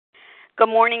Good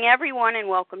morning, everyone, and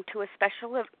welcome to a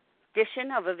special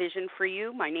edition of A Vision for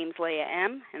You. My name's Leah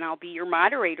M., and I'll be your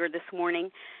moderator this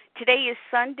morning. Today is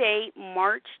Sunday,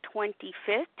 March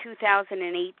 25th,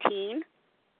 2018.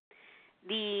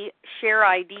 The share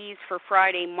IDs for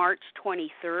Friday, March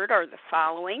 23rd are the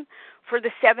following. For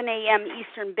the 7 a.m.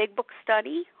 Eastern Big Book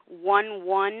Study,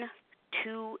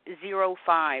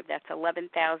 11205. That's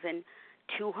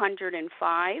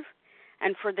 11,205.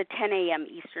 And for the 10 a.m.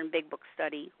 Eastern Big Book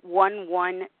Study,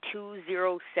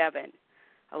 11207,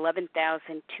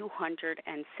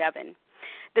 11,207.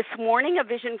 This morning, A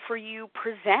Vision for You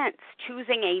presents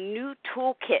choosing a new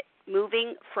toolkit,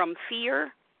 moving from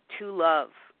fear to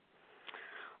love.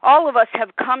 All of us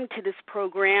have come to this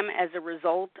program as a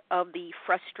result of the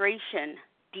frustration,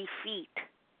 defeat,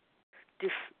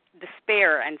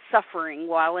 despair, and suffering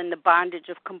while in the bondage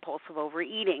of compulsive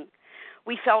overeating.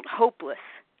 We felt hopeless,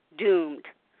 doomed.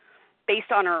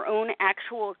 Based on our own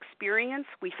actual experience,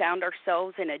 we found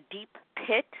ourselves in a deep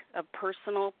pit of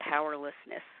personal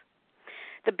powerlessness.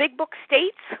 The Big Book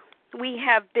states we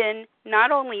have been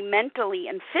not only mentally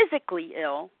and physically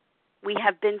ill, we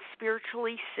have been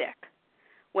spiritually sick.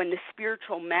 When the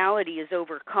spiritual malady is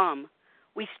overcome,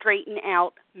 we straighten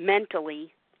out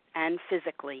mentally and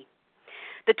physically.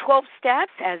 The 12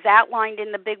 steps, as outlined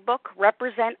in the Big Book,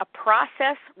 represent a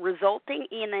process resulting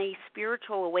in a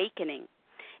spiritual awakening,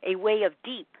 a way of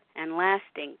deep and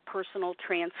lasting personal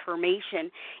transformation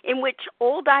in which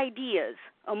old ideas,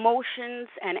 emotions,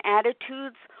 and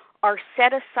attitudes are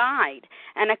set aside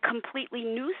and a completely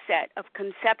new set of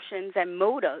conceptions and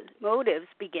motives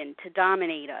begin to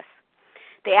dominate us.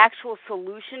 The actual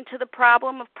solution to the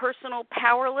problem of personal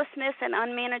powerlessness and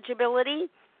unmanageability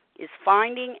is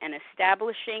finding and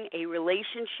establishing a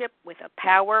relationship with a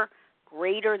power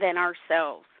greater than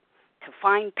ourselves, to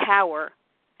find power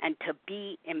and to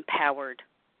be empowered.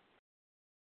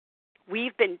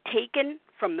 We've been taken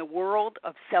from the world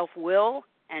of self-will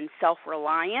and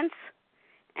self-reliance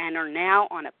and are now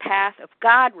on a path of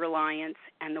God-reliance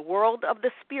and the world of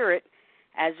the Spirit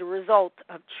as a result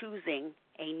of choosing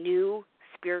a new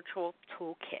spiritual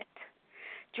toolkit.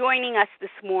 Joining us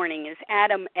this morning is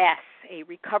Adam S., a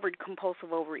recovered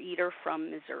compulsive overeater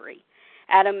from Missouri.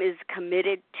 Adam is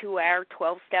committed to our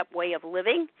 12-step way of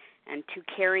living and to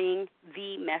carrying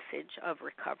the message of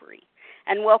recovery.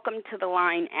 And welcome to the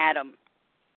line, Adam.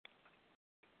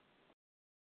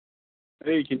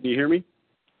 Hey, can you hear me?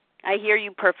 I hear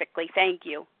you perfectly. Thank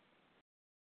you.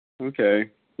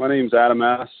 Okay. My name's Adam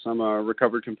S. I'm a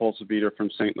recovered compulsive eater from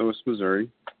St. Louis,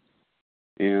 Missouri.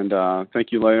 And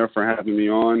thank you, Leah, for having me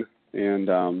on. And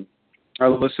I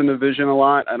listen to Vision a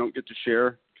lot. I don't get to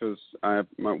share because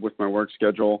with my work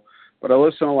schedule. But I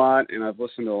listen a lot, and I've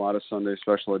listened to a lot of Sunday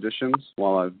special editions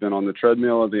while I've been on the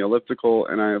treadmill or the elliptical,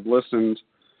 and I have listened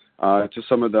to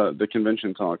some of the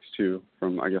convention talks, too,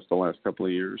 from, I guess, the last couple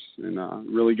of years. And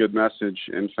really good message.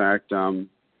 In fact, I'm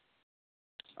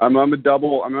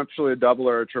actually a double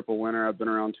or a triple winner. I've been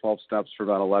around 12 steps for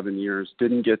about 11 years.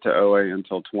 Didn't get to OA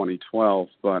until 2012,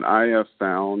 but I have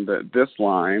found that this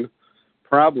line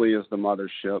probably is the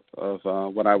mothership of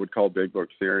what I would call Big Book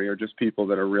theory, or just people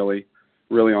that are really,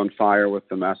 really on fire with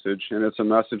the message. And it's a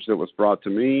message that was brought to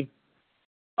me,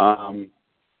 and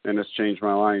it's changed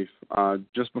my life.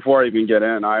 Just before I even get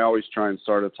in, I always try and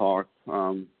start a talk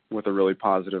with a really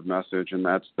positive message, and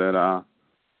that's that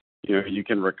you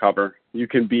can recover. You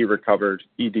can be recovered,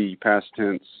 ED, past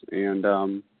tense, and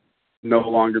no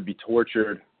longer be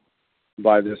tortured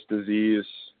by this disease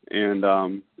and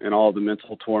all the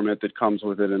mental torment that comes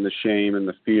with it, and the shame and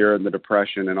the fear and the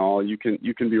depression and all. You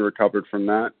can be recovered from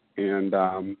that. And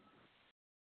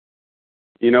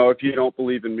if you don't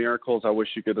believe in miracles, I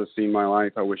wish you could have seen my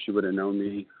life. I wish you would have known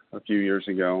me a few years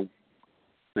ago.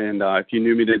 And if you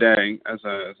knew me today as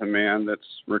a man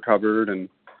that's recovered and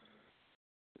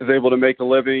is able to make a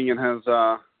living and has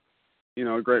a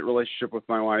great relationship with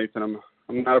my wife, and I'm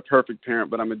not a perfect parent,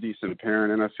 but I'm a decent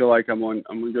parent, and I feel like I'm on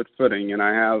good footing, and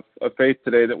I have a faith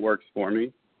today that works for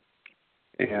me.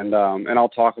 And I'll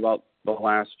talk about the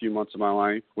last few months of my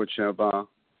life, which have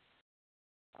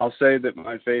I'll say that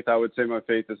I would say my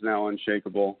faith is now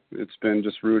unshakable. It's been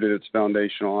just rooted, it's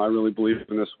foundational. I really believe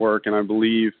in this work, and I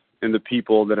believe in the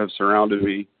people that have surrounded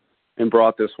me and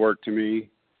brought this work to me.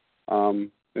 And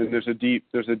there's a deep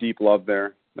love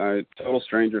there. Total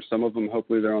strangers, some of them,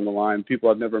 hopefully they're on the line, people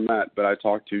I've never met, but I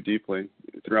talk to deeply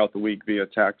throughout the week via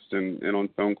text and on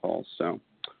phone calls. So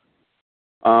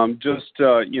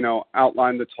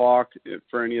outline the talk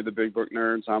for any of the Big Book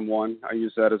nerds. I'm one. I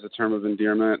use that as a term of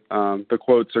endearment. The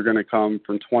quotes are going to come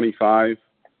from 25,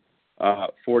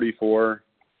 44,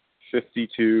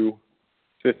 52,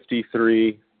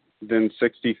 53, then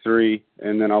 63,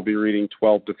 and then I'll be reading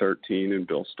 12 to 13 in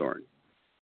Bill's story.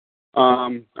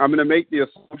 I'm going to make the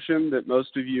assumption that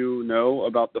most of you know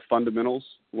about the fundamentals,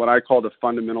 what I call the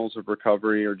fundamentals of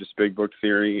recovery or just big book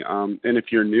theory. And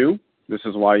if you're new, this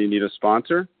is why you need a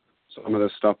sponsor. Some of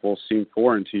this stuff will seem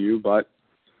foreign to you, but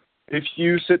if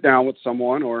you sit down with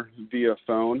someone or via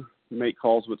phone, make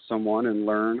calls with someone and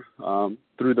learn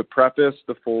through the preface,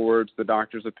 the forewords, the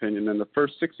doctor's opinion, and the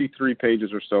first 63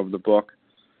 pages or so of the book,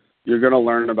 you're going to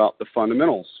learn about the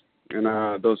fundamentals. And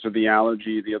those are the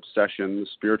allergy, the obsession, the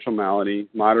spiritual malady,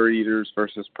 moderate eaters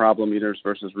versus problem eaters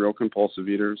versus real compulsive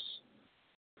eaters.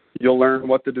 You'll learn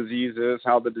what the disease is,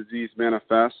 how the disease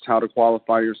manifests, how to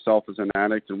qualify yourself as an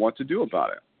addict, and what to do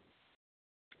about it.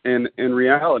 And in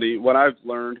reality, what I've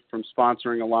learned from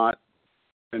sponsoring a lot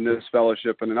in this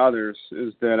fellowship and in others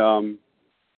is that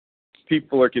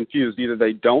people are confused. Either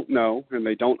they don't know and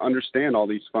they don't understand all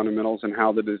these fundamentals and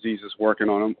how the disease is working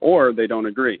on them, or they don't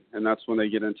agree. And that's when they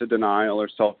get into denial or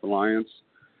self-reliance.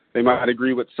 They might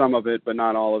agree with some of it, but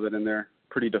not all of it, and they're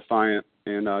pretty defiant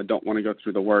and don't want to go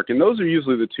through the work. And those are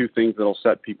usually the two things that will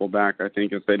set people back, I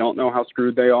think, is they don't know how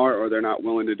screwed they are, or they're not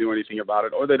willing to do anything about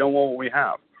it, or they don't want what we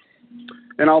have.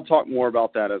 And I'll talk more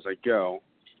about that as I go.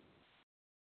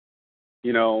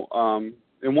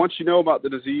 And once you know about the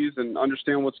disease and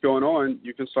understand what's going on,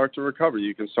 you can start to recover.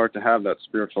 You can start to have that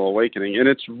spiritual awakening. And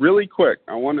it's really quick.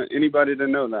 I want anybody to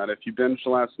know that. If you binged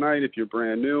last night, if you're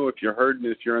brand new, if you're hurting,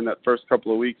 if you're in that first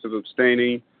couple of weeks of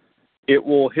abstaining, it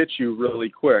will hit you really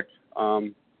quick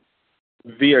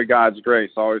via God's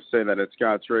grace. I always say that it's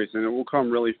God's grace, and it will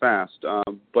come really fast.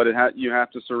 But you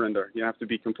have to surrender. You have to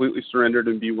be completely surrendered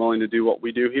and be willing to do what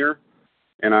we do here.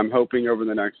 And I'm hoping over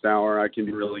the next hour I can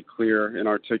be really clear and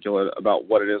articulate about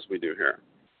what it is we do here.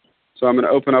 So I'm going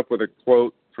to open up with a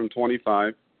quote from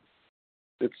 25.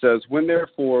 It says, "When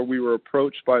therefore we were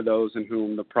approached by those in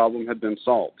whom the problem had been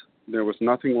solved, there was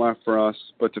nothing left for us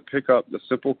but to pick up the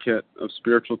simple kit of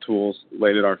spiritual tools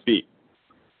laid at our feet.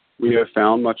 We have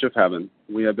found much of heaven.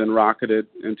 We have been rocketed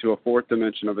into a fourth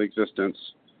dimension of existence,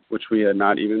 which we had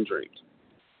not even dreamed."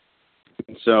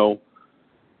 And so,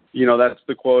 that's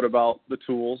the quote about the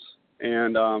tools.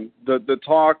 And the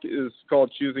talk is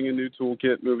called Choosing a New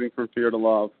Toolkit, Moving from Fear to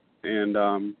Love. And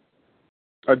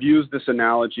I've used this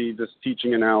analogy, this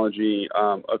teaching analogy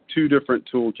of two different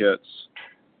toolkits.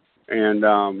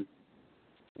 And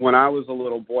when I was a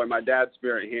little boy, my dad's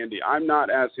very handy. I'm not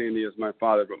as handy as my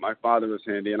father, but my father was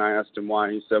handy. And I asked him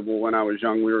why. He said, well, when I was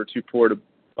young, we were too poor to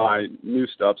buy new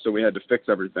stuff, so we had to fix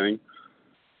everything.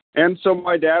 And so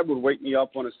my dad would wake me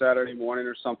up on a Saturday morning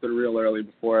or something real early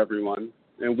before everyone,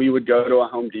 and we would go to a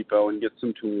Home Depot and get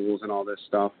some tools and all this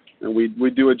stuff. And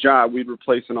we'd do a job. We'd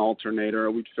replace an alternator,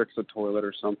 or we'd fix a toilet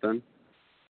or something.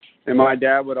 And my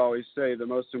dad would always say the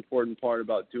most important part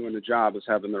about doing the job is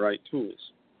having the right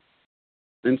tools.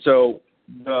 And so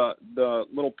the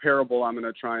little parable I'm going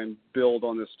to try and build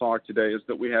on this talk today is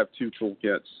that we have two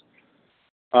toolkits.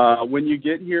 When you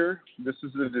get here, this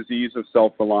is the disease of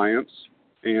self-reliance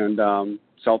and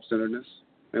self-centeredness.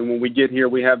 And when we get here,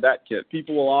 we have that kit.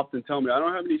 People will often tell me, I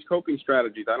don't have any coping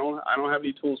strategies. I don't have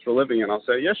any tools for living. And I'll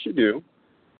say, yes, you do.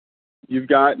 You've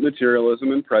got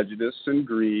materialism and prejudice and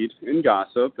greed and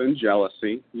gossip and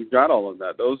jealousy. You've got all of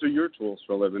that. Those are your tools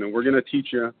for living. And we're going to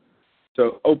teach you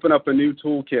to open up a new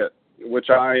toolkit, which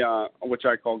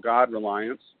I call God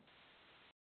reliance.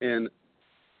 And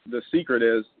the secret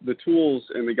is the tools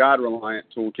in the God reliant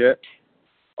toolkit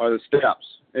are the steps,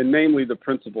 and namely the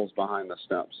principles behind the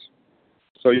steps.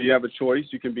 So you have a choice.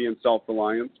 You can be in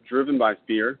self-reliance, driven by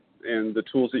fear, and the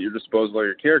tools at your disposal are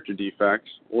your character defects,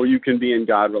 or you can be in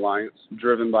God reliance,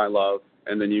 driven by love,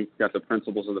 and then you've got the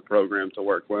principles of the program to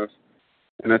work with.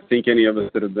 And I think any of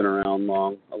us that have been around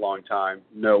a long time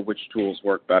know which tools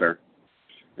work better.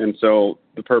 And so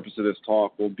the purpose of this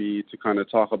talk will be to kind of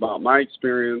talk about my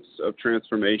experience of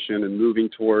transformation and moving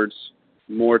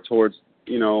more towards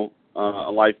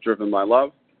a life driven by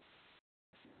love.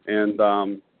 And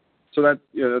so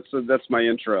that's my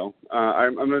intro.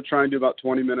 I'm going to try and do about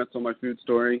 20 minutes on my food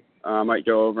story. I might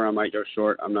go over, I might go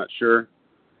short, I'm not sure.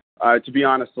 To be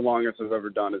honest, the longest I've ever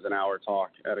done is an hour talk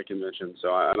at a convention,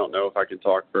 so I don't know if I can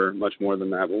talk for much more than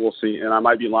that, but we'll see. And I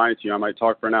might be lying to you. I might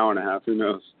talk for an hour and a half. Who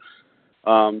knows?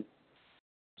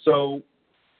 So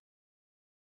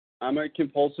I'm a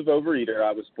compulsive overeater.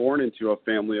 I was born into a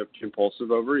family of compulsive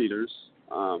overeaters.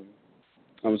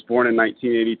 I was born in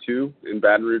 1982 in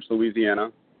Baton Rouge,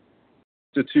 Louisiana,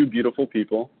 to two beautiful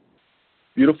people,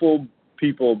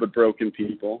 but broken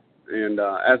people. And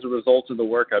as a result of the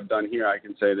work I've done here, I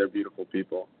can say they're beautiful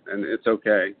people, and it's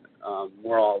okay.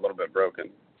 We're all a little bit broken.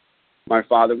 My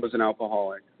father was an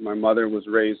alcoholic. My mother was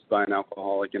raised by an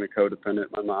alcoholic and a codependent.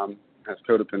 My mom has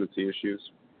codependency issues.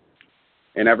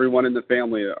 And everyone in the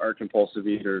family are compulsive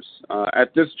eaters.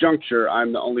 At this juncture,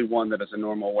 I'm the only one that is a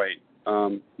normal weight.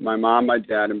 My mom, my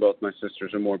dad, and both my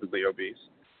sisters are morbidly obese.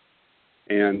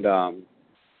 And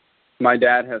my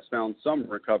dad has found some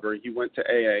recovery. He went to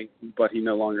AA, but he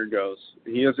no longer goes.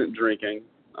 He isn't drinking,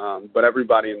 but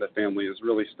everybody in the family is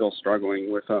really still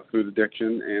struggling with food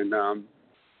addiction. And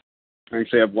I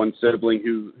actually have one sibling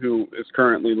who is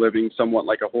currently living somewhat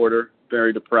like a hoarder,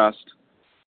 very depressed,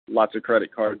 lots of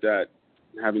credit card debt,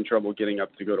 having trouble getting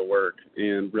up to go to work,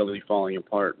 and really falling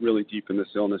apart, really deep in this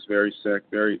illness, very sick,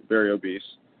 very, very obese.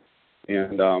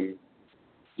 And,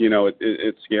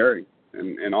 it's scary.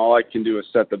 And all I can do is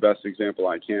set the best example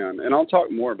I can. And I'll talk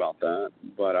more about that.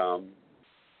 But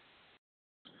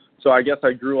so I guess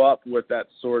I grew up with that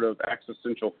sort of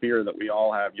existential fear that we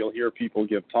all have. You'll hear people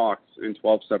give talks in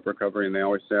 12-step recovery, and they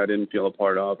always say, I didn't feel a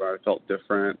part of, or I felt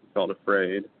different, felt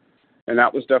afraid. And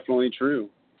that was definitely true.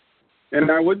 And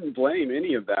I wouldn't blame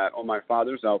any of that on my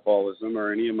father's alcoholism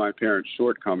or any of my parents'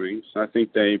 shortcomings. I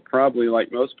think they probably,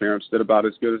 like most parents, did about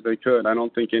as good as they could. I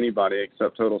don't think anybody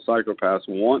except total psychopaths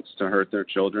wants to hurt their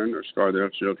children or scar their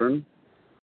children.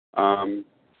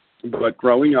 But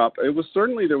growing up, there was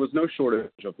no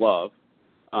shortage of love.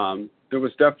 There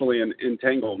was definitely an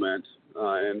entanglement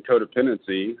and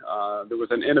codependency. There was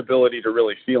an inability to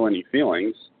really feel any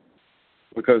feelings,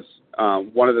 because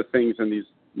one of the things in these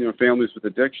families with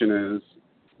addiction is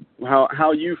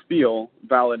how you feel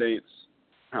validates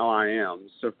how I am.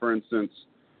 So, for instance,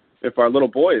 if our little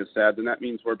boy is sad, then that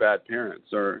means we're bad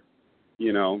parents. Or,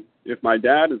 if my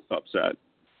dad is upset,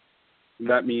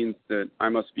 that means that I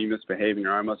must be misbehaving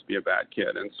or I must be a bad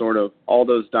kid. And sort of all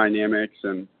those dynamics.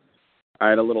 And I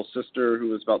had a little sister who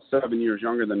was about 7 years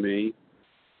younger than me,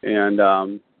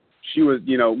 and she was,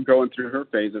 going through her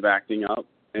phase of acting up.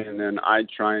 And then I'd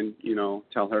try and,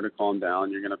 tell her to calm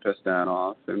down. You're going to piss Dad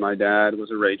off. And my dad was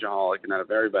a rageaholic and had a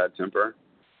very bad temper.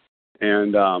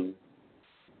 And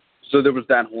so there was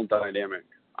that whole dynamic.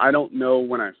 I don't know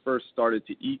when I first started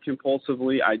to eat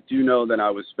compulsively. I do know that I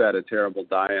was fed a terrible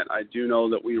diet. I do know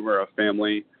that we were a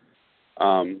family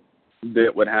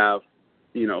that would have,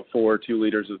 4 or 2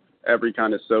 liters of every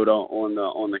kind of soda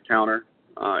on the counter.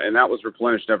 And that was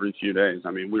replenished every few days.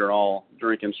 I mean, we were all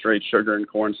drinking straight sugar and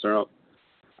corn syrup.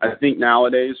 I think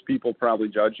nowadays people probably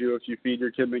judge you if you feed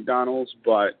your kid McDonald's,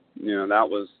 but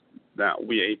that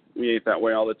we ate that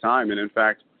way all the time. And in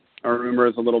fact, I remember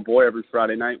as a little boy, every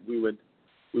Friday night we would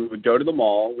go to the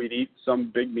mall, we'd eat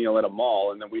some big meal at a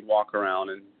mall, and then we'd walk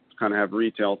around and kind of have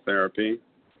retail therapy.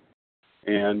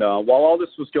 And while all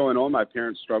this was going on, my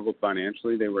parents struggled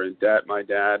financially. They were in debt. My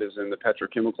dad is in the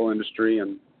petrochemical industry,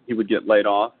 and he would get laid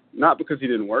off, not because he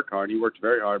didn't work hard. He worked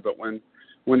very hard, but when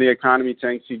the economy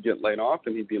tanks, he'd get laid off,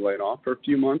 and he'd be laid off for a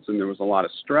few months, and there was a lot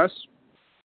of stress.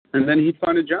 And then he'd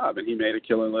find a job, and he made a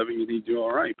killer living, and he'd do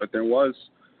all right. But there was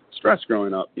stress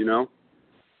growing up,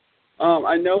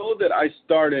 I know that I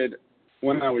started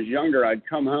when I was younger. I'd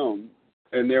come home,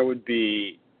 and there would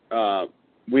be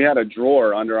we had a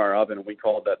drawer under our oven, and we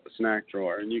called that the snack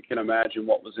drawer. And you can imagine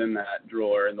what was in that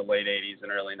drawer in the late 80s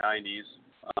and early 90s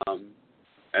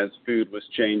as food was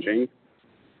changing.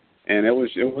 And it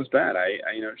was bad. I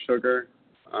sugar,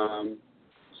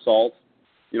 salt,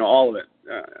 all of it.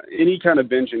 Any kind of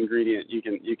binge ingredient you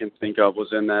can think of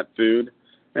was in that food.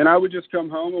 And I would just come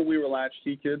home, and we were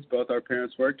latchkey kids. Both our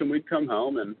parents worked, and we'd come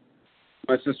home, and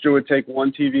my sister would take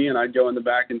one TV, and I'd go in the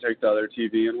back and take the other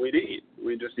TV, and we'd eat.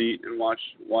 We'd just eat and watch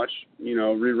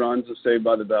reruns of Saved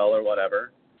by the Bell or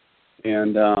whatever.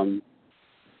 And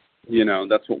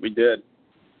that's what we did.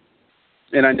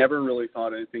 And I never really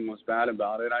thought anything was bad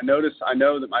about it. I know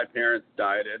that my parents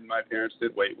dieted. My parents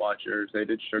did Weight Watchers. They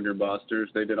did Sugar Busters.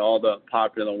 They did all the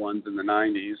popular ones in the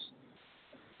 90s.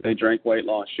 They drank weight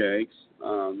loss shakes.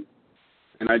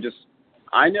 And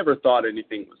I never thought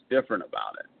anything was different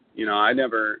about it.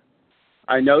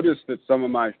 I noticed that some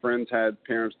of my friends had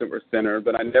parents that were thinner,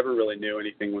 but I never really knew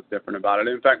anything was different about it.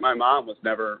 In fact, my mom was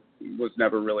never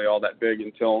really all that big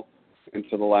until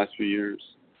the last few years.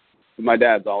 My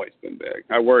dad's always been big.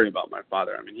 I worry about my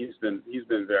father. I mean, he's been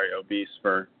very obese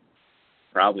for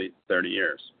probably 30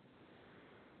 years.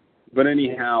 But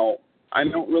anyhow, I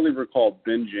don't really recall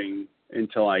binging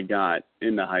until I got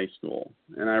into high school.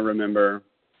 And I remember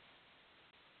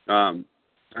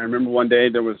one day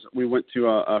we went to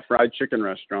a fried chicken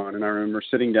restaurant, and I remember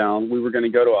sitting down. We were going to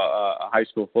go to a high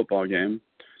school football game,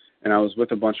 and I was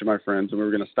with a bunch of my friends, and we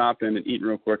were going to stop in and eat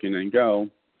real quick and then go.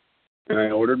 And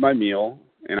I ordered my meal,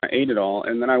 and I ate it all,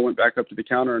 and then I went back up to the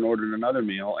counter and ordered another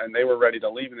meal, and they were ready to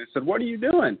leave, and they said, "What are you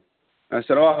doing?" I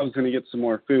said, I was going to get some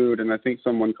more food, and I think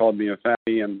someone called me a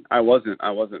fatty, and I wasn't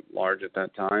large at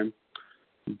that time.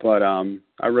 But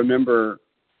I remember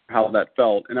how that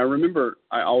felt, and I remember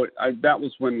that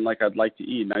was when like I'd like to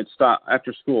eat, and I'd stop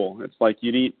after school. It's like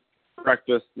you'd eat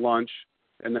breakfast, lunch,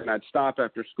 and then I'd stop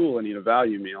after school and eat a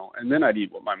value meal, and then I'd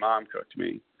eat what my mom cooked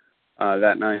me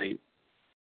that night.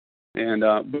 And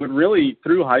but really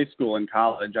through high school and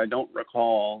college, I don't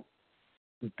recall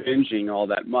binging all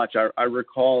that much. I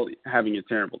recall having a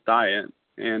terrible diet,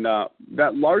 and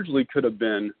that largely could have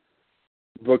been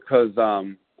because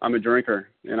I'm a drinker,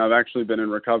 and I've actually been in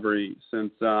recovery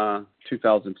since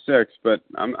 2006, but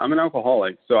I'm an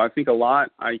alcoholic. So I think a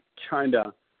lot I kind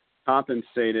of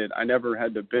compensated. I never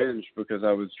had to binge because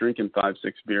I was drinking 5-6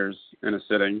 beers in a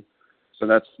sitting. So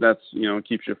that's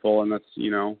keeps you full, and that's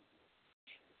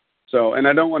So, and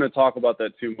I don't want to talk about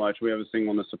that too much. We have a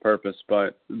singleness of purpose,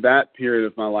 but that period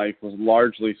of my life was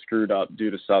largely screwed up due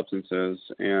to substances,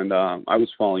 and I was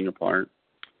falling apart.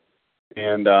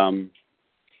 And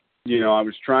I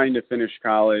was trying to finish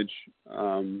college,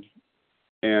 and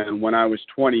when I was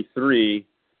 23,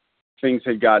 things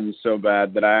had gotten so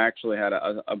bad that I actually had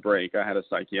a break. I had a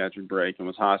psychiatric break and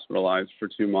was hospitalized for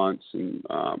 2 months, and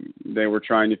they were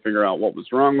trying to figure out what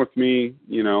was wrong with me,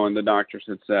 and the doctors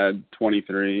had said,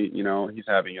 23, he's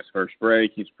having his first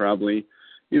break. He's probably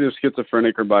either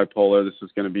schizophrenic or bipolar. This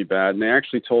is going to be bad. And they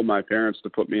actually told my parents to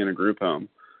put me in a group home.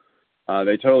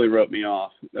 They totally wrote me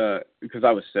off because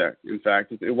I was sick. In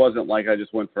fact, it wasn't like I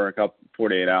just went for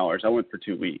 48 hours. I went for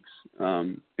 2 weeks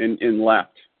and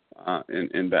left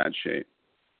in bad shape.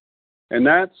 And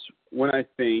that's when I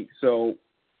think, so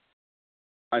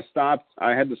I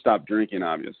had to stop drinking,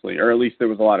 obviously, or at least there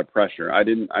was a lot of pressure. I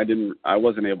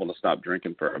wasn't able to stop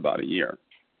drinking for about a year.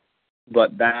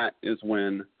 But that is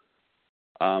when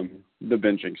the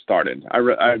binging started. I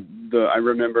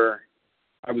remember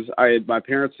my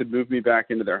parents had moved me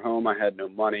back into their home. I had no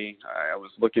money. I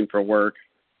was looking for work.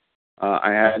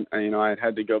 I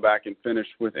had to go back and finish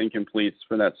with incompletes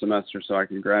for that semester so I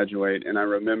could graduate. And I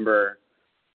remember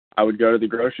I would go to the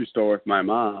grocery store with my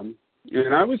mom,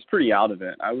 and I was pretty out of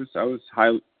it. I was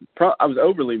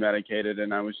overly medicated,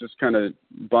 and I was just kind of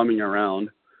bumming around.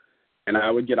 And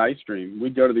I would get ice cream.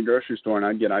 We'd go to the grocery store, and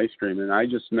I'd get ice cream. And I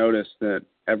just noticed that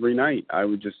every night I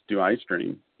would just do ice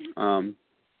cream.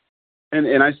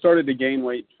 And I started to gain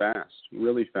weight fast,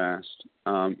 really fast.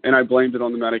 And I blamed it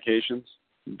on the medications,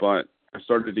 but I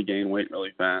started to gain weight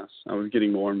really fast. I was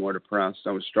getting more and more depressed.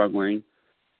 I was struggling.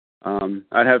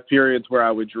 I'd have periods where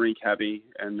I would drink heavy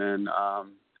and then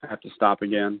have to stop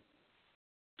again.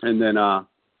 And then I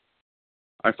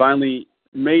finally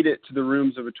made it to the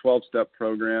rooms of a 12-step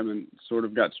program and sort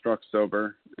of got struck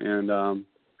sober. And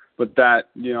but that,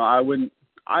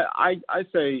 I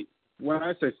say, when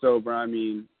I say sober, I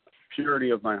mean purity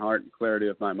of my heart and clarity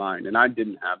of my mind. And I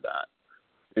didn't have that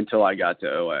until I got to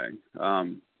OA.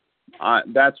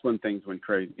 That's when things went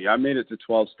crazy. I made it to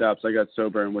 12 steps. I got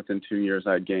sober, and within 2 years,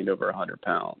 I had gained over 100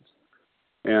 pounds.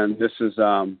 And this is,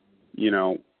 I'd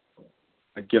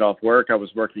get off work. I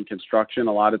was working construction.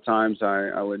 A lot of times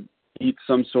I would eat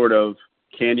some sort of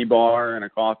candy bar and a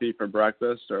coffee for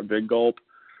breakfast or a big gulp,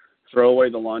 throw away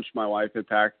the lunch my wife had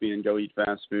packed me and go eat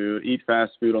fast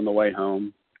food on the way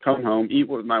home, come home, eat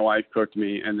what my wife cooked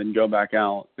me, and then go back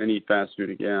out and eat fast food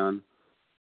again.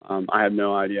 I had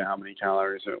no idea how many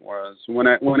calories it was. When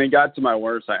it got to my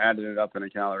worst, I added it up in a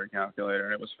calorie calculator,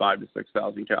 and it was 5,000 to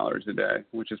 6,000 calories a day,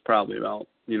 which is probably about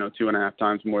 2.5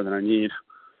 times more than I need.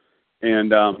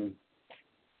 And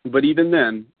but even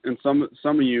then, and some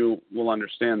of you will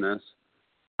understand this,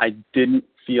 I didn't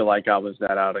feel like I was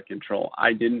that out of control.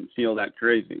 I didn't feel that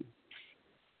crazy.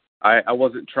 I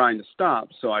wasn't trying to stop,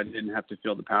 so I didn't have to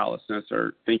feel the powerlessness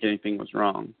or think anything was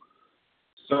wrong.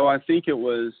 So I think it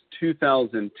was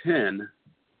 2010.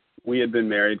 We had been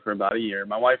married for about a year.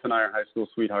 My wife and I are high school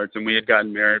sweethearts, and we had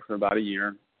gotten married for about a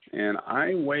year. And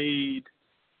I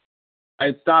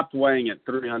had stopped weighing at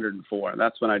 304.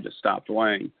 That's when I just stopped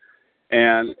weighing.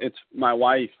 And my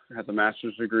wife has a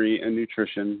master's degree in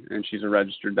nutrition, and she's a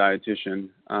registered dietitian.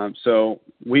 So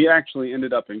we actually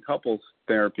ended up in couples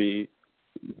therapy,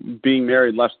 being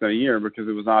married less than a year, because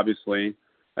it was obviously,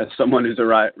 as someone who's a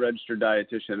registered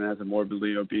dietitian and has a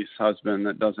morbidly obese husband,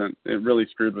 it really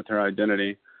screwed with her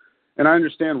identity. And I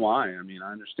understand why.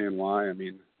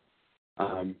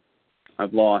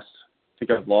 I've lost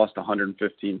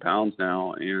 115 pounds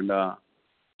now, and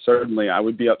certainly I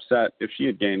would be upset if she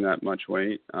had gained that much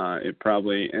weight.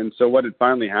 And so what had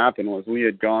finally happened was we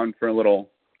had gone to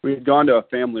a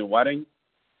family wedding,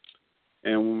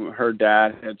 and her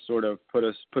dad had sort of put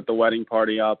the wedding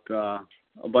party up.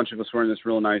 A bunch of us were in this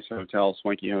real nice hotel,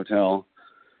 swanky hotel.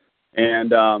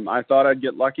 And I thought I'd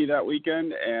get lucky that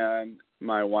weekend, and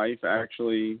my wife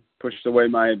actually pushed away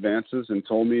my advances and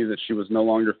told me that she was no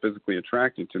longer physically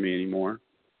attracted to me anymore,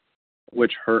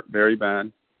 which hurt very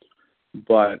bad.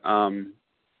 But I'm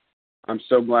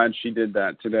so glad she did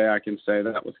that. Today I can say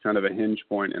that was kind of a hinge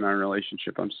point in our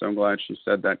relationship. I'm so glad she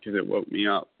said that because it woke me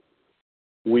up.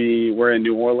 We were in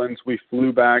New Orleans. We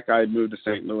flew back. I had moved to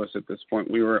St. Louis at this point.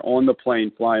 We were on the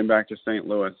plane flying back to St.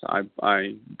 Louis.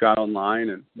 I got online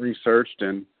and researched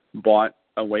and bought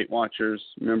a Weight Watchers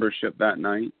membership that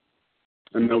night.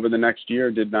 And over the next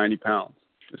year, did 90 pounds,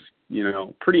 just,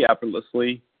 pretty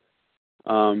effortlessly.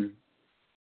 And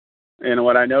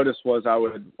what I noticed was I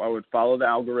would follow the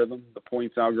algorithm, the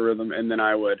points algorithm, and then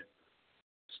I would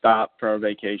stop for a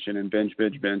vacation and binge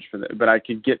for that. But I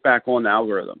could get back on the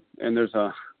algorithm. And there's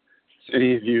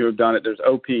any of you who have done it, there's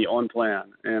OP on plan.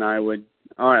 And I would,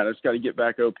 all right, I just got to get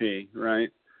back OP, right?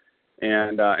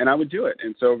 And I would do it.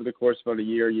 And so over the course of about a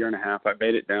year and a half, I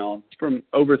made it down from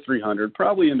over 300,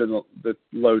 probably into the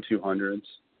low 200s,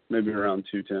 maybe around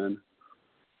 210.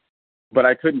 But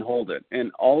I couldn't hold it.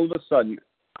 And all of a sudden,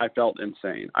 I felt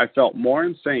insane. I felt more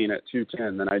insane at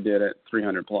 210 than I did at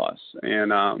 300 plus.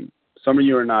 And some of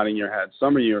you are nodding your heads.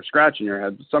 Some of you are scratching your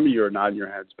heads. Some of you are nodding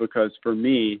your heads because for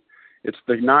me, it's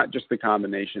not just the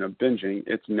combination of binging.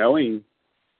 It's knowing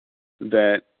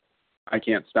that I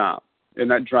can't stop. And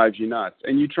that drives you nuts.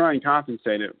 And you try and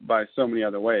compensate it by so many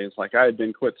other ways. Like I had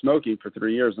been quit smoking for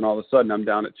 3 years, and all of a sudden I'm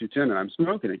down at 210 and I'm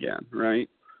smoking again, right?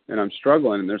 And I'm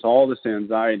struggling, and there's all this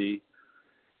anxiety.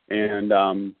 And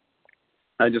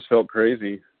I just felt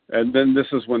crazy. And then this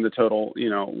is when the total,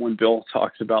 when Bill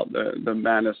talks about the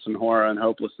madness and horror and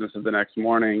hopelessness of the next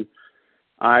morning,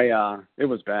 it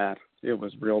was bad. It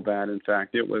was real bad. In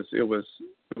fact, it was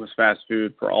fast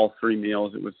food for all 3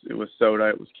 meals. It was soda.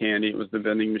 It was candy. It was the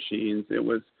vending machines. It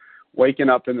was waking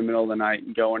up in the middle of the night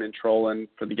and going and trolling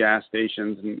for the gas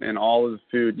stations and all of the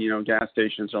food. Gas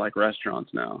stations are like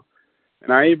restaurants now.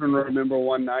 And I even remember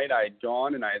one night I had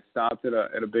gone and I had stopped at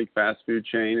a big fast food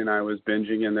chain, and I was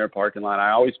binging in their parking lot. I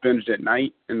always binged at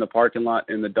night in the parking lot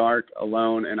in the dark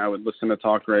alone, and I would listen to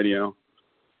talk radio,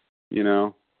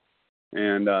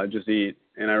 and just eat.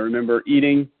 And I remember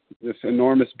eating this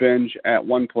enormous binge at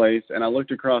one place, and I looked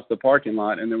across the parking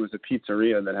lot, and there was a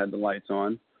pizzeria that had the lights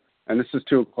on. And this is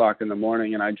 2 o'clock in the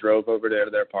morning, and I drove over there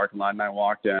to their parking lot, and I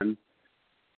walked in.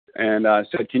 And I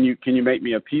said, can you make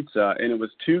me a pizza? And it was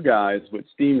 2 guys with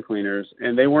steam cleaners,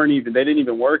 and they didn't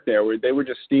even work there. They were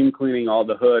just steam cleaning all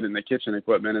the hood and the kitchen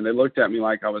equipment, and they looked at me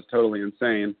like I was totally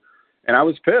insane. And I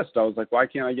was pissed. I was like, why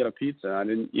can't I get a pizza? I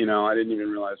didn't even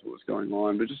realize what was going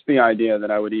on. But just the idea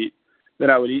that I would eat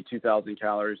 2,000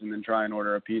 calories and then try and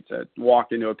order a pizza,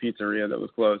 walk into a pizzeria that was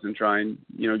closed and try and,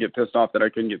 get pissed off that I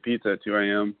couldn't get pizza at 2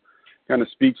 a.m. kind of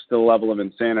speaks to the level of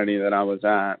insanity that I was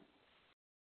at.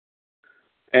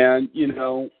 And,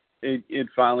 it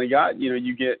finally got,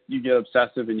 you get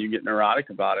obsessive and you get neurotic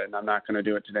about it. And I'm not going to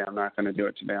do it today. I'm not going to do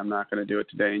it today. I'm not going to do it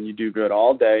today. And you do good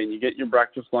all day, and you get your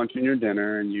breakfast, lunch, and your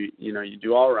dinner, and you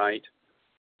do all right.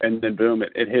 And then boom,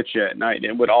 it hits you at night.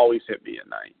 It would always hit me at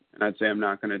night. And I'd say, I'm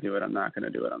not going to do it. I'm not going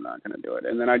to do it. I'm not going to do it.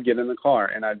 And then I'd get in the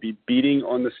car and I'd be beating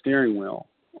on the steering wheel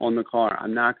on the car.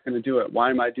 I'm not going to do it. Why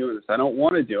am I doing this? I don't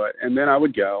want to do it. And then I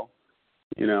would go,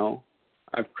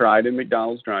 I've cried in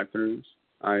McDonald's drive-thrus.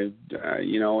 And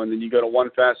then you go to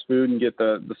one fast food and get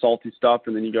the salty stuff,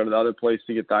 and then you go to the other place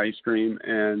to get the ice cream,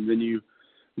 and then you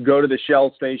go to the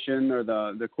Shell station or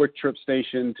the Quick Trip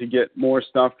station to get more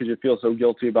stuff because you feel so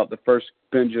guilty about the first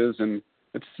binges, and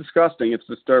it's disgusting. It's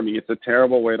disturbing. It's a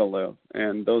terrible way to live.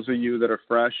 And those of you that are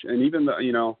fresh, and even those of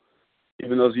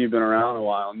you who've been around a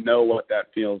while, know what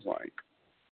that feels like.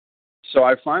 So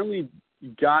I finally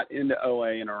got into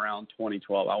OA in around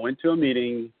 2012. I went to a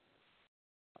meeting.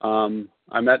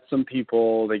 I met some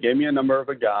people. They gave me a number of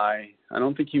a guy. I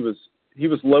don't think he was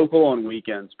local on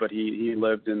weekends, but he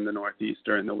lived in the Northeast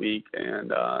during the week,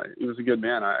 and he was a good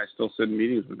man. I still sit in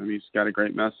meetings with him. He's got a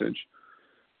great message.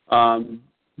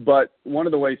 But one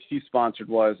of the ways he sponsored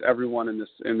was everyone in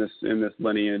this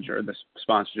lineage or this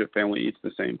sponsorship family eats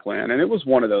the same plan, and it was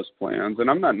one of those plans. And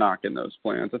I'm not knocking those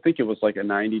plans. I think it was like a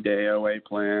 90-day OA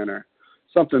plan or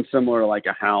something similar like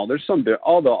a HAL. There's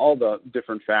all the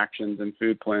different factions and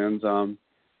food plans.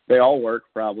 They all work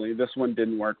probably. This one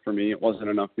didn't work for me. It wasn't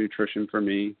enough nutrition for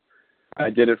me. I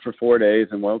did it for 4 days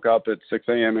and woke up at 6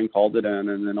 a.m. and called it in.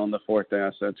 And then on the 4th day,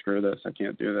 I said, screw this. I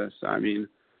can't do this. I mean,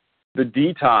 the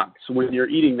detox, when you're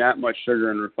eating that much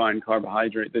sugar and refined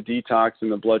carbohydrate, the detox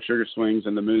and the blood sugar swings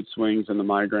and the mood swings and the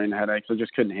migraine headaches, I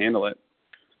just couldn't handle it.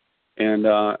 And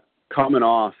coming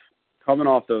off coming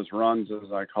off those runs,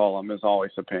 as I call them, is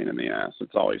always a pain in the ass.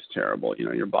 It's always terrible.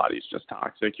 Your body's just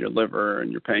toxic. Your liver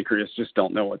and your pancreas just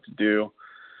don't know what to do.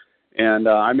 And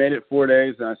I made it 4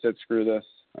 days, and I said, screw this.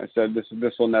 I said,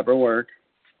 this will never work.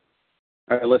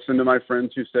 I listened to my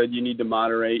friends who said you need to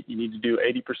moderate. You need to do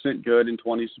 80% good and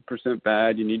 20%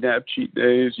 bad. You need to have cheat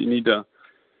days. You need to,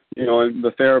 and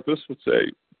the therapist would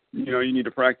say, you need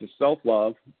to practice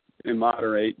self-love and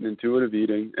moderate and intuitive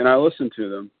eating. And I listened to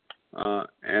them.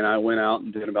 And I went out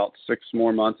and did about 6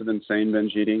 more months of insane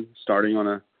binge eating, starting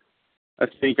on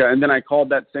and then I called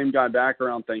that same guy back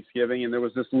around Thanksgiving, and there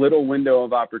was this little window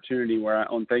of opportunity where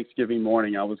on Thanksgiving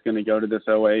morning I was going to go to this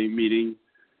OA meeting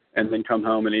and then come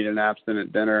home and eat an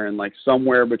abstinent dinner. And like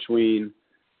somewhere between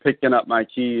picking up my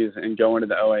keys and going to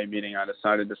the OA meeting, I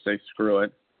decided to say, screw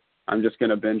it. I'm just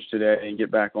going to binge today and get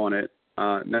back on it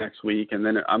next week, and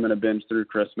then I'm going to binge through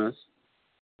Christmas.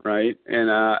 Right. And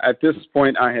at this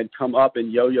point, I had come up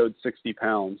and yo-yoed 60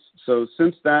 pounds. So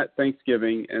since that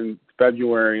Thanksgiving in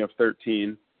February of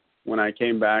 13, when I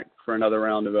came back for another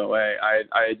round of OA, I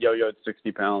had yo-yoed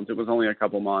 60 pounds. It was only a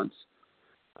couple months.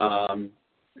 And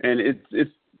it's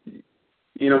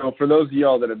for those of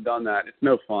y'all that have done that, it's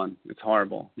no fun. It's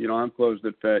horrible. You don't have clothes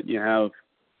that fit. You have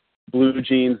blue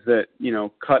jeans that,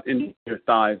 cut into your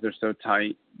thighs. They're so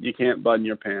tight. You can't button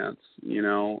your pants,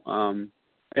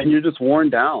 and you're just worn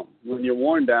down. When you're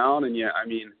worn down, and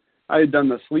I had done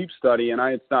the sleep study, and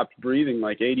I had stopped breathing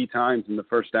like 80 times in the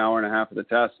first hour and a half of the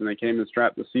test, and they came and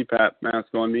strapped the CPAP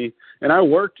mask on me. And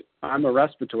I'm a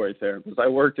respiratory therapist. I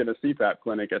worked at a CPAP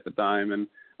clinic at the time, and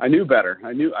I knew better.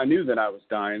 I knew that I was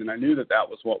dying, and I knew that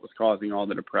was what was causing all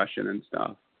the depression and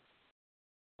stuff.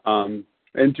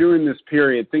 And during this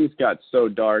period, things got so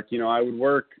dark. I would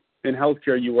work in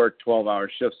healthcare. You work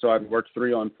 12-hour shifts, so I'd work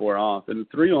 3 on, 4 off, and the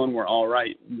 3 on were all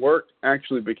right. Work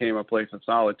actually became a place of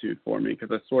solitude for me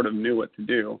because I sort of knew what to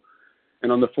do.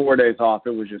 And on the 4 days off, it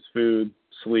was just food,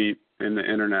 sleep, and the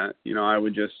internet. I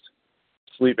would just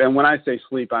sleep. And when I say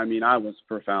sleep, I mean I was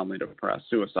profoundly depressed,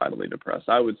 suicidally depressed.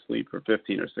 I would sleep for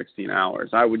 15 or 16 hours.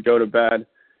 I would go to bed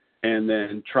and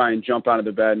then try and jump out of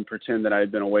the bed and pretend that I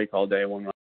had been awake all day when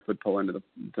my would pull into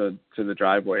the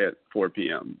driveway at 4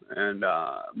 p.m. And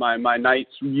my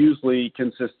nights usually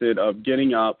consisted of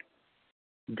getting up,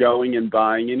 going and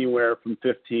buying anywhere from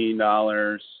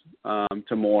 $15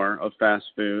 to more of fast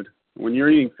food. When you're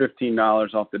eating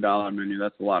 $15 off the dollar menu,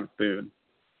 that's a lot of food.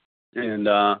 And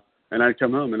I'd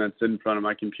come home and I'd sit in front of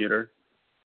my computer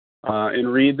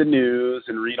and read the news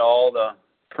and read all the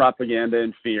propaganda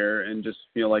and fear and just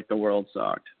feel like the world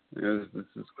sucked. This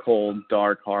is cold,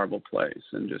 dark, horrible place,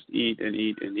 and just eat and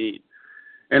eat and eat.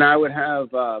 And I would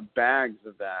have bags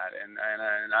of that, and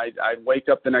I'd wake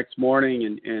up the next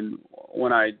morning, and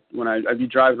when I'd be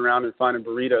driving around and find a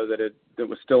burrito that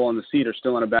was still on the seat or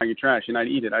still in a bag of trash, and I'd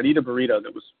eat it. I'd eat a burrito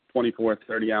that was 24,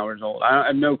 30 hours old. I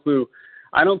have no clue.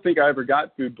 I don't think I ever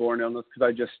got foodborne illness because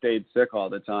I just stayed sick all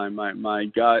the time. My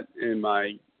gut and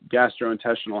my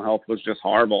gastrointestinal health was just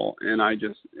horrible, and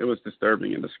it was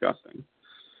disturbing and disgusting.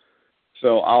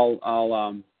 So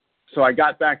so I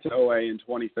got back to OA in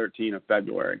 2013 of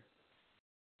February,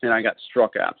 and I got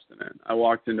struck abstinent. I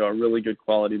walked into a really good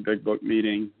quality big book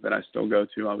meeting that I still go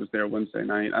to. I was there Wednesday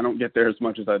night. I don't get there as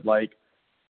much as I'd like,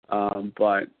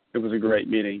 but it was a great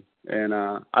meeting. And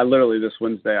I literally this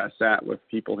Wednesday I sat with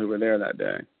people who were there that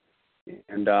day,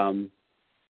 and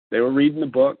they were reading the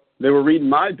book. They were reading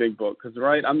my big book because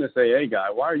I'm this AA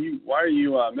guy. Why are you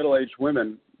middle-aged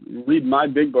women reading my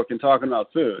big book and talking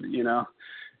about food,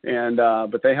 and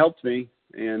but they helped me,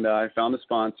 and I found a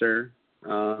sponsor,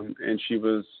 and she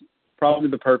was probably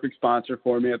the perfect sponsor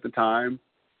for me at the time,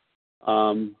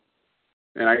 and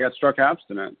I got struck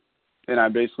abstinent, and I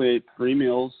basically ate 3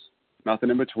 meals,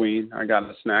 nothing in between. I got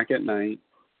a snack at night,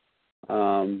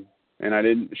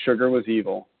 and sugar was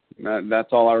evil. That's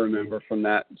all I remember from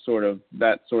that sort of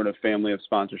family of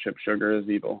sponsorship. Sugar is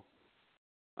evil,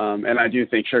 and I do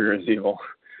think sugar is evil.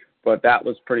 But that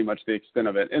was pretty much the extent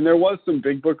of it. And there was some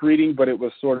big book reading, but it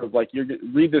was sort of like,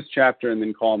 read this chapter and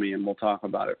then call me and we'll talk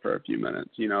about it for a few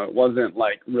minutes. It wasn't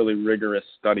like really rigorous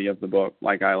study of the book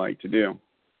like I like to do.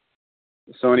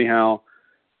 So anyhow,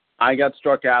 I got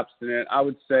struck abstinent. I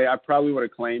would say I probably would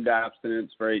have claimed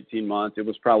abstinence for 18 months. It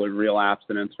was probably real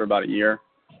abstinence for about a year.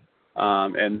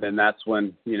 And then that's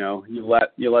when, you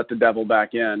let the devil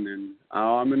back in,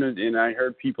 and I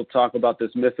heard people talk about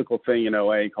this mythical thing in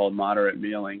OA called moderate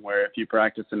mealing, where if you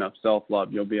practice enough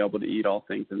self-love, you'll be able to eat all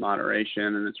things in moderation.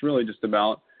 And it's really just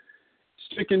about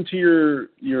sticking to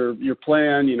your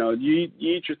plan. You know, you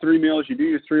eat your 3 meals, you do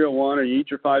your 301, or you eat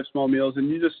your 5 small meals, and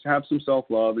you just have some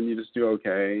self-love, and you just do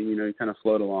okay. You know, you kind of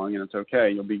float along, and it's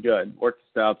okay. You'll be good. Work the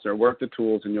steps or work the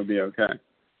tools, and you'll be okay.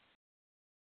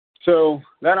 So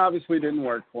that obviously didn't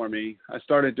work for me. I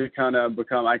started to kind of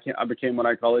I became what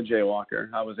I call a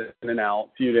jaywalker. I was in and out,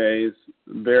 few days,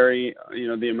 very, you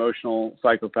know, the emotional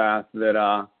psychopath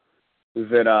that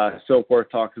Silkworth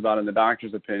talks about in the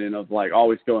doctor's opinion of, like,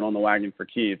 always going on the wagon for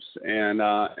keeps. And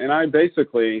I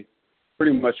basically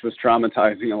pretty much was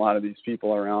traumatizing a lot of these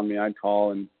people around me. I'd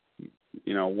call and,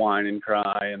 you know, whine and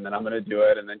cry, and then I'm going to do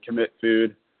it, and then commit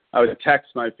food. I would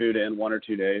text my food in 1 or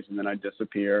 2 days, and then I'd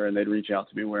disappear, and they'd reach out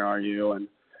to me, where are you? And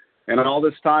all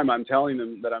this time I'm telling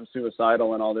them that I'm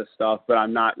suicidal and all this stuff, but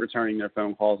I'm not returning their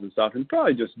phone calls and stuff, and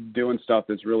probably just doing stuff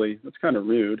that's kind of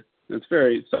rude. It's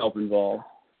very self-involved.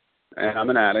 And I'm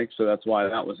an addict, so that's why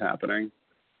that was happening.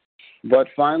 But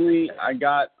finally, I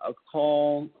got a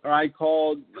call, or I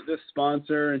called this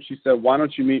sponsor, and she said, "Why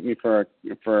don't you meet me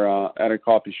at a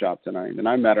coffee shop tonight?" And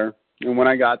I met her. And when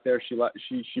I got there,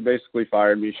 she basically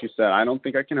fired me. She said, "I don't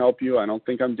think I can help you. I don't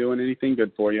think I'm doing anything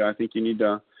good for you. I think you need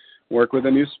to work with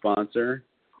a new sponsor."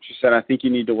 She said, "I think you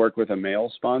need to work with a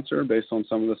male sponsor based on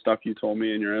some of the stuff you told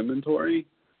me in your inventory."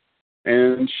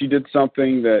 And she did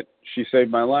something that she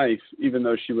saved my life, even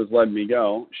though she was letting me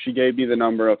go. She gave me the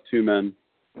number of 2 men.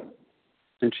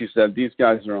 And she said, "These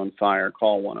guys are on fire.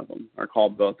 Call one of them, or call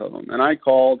both of them." And I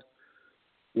called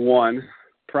one,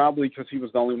 probably because he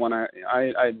was the only one I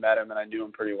had met him, and I knew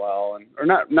him pretty well, or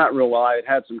not real well. I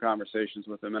had some conversations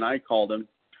with him, and I called him.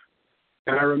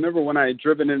 And I remember when I had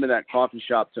driven into that coffee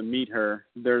shop to meet her,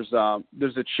 there's a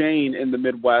chain in the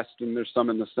Midwest, and there's some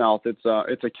in the South. It's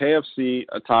a KFC,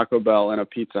 a Taco Bell, and a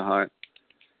Pizza Hut.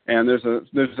 And there's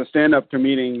a stand-up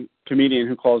comedian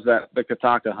who calls that the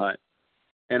Kataka Hut.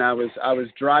 And I was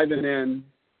driving in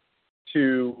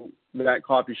to that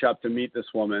coffee shop to meet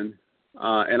this woman,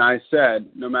 and I said,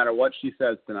 no matter what she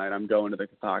says tonight, I'm going to the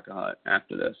Kataka Hut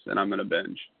after this, and I'm going to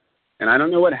binge. And I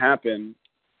don't know what happened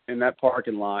in that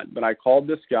parking lot, but I called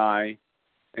this guy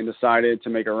and decided to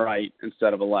make a right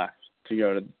instead of a left to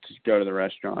go to the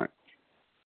restaurant.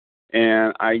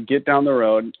 And I get down the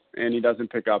road, and he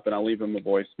doesn't pick up, and I leave him a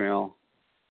voicemail.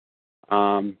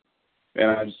 And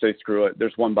I just say, screw it.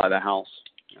 There's one by the house.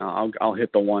 I'll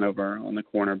hit the one over on the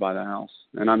corner by the house.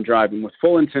 And I'm driving with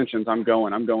full intentions. I'm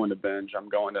going to binge. I'm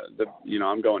going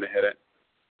to hit it.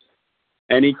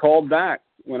 And he called back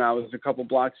when I was a couple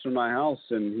blocks from my house,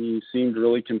 and he seemed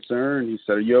really concerned. He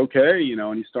said, "Are you okay?" You know,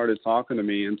 and he started talking to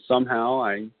me, and somehow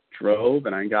I drove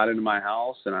and I got into my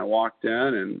house and I walked in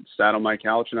and sat on my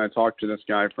couch and I talked to this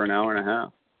guy for an hour and a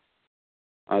half.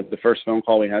 The first phone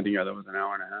call we had together was an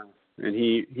hour and a half. And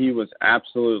he was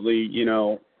absolutely, you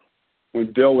know,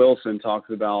 when Bill Wilson talks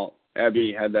about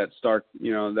Ebby had that stark,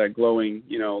 you know, that glowing,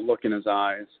 you know, look in his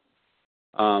eyes.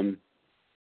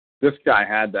 This guy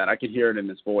had that. I could hear it in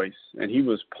his voice, and he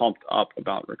was pumped up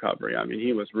about recovery. I mean,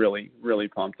 he was really, really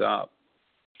pumped up.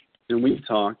 And we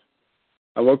talked.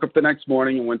 I woke up the next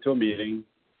morning and went to a meeting,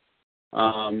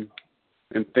 and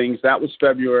that was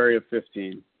February of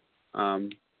 15.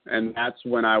 And that's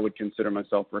when I would consider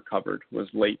myself recovered, was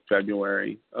late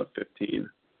February of 15.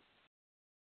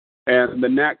 And the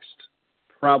next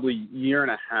probably year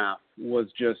and a half was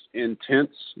just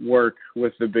intense work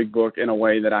with the big book in a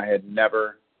way that I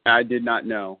did not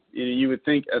know. You would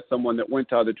think, as someone that went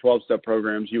to other 12-step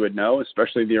programs, you would know,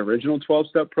 especially the original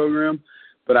 12-step program,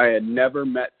 but I had never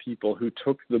met people who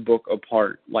took the book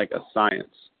apart like a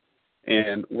science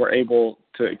and were able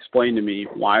to explain to me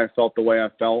why I felt the way I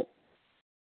felt.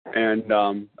 And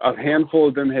a handful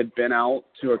of them had been out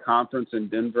to a conference in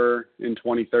Denver in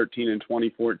 2013 and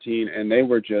 2014, and they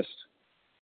were just,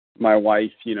 my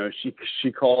wife, you know,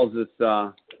 she calls this,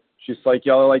 she's like,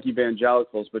 y'all are like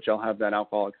evangelicals, but y'all have that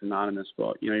Alcoholics Anonymous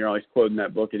book. You know, you're always quoting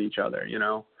that book at each other, you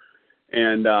know.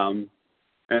 The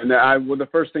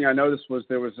first thing I noticed was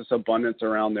there was this abundance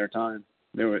around their time.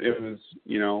 It was,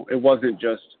 you know, it wasn't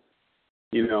just,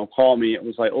 you know, call me. It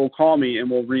was like, oh, call me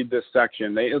and we'll read this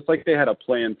section. It's like they had a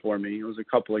plan for me. It was a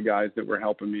couple of guys that were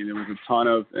helping me. There was a ton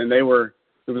of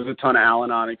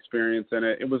Al-Anon experience in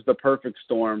it. It was the perfect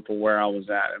storm for where I was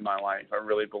at in my life. I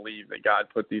really believe that God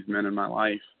put these men in my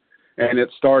life. And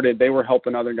it started, they were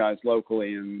helping other guys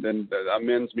locally, and then a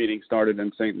men's meeting started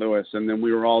in St. Louis, and then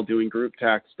we were all doing group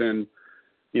text. And,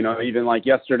 you know, even like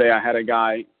yesterday, I had a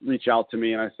guy reach out to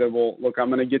me, and I said, well, look, I'm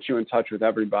going to get you in touch with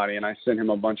everybody. And I sent him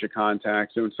a bunch of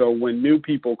contacts. And so when new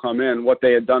people come in, what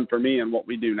they had done for me and what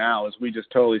we do now is we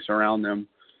just totally surround them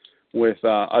with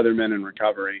other men in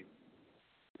recovery.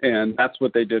 And that's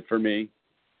what they did for me.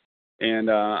 And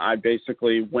I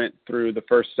basically went through the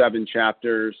first 7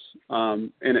 chapters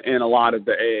in a lot of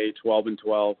the AA 12 and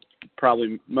 12,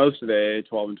 probably most of the AA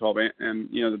 12 and 12, and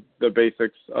the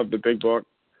basics of the big book,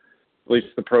 at least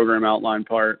the program outline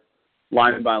part,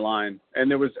 line by line.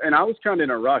 And I was kind of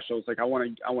in a rush. I was like, I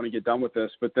want to get done with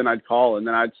this. But then I'd call, and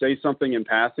then I'd say something in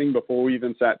passing before we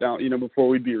even sat down, before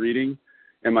we'd be reading,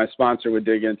 and my sponsor would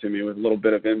dig into me with a little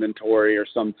bit of inventory or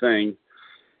something,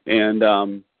 and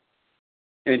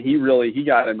he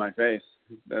got in my face.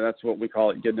 That's what we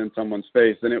call it, getting in someone's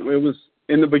face. And it was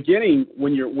in the beginning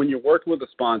when you're working with a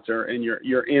sponsor and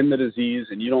you're in the disease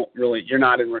and you're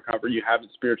not in recovery, you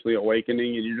haven't spiritually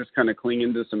awakening, and you're just kind of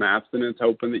clinging to some abstinence,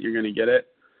 hoping that you're going to get it.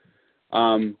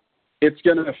 It's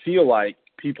going to feel like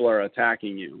people are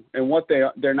attacking you, and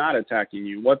they're not attacking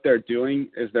you. What they're doing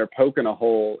is they're poking a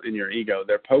hole in your ego.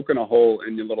 They're poking a hole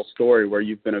in your little story where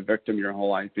you've been a victim your whole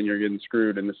life and you're getting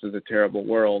screwed and this is a terrible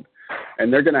world.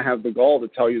 And they're going to have the gall to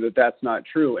tell you that that's not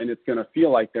true, and it's going to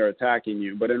feel like they're attacking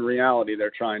you, but in reality,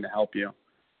 they're trying to help you.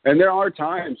 And there are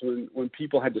times when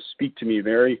people had to speak to me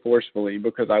very forcefully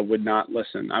because I would not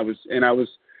listen. I was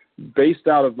based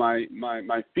out of my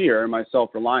fear and my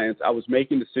self-reliance. I was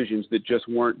making decisions that just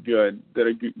weren't good, that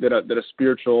a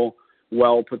spiritual,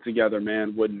 well put together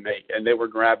man wouldn't make. And they were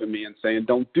grabbing me and saying,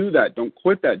 "Don't do that. Don't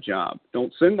quit that job.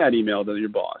 Don't send that email to your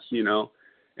boss,"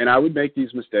 And I would make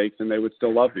these mistakes, and they would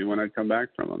still love me when I'd come back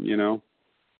from them,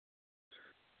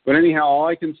 But anyhow, all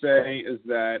I can say is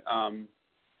that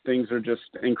things are just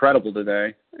incredible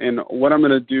today. And what I'm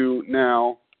going to do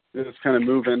now is kind of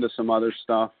move into some other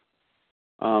stuff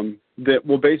that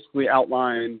will basically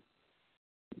outline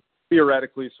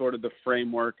theoretically sort of the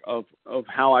framework of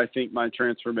how I think my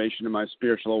transformation and my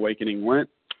spiritual awakening went.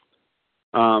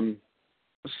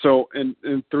 So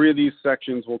in 3 of these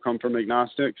sections will come from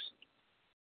agnostics.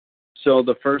 So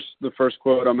the first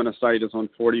quote I'm going to cite is on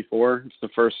 44. It's the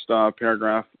first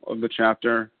paragraph of the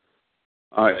chapter.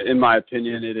 In my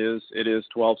opinion, it is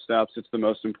 12 steps. It's the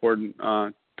most important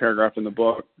paragraph in the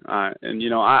book.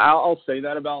 And I'll say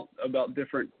that about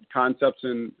different concepts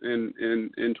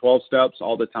in 12 steps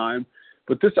all the time.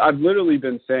 But I've literally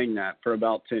been saying that for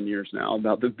about 10 years now,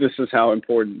 about this is how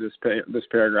important this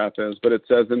paragraph is. But it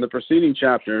says, in the preceding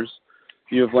chapters,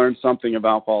 you have learned something of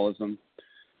alcoholism.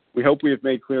 We hope we have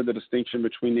made clear the distinction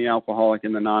between the alcoholic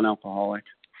and the non-alcoholic.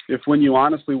 If when you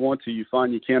honestly want to, you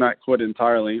find you cannot quit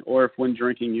entirely, or if when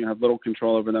drinking you have little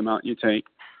control over the amount you take,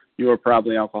 you are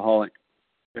probably alcoholic.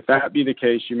 If that be the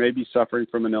case, you may be suffering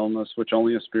from an illness which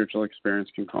only a spiritual experience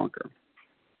can conquer.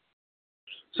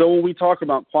 So when we talk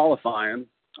about qualifying,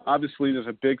 obviously there's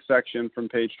a big section from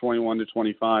page 21 to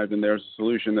 25, and there's a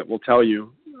solution that will tell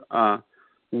you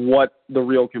what the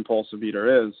real compulsive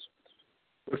eater is.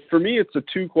 But for me, it's a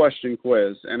 2-question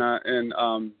quiz,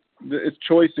 and it's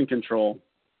choice and control.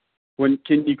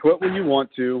 Can you quit when you want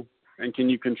to, and can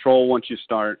you control once you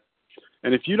start?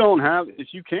 And if you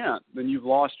can't, then you've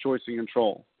lost choice and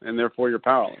control, and therefore you're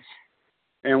powerless.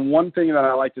 And one thing that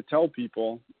I like to tell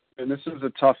people, and this is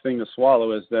a tough thing to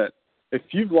swallow, is that if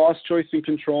you've lost choice and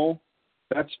control,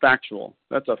 that's factual.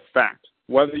 That's a fact,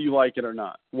 whether you like it or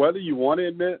not. Whether you want to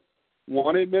admit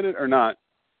it or not,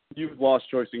 you've lost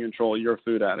choice and control. You're a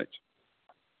food addict.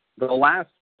 The last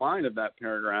line of that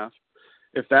paragraph,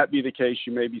 if that be the case,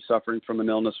 you may be suffering from an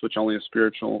illness which only a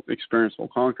spiritual experience will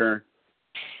conquer.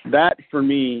 That, for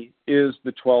me, is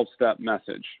the 12-step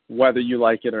message, whether you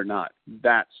like it or not.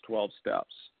 That's 12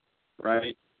 steps,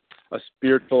 right? A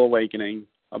spiritual awakening,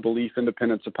 a belief in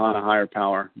dependence upon a higher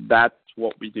power. That's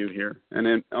what we do here. And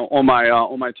then on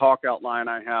my talk outline,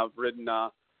 I have written,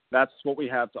 that's what we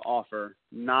have to offer,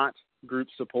 not group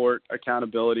support,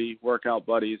 accountability, workout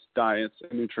buddies, diets,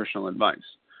 and nutritional advice.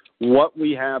 What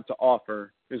we have to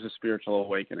offer is a spiritual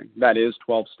awakening. That is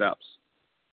 12 steps.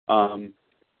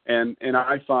 And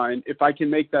I find if I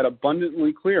can make that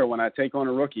abundantly clear when I take on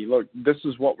a rookie, look, this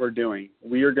is what we're doing.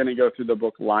 We are going to go through the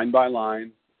book line by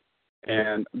line,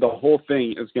 and the whole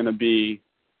thing is going to be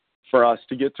for us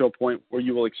to get to a point where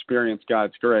you will experience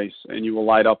God's grace and you will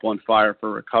light up on fire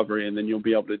for recovery, and then you'll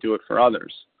be able to do it for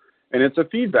others. And it's a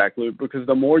feedback loop, because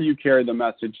the more you carry the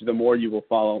message, the more you will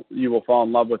fall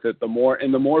in love with it, the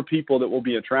more people that will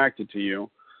be attracted to you.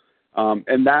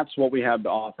 And that's what we have to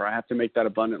offer. I have to make that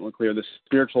abundantly clear. The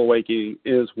spiritual awakening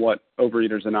is what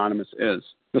Overeaters Anonymous is.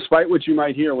 Despite what you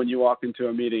might hear when you walk into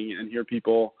a meeting and hear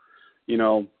people,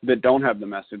 that don't have the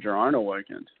message or aren't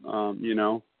awakened,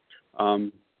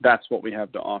 that's what we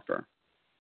have to offer.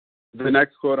 The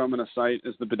next quote I'm going to cite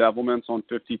is the bedevilments on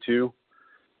 52.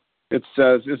 It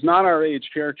says, is not our age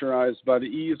characterized by the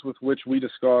ease with which we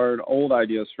discard old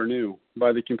ideas for new,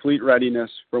 by the complete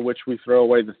readiness for which we throw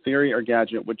away the theory or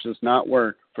gadget which does not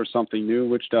work for something new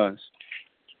which does?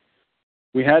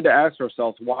 We had to ask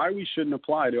ourselves why we shouldn't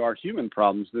apply to our human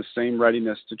problems this same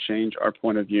readiness to change our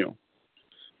point of view.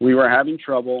 We were having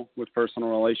trouble with personal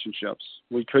relationships.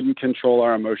 We couldn't control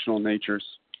our emotional natures.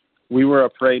 We were a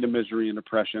prey to misery and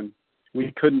depression.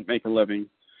 We couldn't make a living.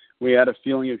 We had a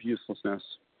feeling of uselessness.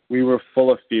 We were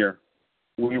full of fear.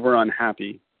 We were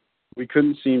unhappy. We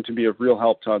couldn't seem to be of real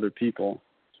help to other people.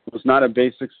 Was not a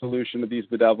basic solution to these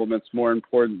bedevilments more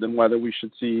important than whether we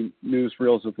should see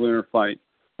newsreels of lunar flight?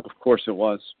 Of course it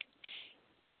was.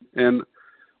 And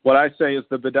what I say is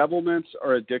the bedevilments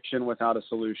are addiction without a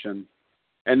solution.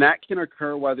 And that can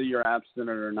occur whether you're abstinent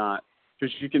or not,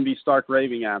 because you can be stark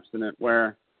raving abstinent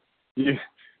where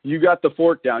you got the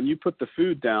fork down, you put the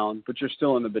food down, but you're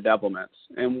still in the bedevilments.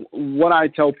 And what I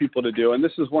tell people to do, and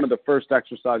this is one of the first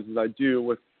exercises I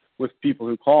do with people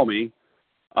who call me,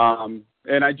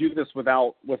 and I do this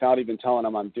without even telling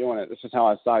them I'm doing it. This is how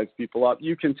I size people up.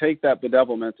 You can take that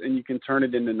bedevilment and you can turn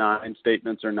it into 9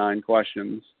 statements or 9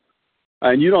 questions.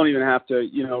 And you don't even have to,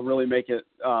 really make it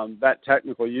that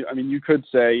technical. You could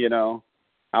say,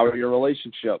 how are your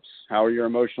relationships? How are your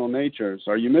emotional natures?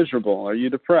 Are you miserable? Are you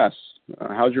depressed?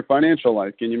 How's your financial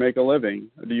life? Can you make a living?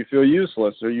 Do you feel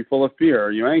useless? Are you full of fear?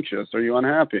 Are you anxious? Are you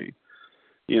unhappy?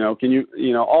 Can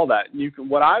you, all that.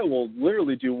 What I will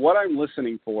literally do, what I'm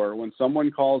listening for when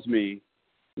someone calls me,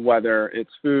 whether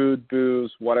it's food,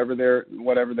 booze, whatever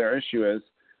their issue is,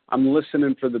 I'm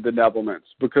listening for the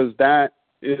bedevilments because that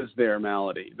is their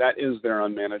malady. That is their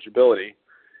unmanageability.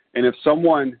 And if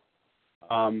someone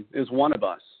is one of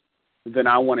us, then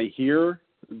I want to hear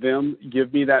them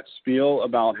give me that spiel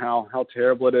about how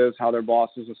terrible it is, how their boss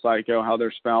is a psycho, how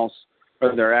their spouse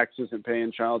or their ex isn't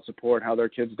paying child support, how their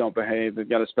kids don't behave, they've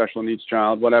got a special needs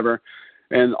child, whatever.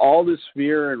 And all this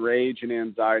fear and rage and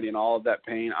anxiety and all of that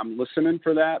pain, I'm listening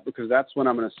for that because that's when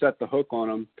I'm going to set the hook on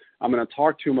them. I'm going to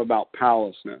talk to them about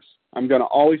powerlessness. I'm going to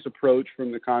always approach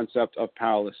from the concept of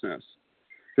powerlessness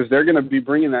because they're going to be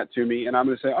bringing that to me, and I'm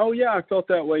going to say, oh, yeah, I felt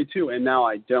that way too, and now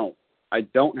I don't. I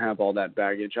don't have all that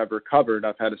baggage. I've recovered.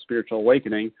 I've had a spiritual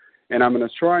awakening, and I'm going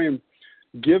to try and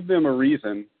give them a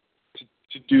reason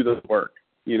to do the work,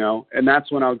 and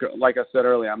that's when I'll go, like I said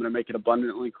earlier, I'm going to make it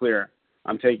abundantly clear.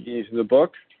 I'm taking you to the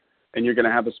book, and you're going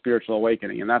to have a spiritual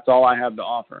awakening, and that's all I have to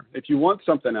offer. If you want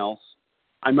something else,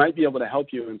 I might be able to help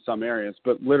you in some areas,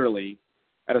 but literally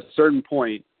at a certain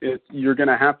point, you're going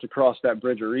to have to cross that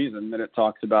bridge of reason that it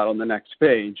talks about on the next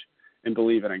page and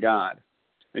believe in a God.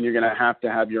 And you're going to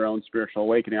have your own spiritual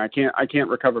awakening. I can't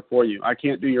recover for you. I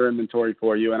can't do your inventory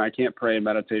for you, and I can't pray and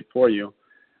meditate for you.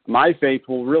 My faith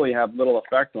will really have little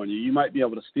effect on you. You might be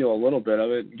able to steal a little bit of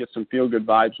it and get some feel-good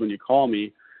vibes when you call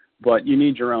me, but you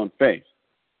need your own faith.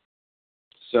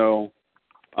 So,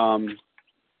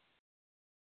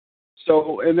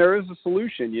 and there is a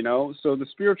solution, So the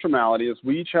spiritual malady is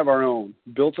we each have our own,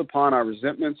 built upon our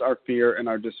resentments, our fear, and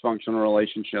our dysfunctional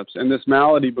relationships. And this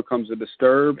malady becomes a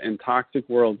disturbed and toxic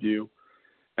worldview.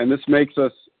 And this makes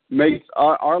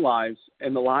our lives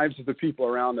and the lives of the people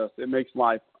around us, it makes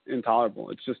life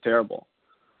intolerable. It's just terrible.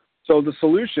 So the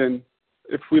solution,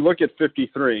 if we look at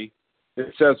 53,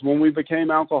 it says, when we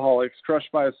became alcoholics,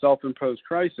 crushed by a self-imposed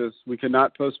crisis, we could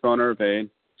not postpone or evade.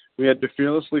 We had to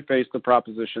fearlessly face the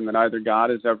proposition that either God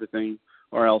is everything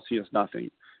or else he is nothing.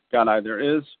 God either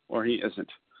is or he isn't.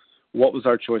 What was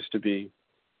our choice to be?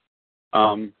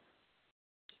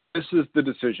 This is the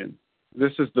decision.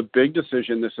 This is the big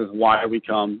decision. This is why we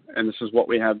come, and this is what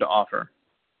we have to offer.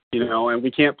 And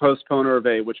we can't postpone or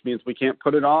evade, which means we can't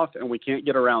put it off and we can't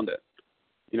get around it.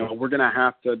 We're going to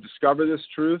have to discover this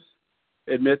truth,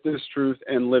 admit this truth,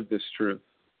 and live this truth.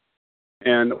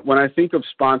 And when I think of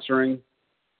sponsoring,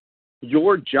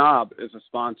 your job as a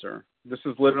sponsor, this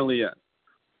is literally it.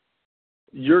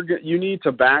 You need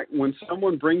to back, when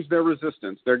someone brings their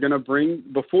resistance, they're going to bring,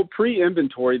 before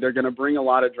pre-inventory, they're going to bring a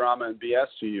lot of drama and BS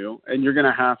to you, and you're going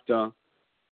to have to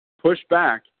push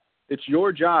back. It's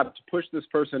your job to push this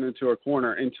person into a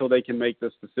corner until they can make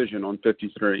this decision on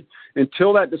 53.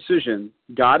 Until that decision,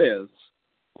 God is,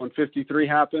 on 53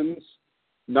 happens,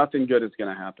 nothing good is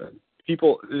going to happen.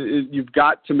 People, you've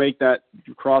got to make that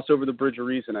cross over the bridge of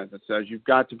reason, as it says. You've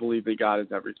got to believe that God is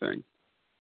everything.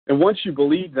 And once you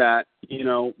believe that,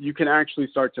 you can actually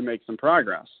start to make some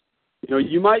progress.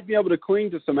 You might be able to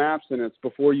cling to some abstinence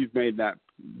before you've made that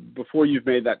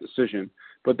decision.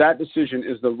 But that decision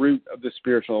is the root of the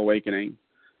spiritual awakening.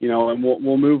 And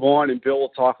we'll move on, and Bill will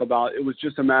talk about, it was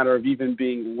just a matter of even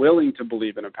being willing to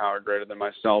believe in a power greater than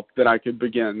myself that I could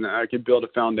begin, that I could build a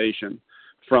foundation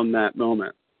from that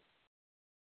moment.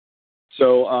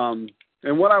 So,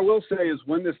 and what I will say is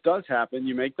when this does happen,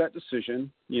 you make that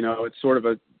decision. It's sort of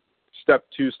a step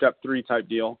 2, step 3 type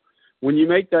deal. When you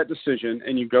make that decision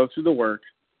and you go through the work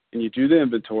and you do the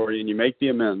inventory and you make the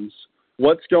amends,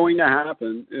 what's going to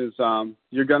happen is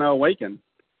you're going to awaken.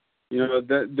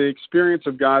 The experience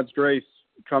of God's grace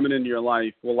coming into your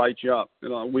life will light you up. I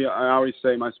always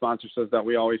say, my sponsor says that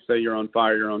we always say you're on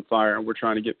fire, and we're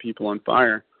trying to get people on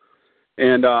fire.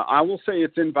 And I will say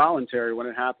it's involuntary when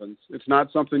it happens. It's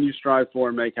not something you strive for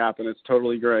and make happen. It's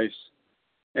totally grace.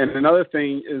 And another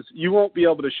thing is you won't be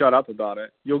able to shut up about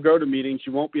it. You'll go to meetings.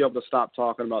 You won't be able to stop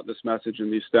talking about this message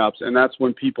and these steps. And that's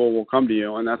when people will come to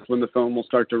you, and that's when the phone will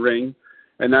start to ring.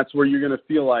 And that's where you're going to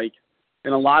feel like,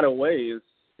 in a lot of ways,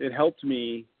 it helped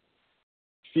me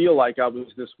feel like I was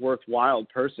this worthwhile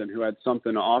person who had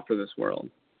something to offer this world,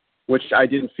 which I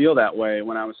didn't feel that way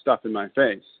when I was stuffing my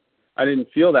face. I didn't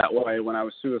feel that way when I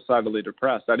was suicidally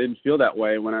depressed. I didn't feel that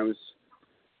way when I was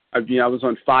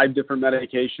on 5 different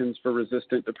medications for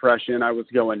resistant depression. I was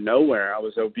going nowhere. I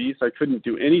was obese. I couldn't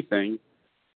do anything.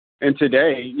 And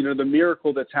today, the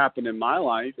miracle that's happened in my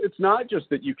life, it's not just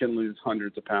that you can lose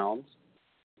hundreds of pounds.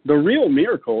 The real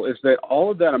miracle is that all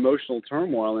of that emotional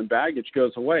turmoil and baggage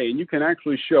goes away, and you can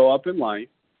actually show up in life,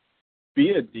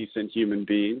 be a decent human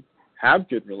being, have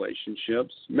good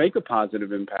relationships, make a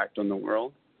positive impact on the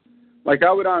world. Like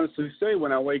I would honestly say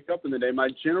when I wake up in the day, my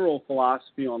general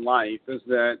philosophy on life is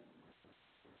that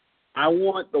I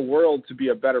want the world to be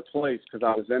a better place because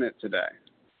I was in it today.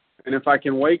 And if I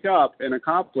can wake up and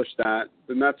accomplish that,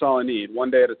 then that's all I need, one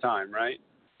day at a time, right?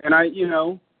 And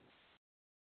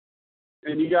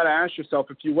and you got to ask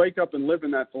yourself, if you wake up and live in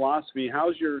that philosophy,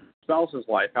 how's your spouse's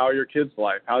life? How are your kids'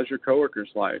 life? How's your coworkers'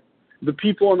 life? The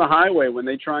people on the highway, when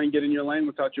they try and get in your lane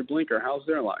without your blinker, how's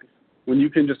their life? When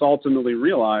you can just ultimately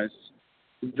realize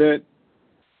that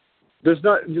this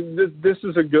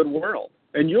is a good world,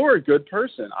 and you're a good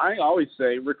person. I always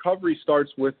say recovery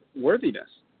starts with worthiness.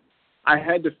 I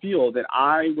had to feel that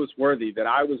I was worthy, that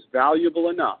I was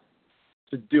valuable enough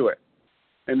to do it,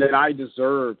 and that I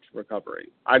deserved recovery.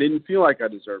 I didn't feel like I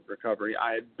deserved recovery.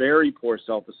 I had very poor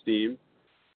self-esteem.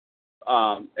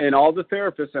 And all the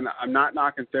therapists, and I'm not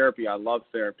knocking therapy. I love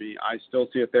therapy. I still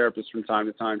see a therapist from time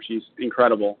to time. She's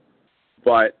incredible.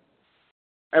 But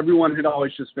everyone had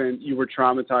always just been, you were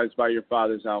traumatized by your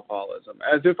father's alcoholism.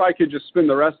 As if I could just spend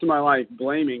the rest of my life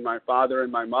blaming my father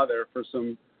and my mother for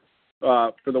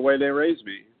the way they raised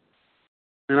me.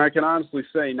 And I can honestly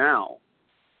say now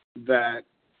that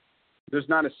there's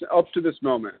not up to this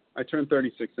moment, I turn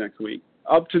 36 next week,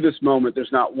 up to this moment,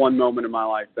 there's not one moment in my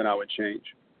life that I would change.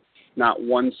 Not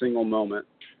one single moment.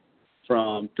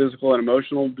 From physical and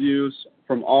emotional abuse,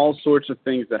 from all sorts of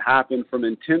things that happened, from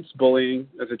intense bullying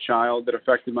as a child that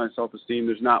affected my self-esteem,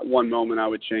 there's not one moment I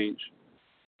would change.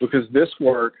 Because this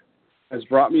work has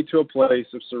brought me to a place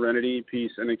of serenity,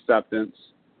 peace, and acceptance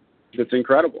that's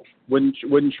incredible.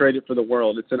 Wouldn't trade it for the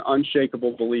world. It's an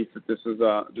unshakable belief that this is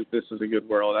a good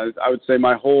world. I would say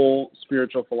my whole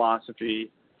spiritual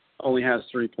philosophy only has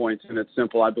 3 points, and it's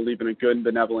simple. I believe in a good and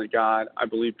benevolent God. I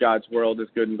believe God's world is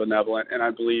good and benevolent, and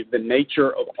I believe the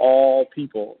nature of all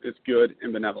people is good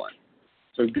and benevolent.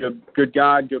 So good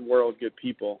God, good world, good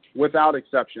people, without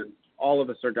exception. All of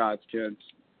us are God's kids.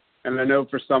 And I know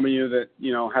for some of you that,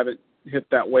 haven't hit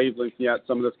that wavelength yet,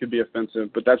 some of this could be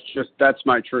offensive, but that's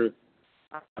my truth.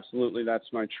 Absolutely, that's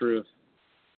my truth.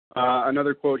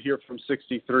 Another quote here from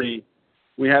 63.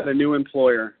 We had a new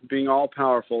employer. Being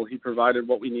all-powerful, he provided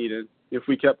what we needed if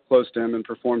we kept close to him and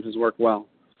performed his work well.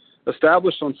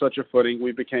 Established on such a footing,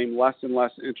 we became less and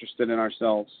less interested in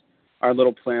ourselves, our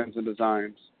little plans and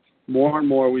designs. More and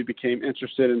more, we became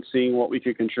interested in seeing what we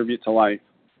could contribute to life.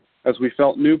 As we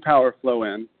felt new power flow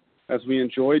in, as we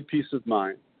enjoyed peace of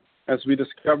mind, as we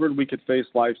discovered we could face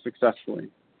life successfully,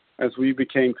 as we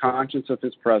became conscious of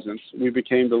his presence, we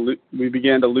began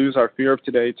to lose our fear of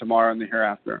today, tomorrow, and the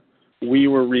hereafter. We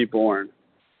were reborn.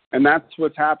 And that's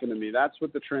what's happened to me. That's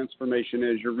what the transformation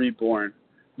is. You're reborn.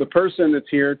 The person that's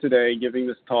here today giving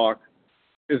this talk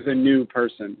is a new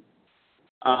person.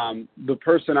 The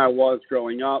person I was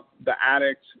growing up, the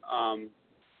addict,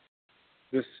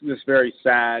 this very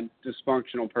sad,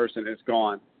 dysfunctional person is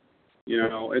gone.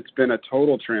 It's been a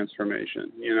total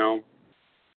transformation,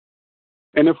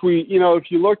 And if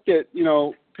you look at,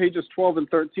 pages 12 and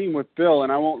 13 with Bill,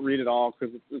 and I won't read it all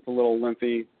because it's a little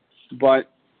lengthy,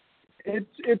 but it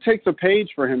takes a page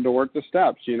for him to work the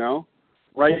steps,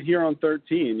 right here on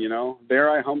 13, there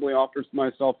I humbly offered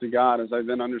myself to God as I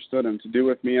then understood him to do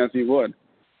with me as he would.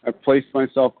 I placed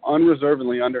myself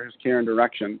unreservedly under his care and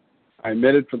direction. I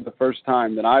admitted for the first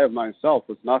time that I of myself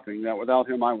was nothing, that without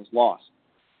him I was lost.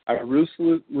 I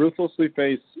ruthlessly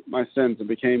faced my sins and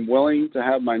became willing to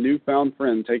have my newfound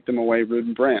friend take them away root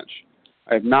and branch.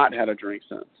 I have not had a drink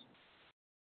since.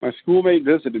 My schoolmate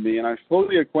visited me, and I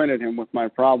fully acquainted him with my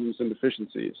problems and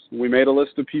deficiencies. We made a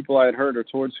list of people I had hurt or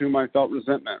towards whom I felt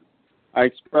resentment. I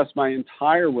expressed my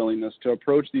entire willingness to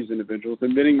approach these individuals,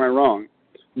 admitting my wrong.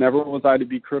 Never was I to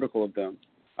be critical of them.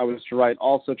 I was to right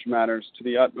all such matters to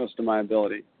the utmost of my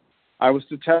ability. I was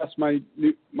to test my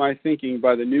thinking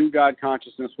by the new God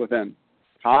consciousness within.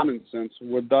 Common sense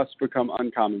would thus become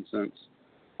uncommon sense.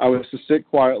 I was to sit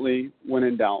quietly when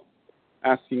in doubt,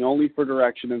 asking only for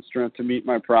direction and strength to meet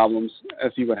my problems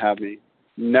as he would have me.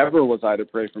 Never was I to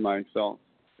pray for myself,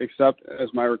 except as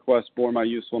my request bore my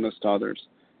usefulness to others.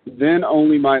 Then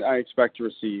only might I expect to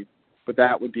receive, but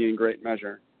that would be in great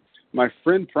measure. My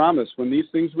friend promised when these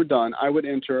things were done, I would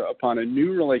enter upon a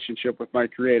new relationship with my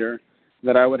Creator,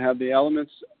 that I would have the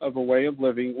elements of a way of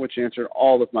living which answered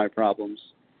all of my problems.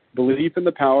 Belief in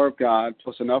the power of God,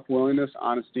 plus enough willingness,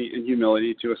 honesty, and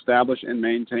humility to establish and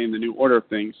maintain the new order of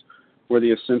things were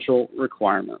the essential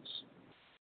requirements.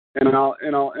 And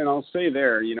I'll say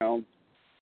there,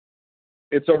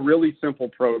 it's a really simple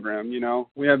program.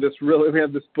 We have this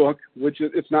book, which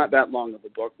it's not that long of a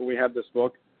book, but we have this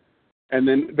book, and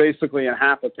then basically in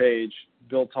half a page,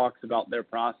 Bill talks about their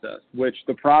process, which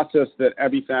the process that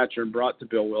Abby Thatcher brought to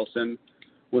Bill Wilson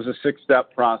was a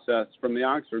 6-step process from the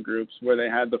Oxford groups where they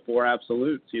had the 4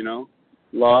 absolutes,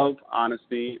 love,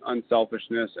 honesty,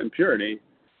 unselfishness, and purity.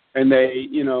 And they,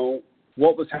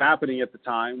 what was happening at the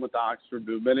time with the Oxford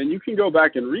movement, and you can go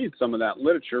back and read some of that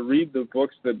literature, read the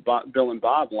books that Bill and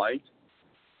Bob liked,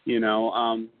 they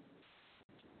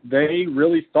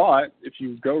really thought, if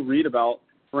you go read about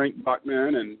Frank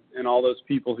Buckman and all those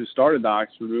people who started the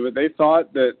Oxford movement, they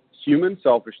thought that human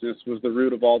selfishness was the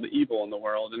root of all the evil in the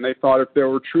world. And they thought if there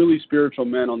were truly spiritual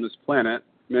men on this planet,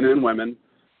 men and women,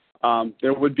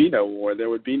 there would be no war, there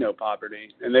would be no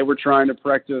poverty. And they were trying to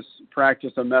practice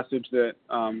a message that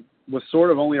was sort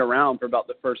of only around for about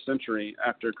the first century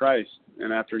after Christ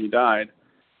and after he died.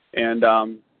 And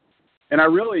I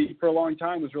really, for a long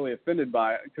time, was really offended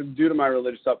by it because due to my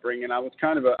religious upbringing, I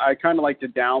kind of like to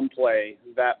downplay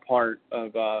that part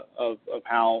of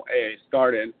how AA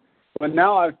started. But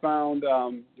now I've found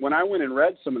when I went and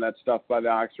read some of that stuff by the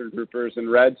Oxford groupers and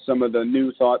read some of the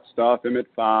New Thought stuff, Emmett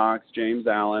Fox, James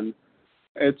Allen,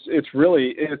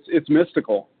 it's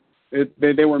mystical.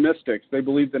 They were mystics. They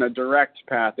believed in a direct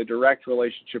path, a direct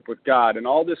relationship with God. And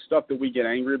all this stuff that we get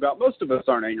angry about, most of us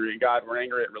aren't angry at God. We're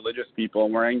angry at religious people,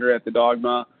 and we're angry at the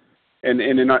dogma. And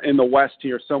in the West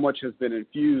here, so much has been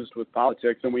infused with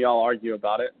politics, and we all argue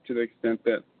about it to the extent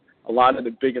that a lot of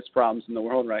the biggest problems in the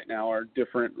world right now are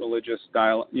different religious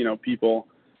style, people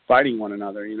fighting one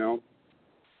another,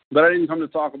 But I didn't come to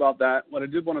talk about that. What I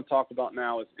did want to talk about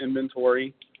now is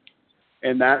inventory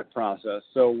and that process.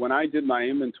 So when I did my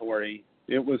inventory,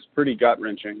 it was pretty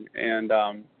gut-wrenching, and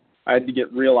I had to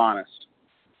get real honest.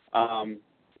 And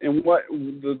what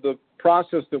the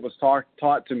process that was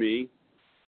taught to me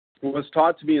was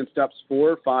taught to me in steps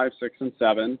 4, 5, 6, and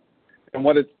 7. And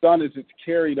what it's done is it's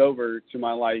carried over to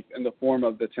my life in the form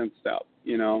of the 10th step.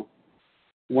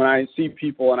 When I see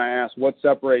people and I ask what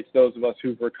separates those of us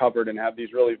who've recovered and have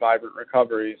these really vibrant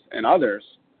recoveries and others,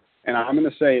 and I'm going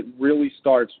to say it really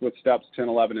starts with steps 10,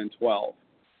 11, and 12.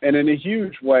 And in a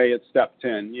huge way, it's step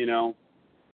 10,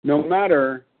 No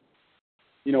matter,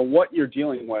 what you're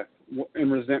dealing with in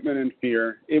resentment and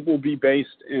fear, it will be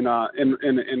based in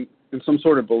some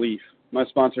sort of belief. My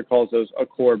sponsor calls those a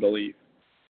core belief.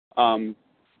 And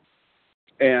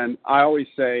I always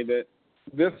say that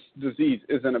this disease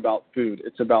isn't about food.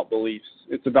 It's about beliefs.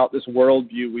 It's about this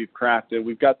worldview we've crafted.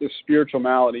 We've got this spiritual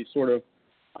malady sort of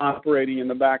operating in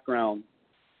the background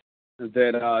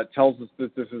that tells us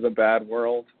that this is a bad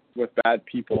world with bad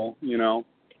people,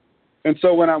 And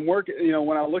so when I'm working,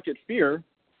 when I look at fear,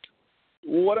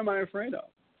 well, what am I afraid of?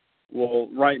 Well,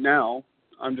 right now,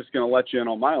 I'm just going to let you in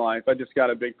on my life. I just got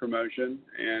a big promotion,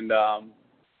 and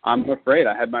I'm afraid.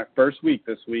 I had my first week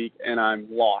this week, and I'm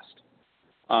lost.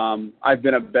 I've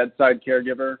been a bedside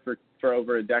caregiver for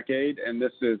over a decade, and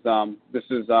this is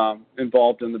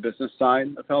involved in the business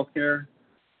side of healthcare.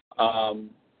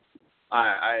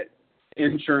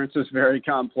 Insurance is very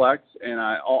complex, and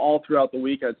all throughout the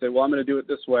week I'd say, well, I'm going to do it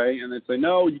this way, and they'd say,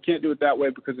 no, you can't do it that way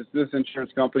because it's this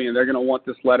insurance company, and they're going to want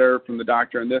this letter from the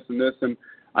doctor and this, and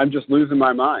I'm just losing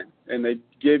my mind. And they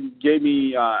gave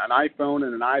me an iPhone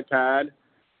and an iPad,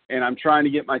 and I'm trying to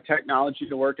get my technology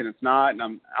to work, and it's not, and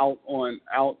I'm out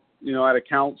at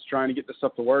accounts trying to get this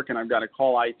stuff to work, and I've got to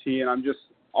call IT, and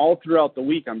all throughout the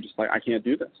week, I'm just like, I can't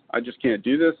do this. I just can't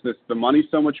do this. The money's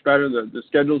so much better. The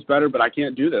schedule's better, but I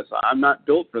can't do this. I'm not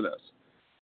built for this.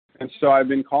 And so I've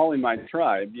been calling my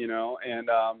tribe, and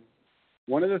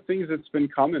one of the things that's been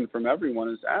coming from everyone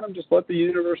is, Adam, just let the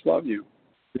universe love you.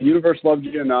 The universe loved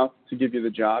you enough to give you the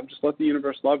job. Just let the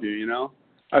universe love you,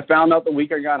 I found out the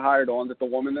week I got hired on that the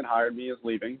woman that hired me is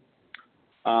leaving.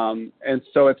 And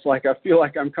so it's like I feel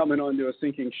like I'm coming onto a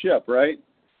sinking ship, right?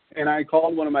 And I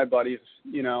called one of my buddies,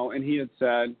 and he had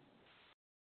said,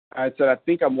 I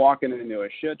think I'm walking into a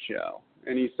shit show.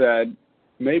 And he said,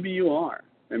 maybe you are.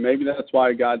 And maybe that's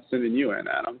why God's sending you in,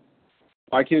 Adam.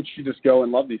 Why can't you just go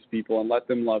and love these people and let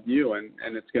them love you, and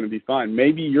it's going to be fine?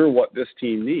 Maybe you're what this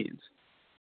team needs.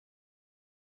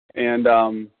 And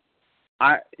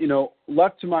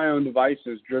left to my own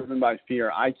devices, driven by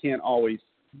fear, I can't always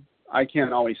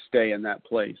stay in that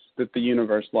place that the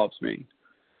universe loves me,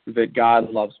 that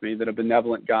God loves me, that a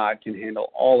benevolent God can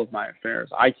handle all of my affairs.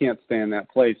 I can't stay in that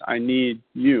place. I need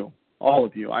you, all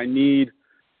of you. I need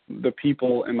the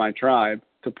people in my tribe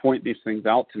to point these things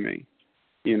out to me,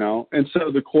 And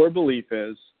so the core belief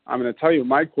is, I'm going to tell you,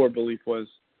 my core belief was,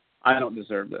 I don't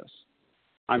deserve this.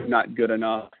 I'm not good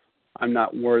enough. I'm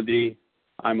not worthy.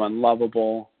 I'm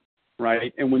unlovable,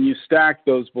 right? And when you stack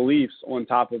those beliefs on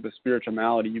top of the spiritual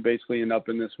malady, you basically end up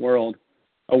in this world,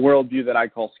 a worldview that I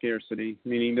call scarcity,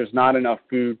 meaning there's not enough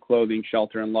food, clothing,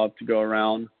 shelter, and love to go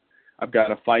around. I've got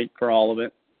to fight for all of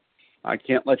it. I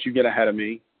can't let you get ahead of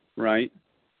me, right?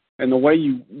 And the way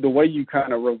you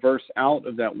kind of reverse out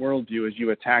of that worldview is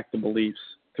you attack the beliefs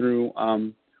through,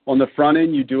 on the front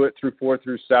end, you do it through 4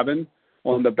 through 7.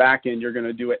 On the back end, you're going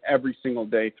to do it every single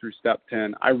day through step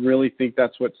 10. I really think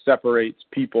that's what separates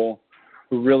people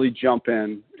who really jump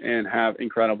in and have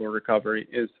incredible recovery,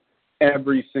 is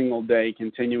every single day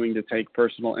continuing to take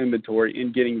personal inventory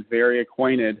and getting very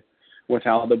acquainted with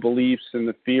how the beliefs and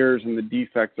the fears and the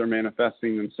defects are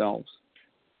manifesting themselves.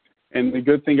 And the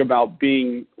good thing about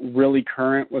being really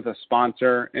current with a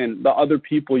sponsor and the other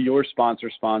people your sponsor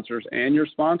sponsors and your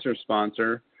sponsor's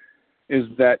sponsor is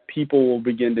that people will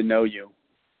begin to know you.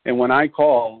 And when I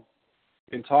call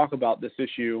and talk about this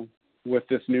issue with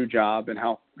this new job and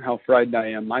how frightened I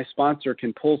am, my sponsor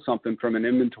can pull something from an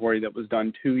inventory that was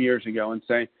done 2 years ago and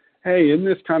say, hey, isn't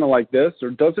this kind of like this? Or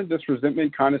doesn't this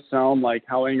resentment kind of sound like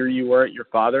how angry you were at your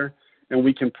father? And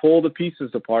we can pull the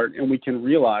pieces apart and we can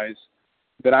realize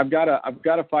that I've got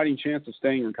a fighting chance of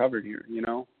staying recovered here,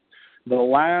 The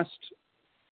last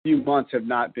few months have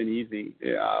not been easy.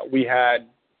 We had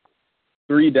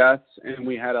 3 deaths, and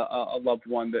we had a loved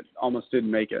one that almost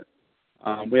didn't make it.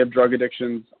 We have drug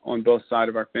addictions on both sides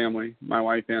of our family, my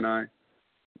wife and I.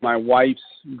 My wife's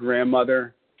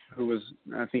grandmother, who was,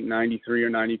 I think, 93 or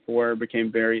 94,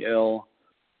 became very ill,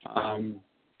 and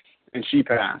she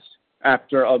passed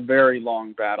after a very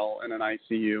long battle in an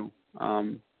ICU.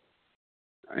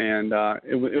 And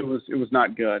it was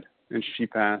not good, and she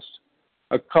passed.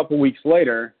 A couple weeks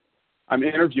later, I'm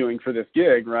interviewing for this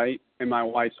gig, right? And my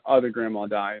wife's other grandma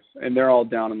dies, and they're all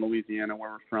down in Louisiana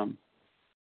where we're from.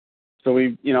 So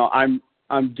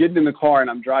I'm getting in the car and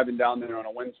I'm driving down there on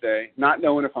a Wednesday, not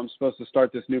knowing if I'm supposed to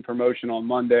start this new promotion on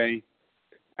Monday.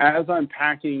 As I'm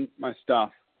packing my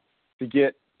stuff to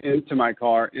get into my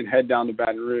car and head down to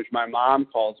Baton Rouge, my mom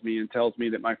calls me and tells me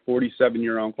that my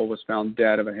 47-year uncle was found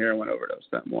dead of a heroin overdose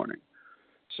that morning.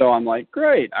 So I'm like,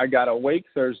 great. I got a wake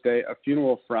Thursday, a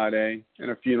funeral Friday, and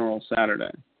a funeral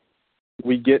Saturday.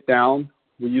 We get down.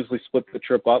 We usually split the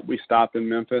trip up. We stop in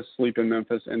Memphis, sleep in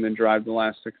Memphis, and then drive the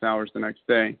last 6 hours the next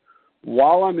day.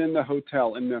 While I'm in the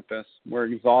hotel in Memphis, we're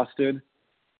exhausted.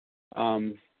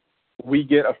 We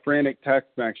get a frantic text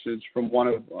message from one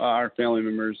of our family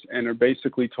members, and are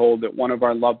basically told that one of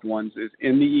our loved ones is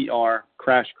in the ER,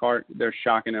 crash cart. They're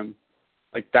shocking him.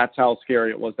 Like, that's how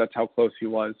scary it was. That's how close he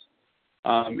was.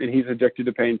 And he's addicted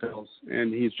to pain pills,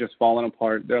 and he's just fallen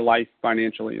apart. Their life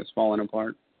financially is falling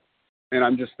apart. And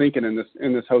I'm just thinking in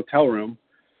this hotel room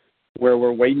where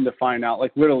we're waiting to find out,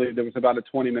 like literally there was about a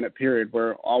 20-minute period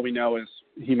where all we know is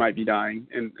he might be dying.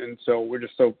 And so we're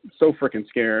just so freaking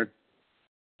scared.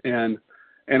 And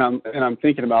I'm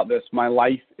thinking about this. My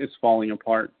life is falling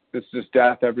apart. It's just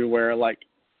death everywhere. Like,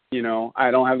 I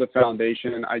don't have the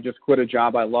foundation. I just quit a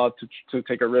job I love to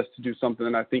take a risk to do something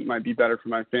that I think might be better for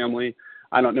my family.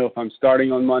 I don't know if I'm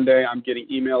starting on Monday. I'm getting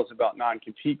emails about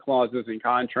non-compete clauses and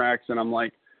contracts, and I'm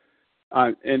like,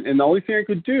 and the only thing I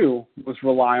could do was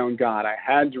rely on God. I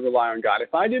had to rely on God.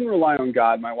 If I didn't rely on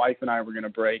God, my wife and I were going to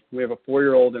break. We have a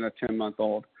 4-year-old and a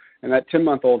 10-month-old, and that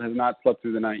 10-month-old has not slept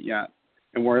through the night yet.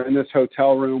 And we're in this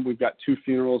hotel room. We've got 2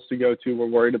 funerals to go to. We're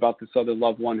worried about this other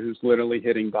loved one who's literally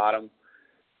hitting bottom.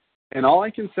 And all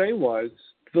I can say was,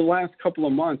 the last couple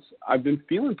of months, I've been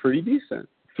feeling pretty decent.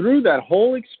 Through that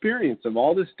whole experience of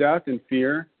all this death and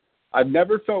fear, I've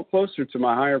never felt closer to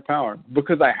my higher power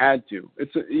because I had to.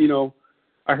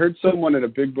 I heard someone at a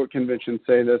big book convention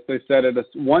say this. They said,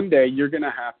 one day you're going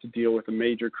to have to deal with a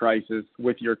major crisis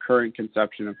with your current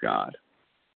conception of God.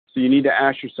 So you need to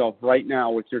ask yourself right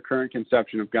now, with your current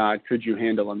conception of God, could you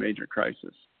handle a major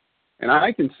crisis? And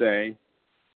I can say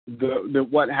that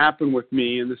what happened with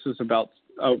me, and this is about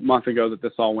a month ago that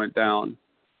this all went down,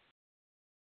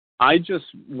 I just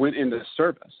went into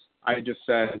service. I just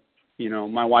said,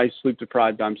 my wife's sleep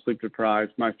deprived, I'm sleep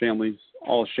deprived, my family's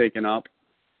all shaken up.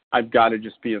 I've got to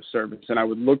just be of service. And I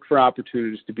would look for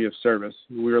opportunities to be of service.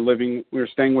 We were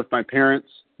staying with my parents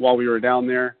while we were down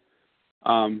there.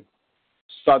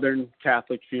 Southern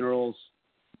Catholic funerals,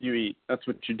 you eat. That's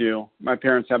what you do. My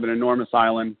parents have an enormous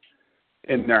island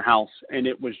in their house, and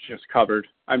it was just covered.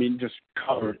 I mean, just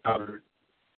covered.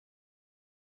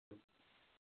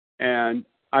 And,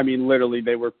 literally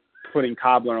they were putting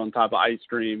cobbler on top of ice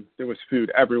cream. There was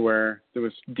food everywhere. There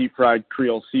was deep-fried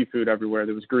Creole seafood everywhere.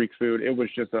 There was Greek food. It was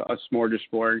just a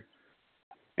smorgasbord.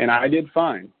 And I did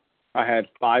fine. I had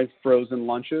 5 frozen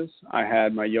lunches. I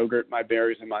had my yogurt, my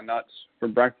berries, and my nuts for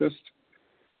breakfast.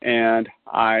 And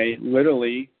I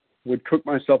literally would cook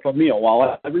myself a meal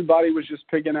while everybody was just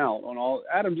pigging out on all.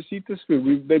 Adam, just eat this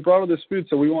food. They brought all this food,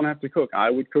 so we won't have to cook. I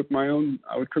would cook my own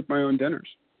dinners,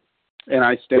 and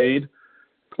I stayed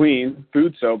clean,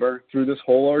 food sober through this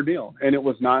whole ordeal. And it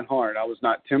was not hard. I was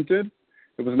not tempted.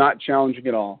 It was not challenging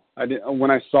at all.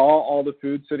 When I saw all the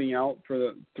food sitting out for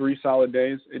the 3 solid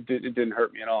days, it didn't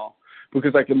hurt me at all,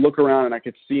 because I could look around and I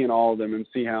could see in all of them and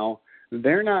see how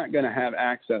they're not going to have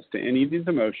access to any of these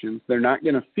emotions. They're not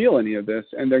going to feel any of this,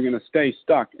 and they're going to stay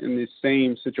stuck in these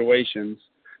same situations,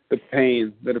 the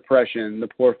pain, the depression, the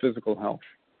poor physical health.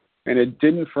 And it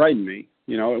didn't frighten me.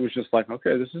 It was just like,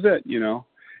 okay, this is it,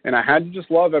 And I had to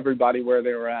just love everybody where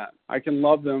they were at. I can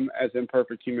love them as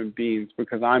imperfect human beings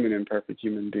because I'm an imperfect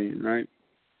human being, right?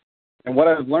 And what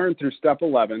I've learned through step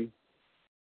 11,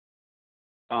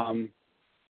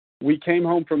 we came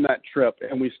home from that trip,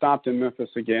 and we stopped in Memphis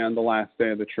again the last day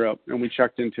of the trip, and we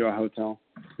checked into a hotel,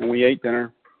 and we ate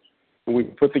dinner, and we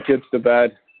put the kids to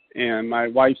bed, and my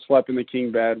wife slept in the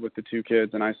king bed with the 2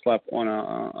 kids, and I slept on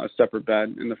a separate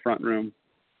bed in the front room.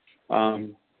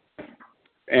 And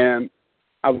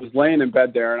I was laying in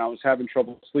bed there, and I was having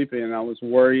trouble sleeping, and I was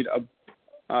worried.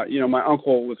 My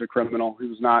uncle was a criminal.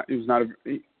 I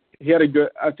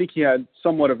think he had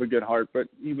somewhat of a good heart, but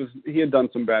he had done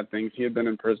some bad things. He had been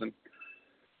in prison.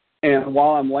 And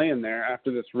while I'm laying there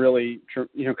after this really,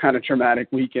 kind of traumatic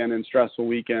weekend and stressful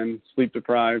weekend, sleep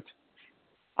deprived,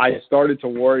 I started to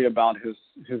worry about his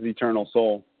eternal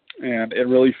soul, and it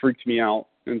really freaked me out.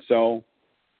 And so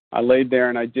I laid there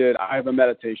and I have a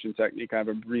meditation technique. I have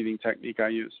a breathing technique I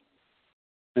use.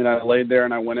 And I laid there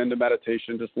and I went into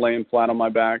meditation, just laying flat on my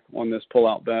back on this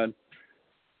pull-out bed.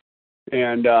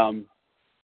 And,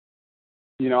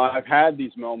 I've had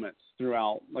these moments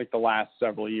throughout the last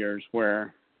several years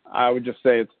where I would just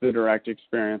say it's the direct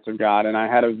experience of God. And I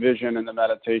had a vision in the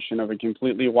meditation of a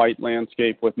completely white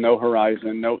landscape with no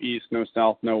horizon, no east, no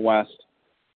south, no west.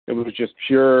 It was just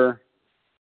pure,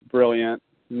 brilliant,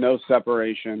 no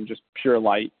separation, just pure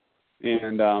light.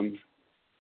 And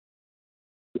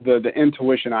the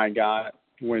intuition I got,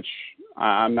 which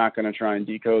I'm not going to try and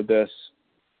decode this,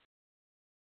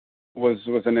 was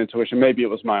an intuition. Maybe it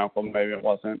was my uncle, maybe it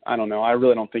wasn't. I don't know. I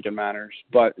really don't think it matters.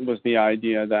 But it was the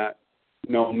idea that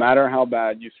no matter how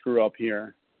bad you screw up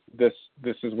here, this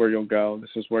is where you'll go. This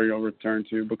is where you'll return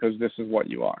to, because this is what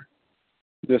you are.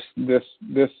 This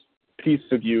piece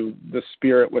of you, the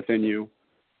spirit within you,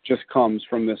 just comes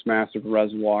from this massive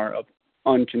reservoir of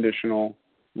unconditional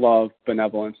love,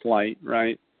 benevolence, light,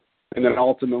 right? And then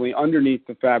ultimately, underneath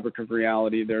the fabric of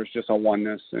reality, there's just a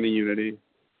oneness and a unity.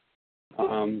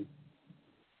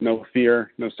 No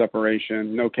fear, no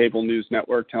separation, no cable news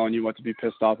network telling you what to be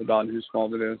pissed off about and whose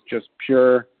fault it is. Just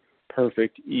pure,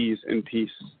 perfect ease and peace.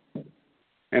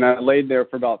 And I laid there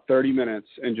for about 30 minutes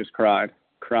and just cried,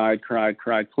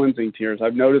 cleansing tears.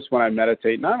 I've noticed when I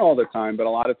meditate, not all the time, but a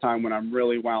lot of time when I'm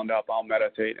really wound up, I'll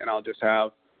meditate and I'll just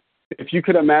have, if you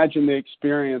could imagine the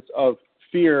experience of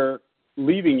fear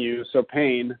leaving you, so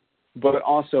pain, but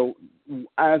also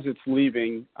as it's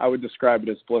leaving, I would describe it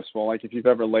as blissful. Like if you've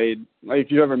ever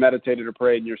meditated or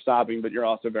prayed and you're sobbing, but you're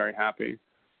also very happy.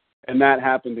 And that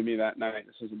happened to me that night.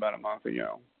 This was about a month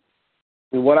ago.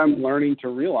 And what I'm learning to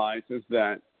realize is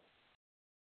that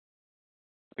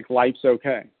life's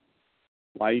okay.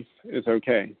 Life is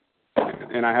okay.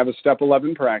 And I have a step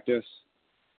 11 practice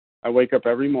I wake up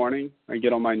every morning. I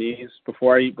get on my knees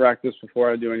before I eat breakfast,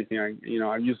 before I do anything.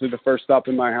 I'm usually the first stop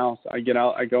in my house. I get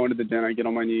out, I go into the den, I get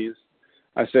on my knees.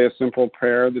 I say a simple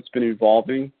prayer that's been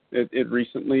evolving. It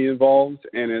recently evolved,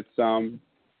 and it's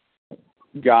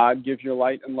God, give your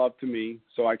light and love to me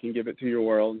so I can give it to your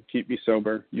world. Keep me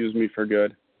sober. Use me for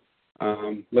good.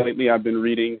 Lately, I've been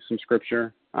reading some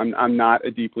scripture. I'm not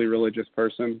a deeply religious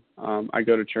person. I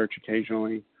go to church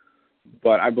occasionally,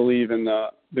 but I believe in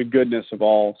the goodness of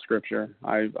all scripture.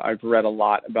 I've read a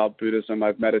lot about Buddhism.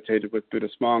 I've meditated with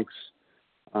Buddhist monks.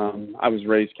 I was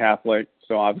raised Catholic,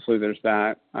 so obviously there's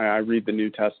that. I read the New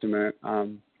Testament.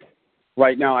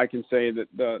 Right now, I can say that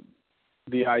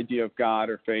the idea of God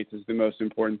or faith is the most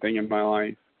important thing in my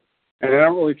life. And I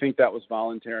don't really think that was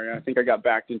voluntary. I think I got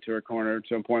backed into a corner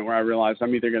to a point where I realized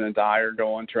I'm either going to die or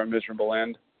go on to a miserable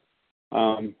end,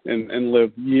 and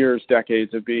live years,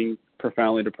 decades of being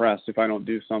profoundly depressed if I don't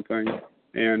do something.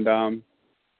 And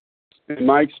in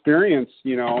my experience,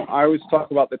 I always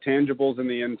talk about the tangibles and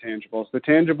the intangibles. The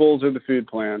tangibles are the food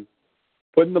plan.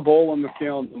 Putting the bowl on the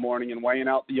scale in the morning and weighing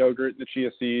out the yogurt, the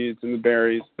chia seeds, and the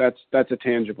berries, that's a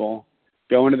tangible.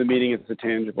 Going to the meeting is a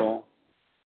tangible.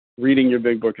 Reading your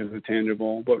big book is a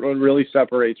tangible. But what really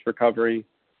separates recovery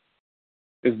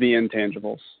is the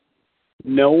intangibles.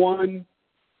 No one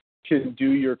can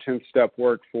do your 10-step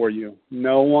work for you.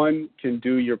 No one can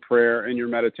do your prayer and your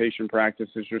meditation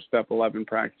practices, your step 11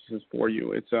 practices for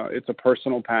you. It's a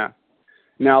personal path.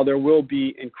 Now, there will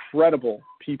be incredible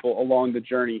people along the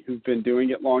journey who've been doing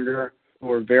it longer, who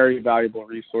are very valuable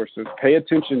resources. Pay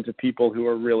attention to people who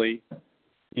are really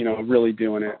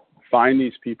doing it. Find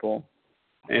these people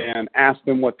and ask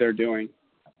them what they're doing.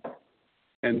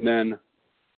 And then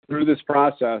through this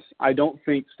process, I don't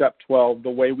think step 12, the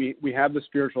way we have the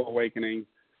spiritual awakening,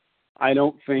 I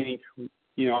don't think,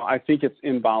 I think it's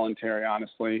involuntary,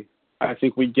 honestly. I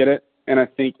think we get it. And I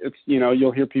think it's,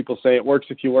 you'll hear people say it works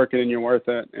if you work it and you're worth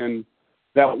it. And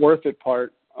that worth it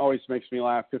part always makes me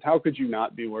laugh, because how could you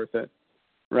not be worth it,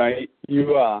 right?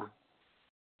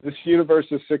 This universe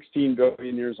is 16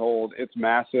 billion years old. It's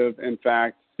massive. In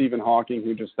fact, Stephen Hawking,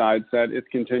 who just died, said it's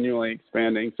continually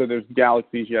expanding. So there's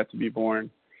galaxies yet to be born.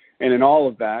 And in all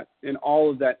of that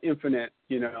infinite,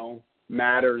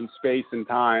 matter and space and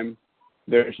time,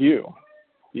 there's you.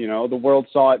 The world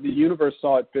saw it, the universe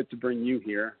saw it fit to bring you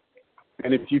here.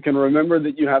 And if you can remember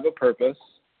that you have a purpose,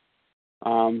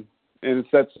 and it's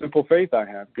that simple faith I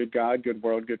have, good God, good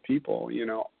world, good people,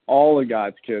 all of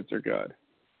God's kids are good.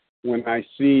 When I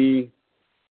see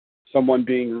someone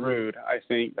being rude, I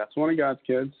think that's one of God's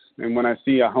kids. And when I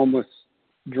see a homeless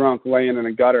drunk laying in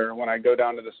a gutter, when I go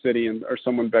down to the city or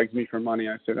someone begs me for money,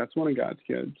 I say that's one of God's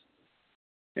kids.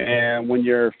 And when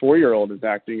your 4-year-old is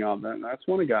acting up, that's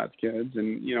one of God's kids.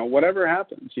 And, whatever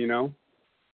happens,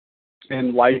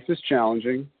 and life is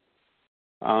challenging.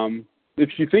 If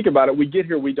you think about it, we get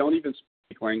here, we don't even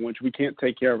speak language. We can't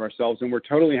take care of ourselves, and we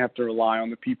totally have to rely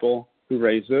on the people who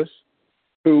raised us,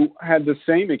 who had the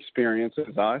same experience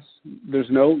as us. There's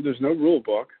no rule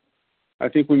book. I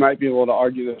think we might be able to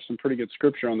argue there's some pretty good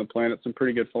scripture on the planet, some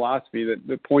pretty good philosophy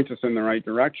that points us in the right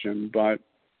direction, but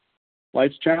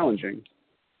life's challenging.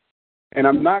 And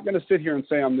I'm not going to sit here and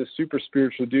say I'm this super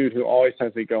spiritual dude who always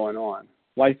has it going on.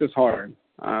 Life is hard.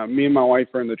 Me and my wife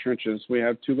are in the trenches. We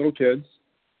have 2 little kids.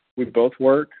 We both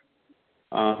work,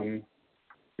 and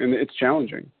it's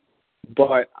challenging.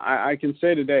 But I can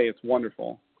say today it's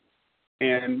wonderful.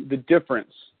 And the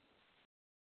difference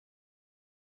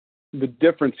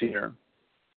here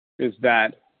is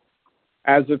that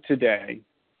as of today,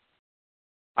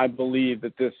 I believe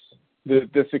that this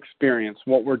experience,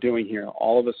 what we're doing here,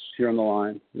 all of us here on the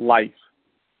line, life,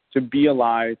 to be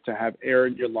alive, to have air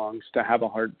in your lungs, to have a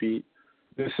heartbeat,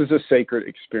 this is a sacred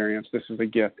experience. This is a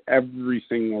gift. Every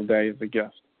single day is a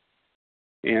gift.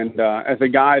 And as a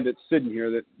guy that's sitting here,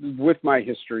 that with my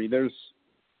history, there's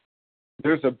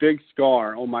a big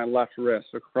scar on my left wrist,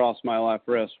 across my left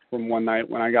wrist, from one night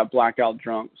when I got blackout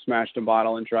drunk, smashed a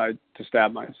bottle, and tried to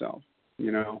stab myself,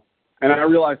 And I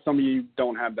realize some of you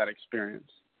don't have that experience.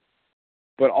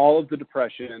 But all of the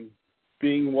depression,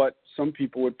 being what some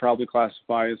people would probably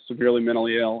classify as severely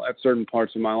mentally ill at certain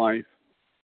parts of my life,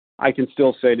 I can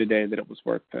still say today that it was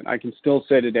worth it. I can still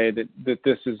say today that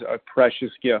this is a precious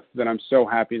gift that I'm so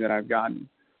happy that I've gotten.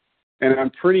 And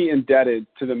I'm pretty indebted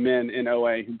to the men in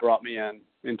OA who brought me in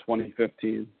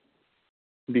 2015,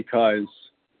 because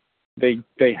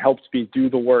they helped me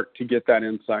do the work to get that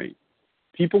insight.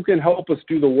 People can help us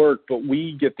do the work, but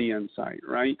we get the insight,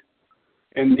 right?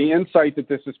 And the insight that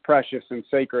this is precious and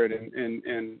sacred, and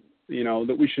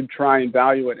that we should try and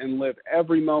value it and live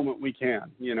every moment we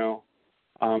can,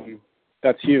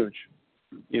 that's huge,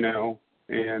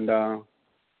 And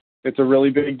it's a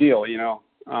really big deal,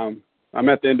 I'm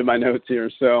at the end of my notes here.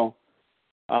 So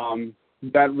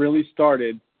that really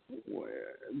started,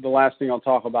 the last thing I'll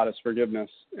talk about is forgiveness,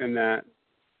 and that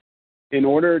in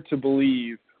order to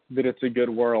believe that it's a good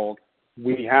world,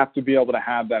 we have to be able to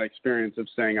have that experience of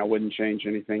saying, I wouldn't change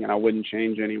anything and I wouldn't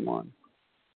change anyone.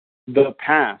 The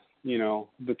path,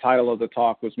 the title of the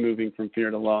talk was Moving from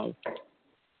Fear to Love.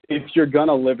 If you're going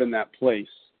to live in that place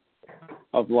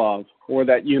of love, or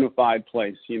that unified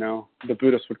place, the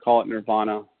Buddhists would call it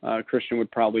nirvana. A Christian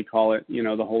would probably call it,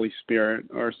 the Holy Spirit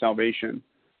or salvation.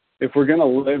 If we're going to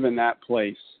live in that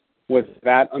place with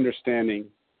that understanding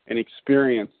and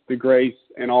experience the grace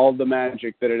and all of the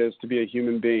magic that it is to be a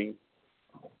human being,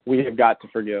 we have got to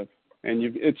forgive.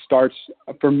 And it starts,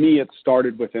 for me, it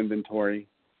started with inventory.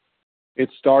 It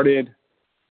started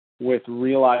with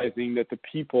realizing that the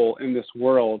people in this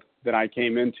world that I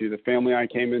came into, the family I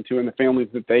came into, and the families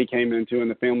that they came into, and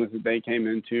the families that they came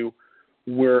into,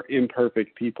 were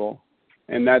imperfect people.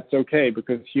 And that's okay,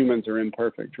 because humans are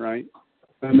imperfect, right?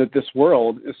 And that this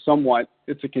world is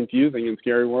it's a confusing and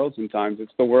scary world sometimes.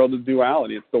 It's the world of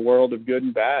duality. It's the world of good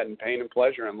and bad, and pain and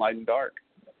pleasure, and light and dark.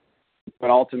 But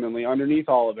ultimately, underneath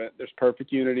all of it, there's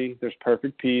perfect unity, there's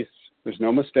perfect peace, there's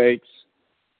no mistakes.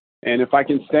 And if I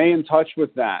can stay in touch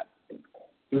with that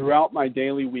throughout my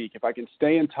daily week, if I can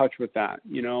stay in touch with that,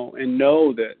 and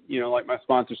know that, like my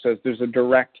sponsor says, there's a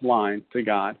direct line to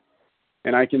God.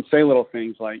 And I can say little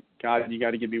things like, God, you got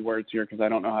to give me words here because I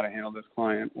don't know how to handle this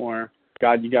client. Or,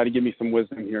 God, you got to give me some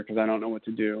wisdom here because I don't know what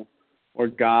to do. Or,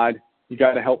 God, you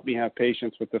got to help me have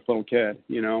patience with this little kid.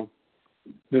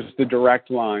 There's the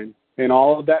direct line. And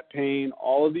all of that pain,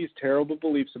 all of these terrible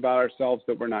beliefs about ourselves,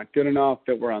 that we're not good enough,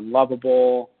 that we're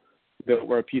unlovable, that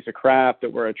we're a piece of crap,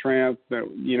 that we're a tramp, that,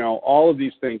 all of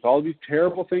these things, all of these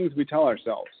terrible things we tell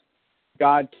ourselves,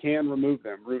 God can remove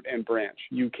them, root and branch.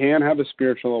 You can have a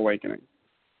spiritual awakening.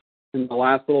 And the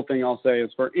last little thing I'll say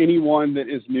is, for anyone that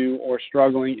is new or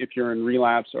struggling, if you're in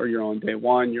relapse or you're on day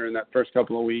one, you're in that first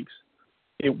couple of weeks,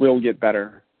 it will get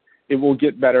better. It will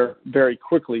get better very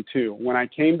quickly too. When I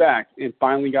came back and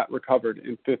finally got recovered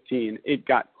in 15, it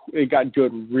got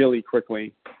good really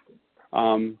quickly.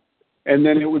 And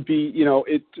then it would be,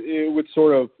 it would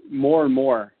sort of more and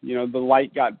more, the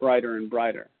light got brighter and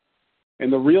brighter.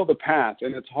 And the path,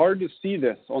 and it's hard to see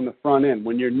this on the front end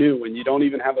when you're new and you don't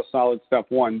even have a solid step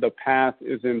one, the path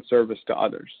is in service to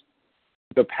others.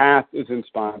 The path is in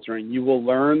sponsoring. You will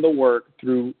learn the work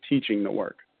through teaching the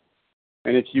work.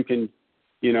 And if you can,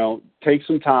 take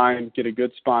some time, get a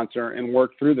good sponsor, and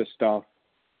work through this stuff,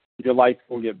 your life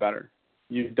will get better.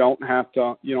 You don't have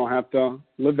to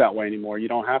live that way anymore. You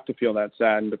don't have to feel that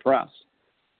sad and depressed.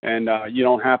 And you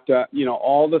don't have to,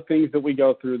 all the things that we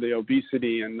go through, the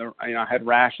obesity and I had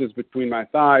rashes between my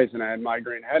thighs, and I had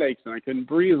migraine headaches, and I couldn't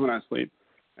breathe when I sleep,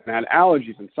 and I had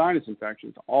allergies and sinus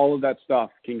infections. All of that stuff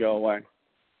can go away.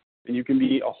 And you can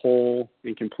be a whole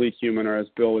and complete human, or as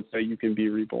Bill would say, you can be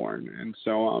reborn. And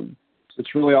so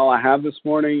it's really all I have this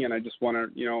morning. And I just want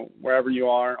to, wherever you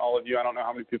are, all of you, I don't know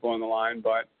how many people are on the line,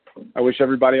 but I wish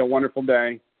everybody a wonderful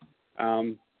day,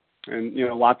 and,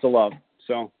 lots of love.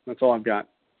 So that's all I've got.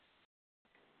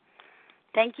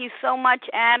 Thank you so much,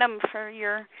 Adam, for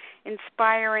your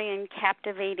inspiring and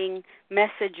captivating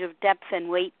message of depth and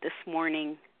weight this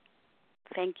morning.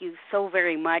 Thank you so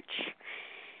very much.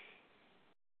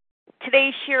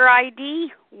 Today's share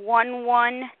ID,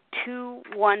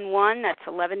 11211. That's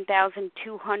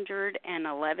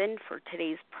 11,211 for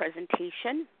today's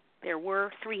presentation. There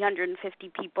were 350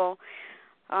 people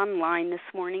online this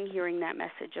morning hearing that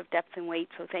message of depth and weight,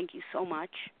 so thank you so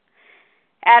much.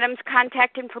 Adam's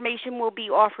contact information will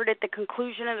be offered at the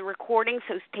conclusion of the recording,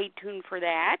 so stay tuned for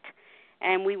that.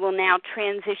 And we will now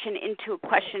transition into a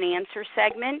question and answer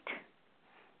segment.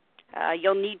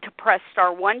 You'll need to press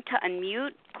star 1 to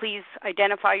unmute. Please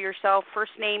identify yourself,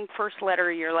 first name, first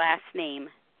letter of your last name.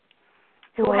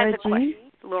 Who has a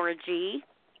question? Laura G.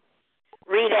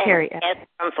 Rita Carrie S.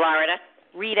 from Florida.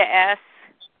 Rita S.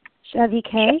 Chevy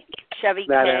K. Chevy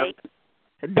Madam.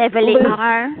 K. Beverly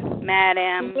R.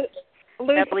 Madam.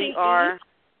 Lucy Beverly R.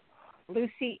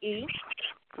 Lucy E.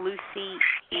 Lucy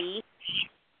E.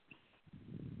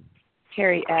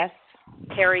 Terry S.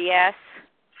 Terry S.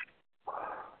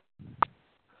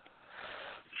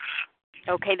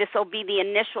 Okay, this will be the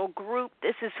initial group.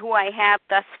 This is who I have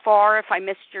thus far. If I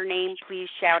missed your name, please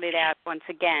shout it out once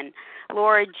again.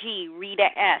 Laura G., Rita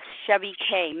S., Chevy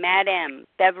K., Matt M.,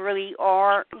 Beverly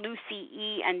R., Lucy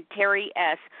E., and Terry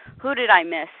S. Who did I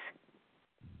miss?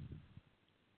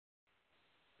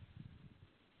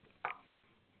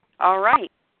 All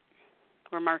right.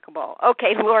 Remarkable.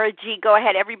 Okay, Laura G., go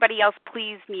ahead. Everybody else,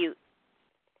 please mute.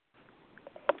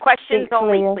 Questions Thanks,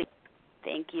 only, Leah. please.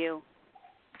 Thank you.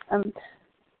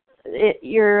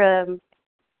 Your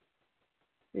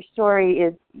story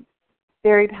is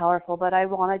very powerful, but I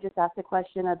want to just ask a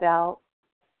question about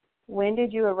when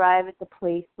did you arrive at the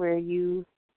place where you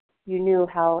knew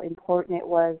how important it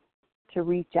was to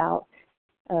reach out?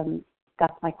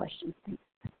 That's my question. Thanks.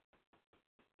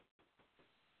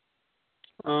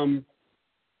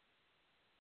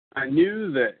 I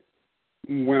knew that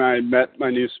when I met my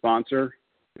new sponsor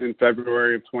in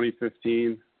February of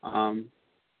 2015,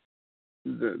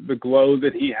 the glow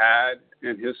that he had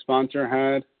and his sponsor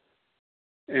had,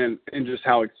 and just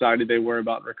how excited they were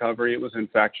about recovery, it was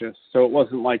infectious. So it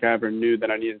wasn't like I ever knew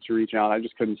that I needed to reach out. I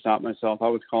just couldn't stop myself. I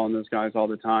was calling those guys all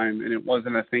the time, and it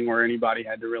wasn't a thing where anybody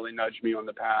had to really nudge me on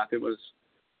the path. It was,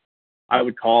 I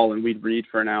would call and we'd read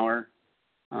for an hour.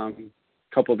 A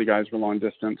couple of the guys were long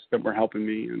distance that were helping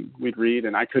me, and we'd read,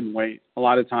 and I couldn't wait. A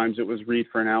lot of times it was read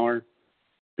for an hour,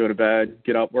 go to bed,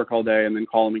 get up, work all day, and then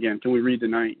call them again. Can we read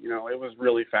tonight? You know, it was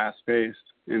really fast-paced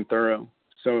and thorough.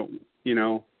 So, you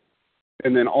know,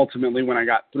 and then ultimately when I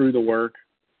got through the work,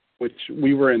 which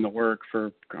we were in the work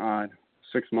for,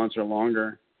 6 months or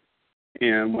longer,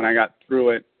 and when I got through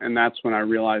it, and that's when I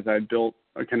realized I built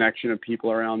a connection of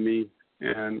people around me.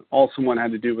 And all someone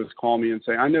had to do was call me and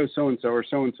say, I know so-and-so or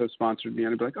so-and-so sponsored me.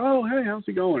 And I'd be like, oh, hey, how's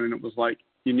it going? And it was like,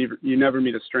 you never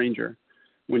meet a stranger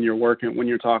when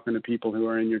you're talking to people who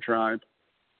are in your tribe.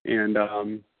 And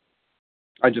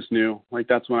I just knew, like,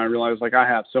 that's when I realized, like, I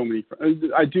have so many,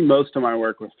 I do most of my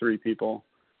work with 3 people,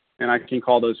 and I can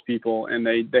call those people and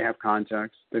they have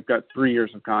contacts. They've got 3 years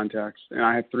of contacts, and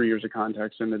I have 3 years of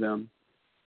contacts into them.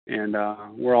 And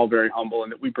we're all very humble,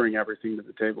 and that we bring everything to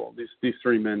the table. These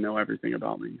 3 men know everything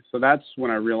about me. So that's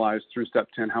when I realized through step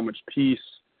 10 how much peace,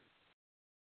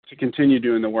 to continue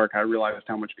doing the work, I realized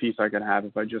how much peace I could have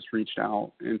if I just reached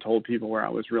out and told people where I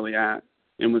was really at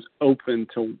and was open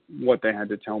to what they had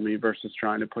to tell me versus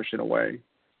trying to push it away,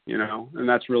 you know. And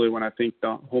that's really when I think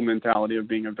the whole mentality of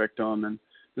being a victim and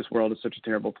this world is such a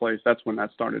terrible place, that's when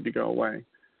that started to go away.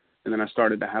 And then I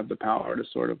started to have the power to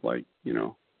sort of, like, you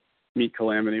know, meet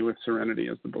calamity with serenity,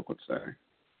 as the book would say.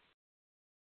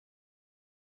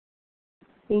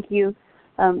 Thank you.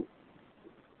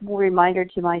 Reminder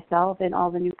to myself and all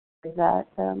the new players that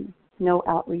no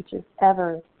outreach is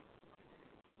ever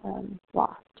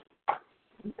lost.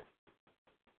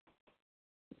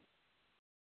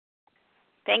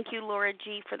 Thank you, Laura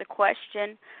G., for the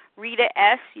question. Rita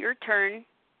S., your turn.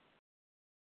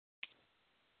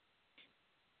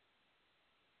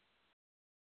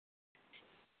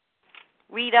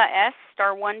 Rita S.,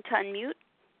 star 1 to unmute.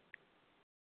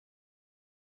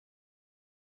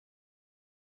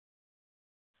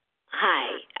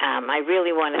 Hi. I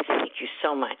really want to thank you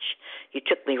so much. You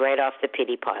took me right off the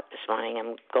pity pot this morning.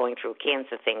 I'm going through a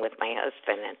cancer thing with my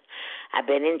husband, and I've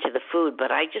been into the food,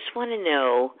 but I just want to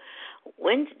know,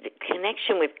 when did the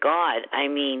connection with God, I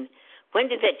mean, when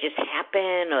did that just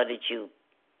happen, or did you,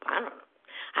 I don't know.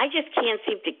 I just can't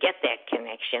seem to get that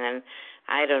connection, and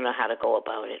I don't know how to go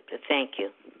about it, but thank you.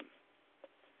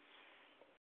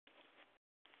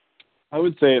 I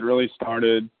would say it really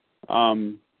started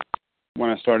when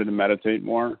I started to meditate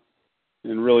more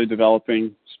and really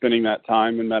spending that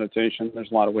time in meditation.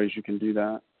 There's a lot of ways you can do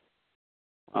that.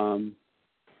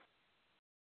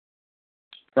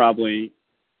 Probably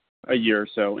a year or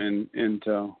so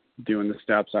into doing the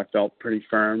steps, I felt pretty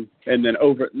firm. And then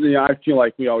I feel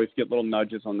like we always get little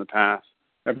nudges on the path.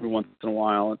 Every once in a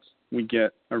while, we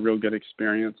get a real good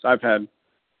experience. I've had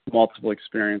multiple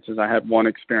experiences. I had one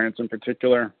experience in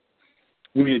particular.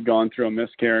 We had gone through a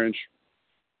miscarriage,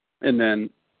 and then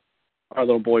our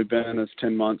little boy Ben is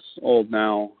 10 months old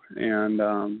now,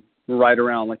 and right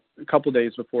around like a couple of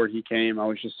days before he came, I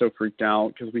was just so freaked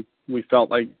out because we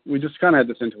felt like we just kind of had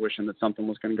this intuition that something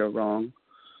was going to go wrong,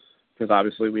 because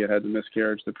obviously we had the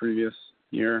miscarriage the previous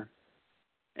year.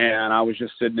 And I was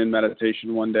just sitting in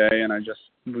meditation one day, and I just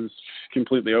was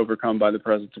completely overcome by the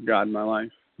presence of God in my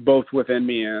life, both within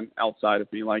me and outside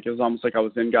of me. Like, it was almost like I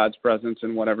was in God's presence,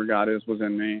 and whatever God is was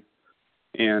in me.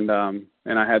 And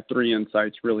I had 3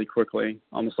 insights really quickly,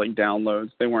 almost like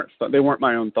downloads. They weren't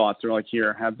my own thoughts. They're like,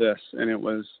 here, have this. And it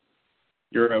was,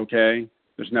 you're okay.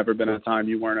 There's never been a time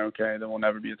you weren't okay. There will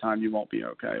never be a time you won't be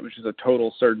okay, which is a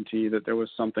total certainty that there was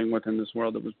something within this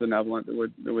world that was benevolent,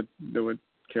 that would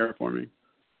care for me.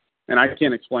 And I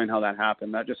can't explain how that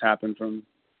happened. That just happened from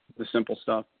the simple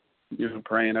stuff,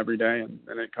 praying every day,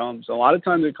 and it comes. A lot of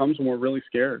times it comes when we're really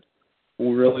scared. When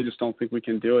we really just don't think we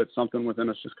can do it. Something within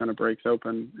us just kind of breaks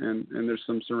open, and there's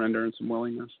some surrender and some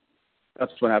willingness.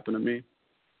 That's what happened to me.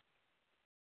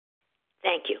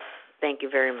 Thank you. Thank you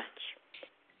very much.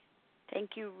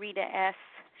 Thank you, Rita S.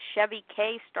 Chevy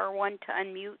K, *1 to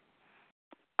unmute.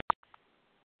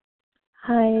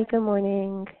 Hi, good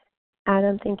morning.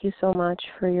 Adam, thank you so much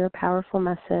for your powerful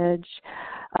message.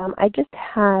 I just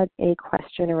had a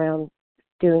question around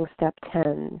doing step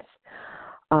 10s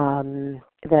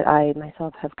that I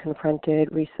myself have confronted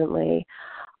recently.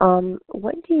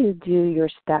 When do you do your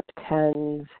step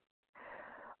 10s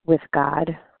with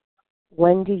God?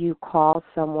 When do you call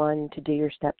someone to do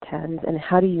your step 10s? And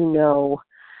how do you know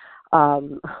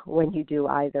when you do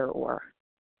either or?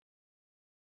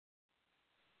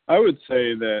 I would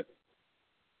say that,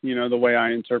 the way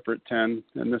I interpret 10,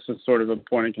 and this is sort of a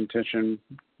point of contention,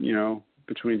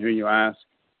 between who you ask.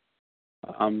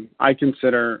 I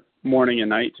consider morning and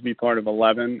night to be part of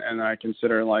 11, and I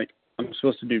consider I'm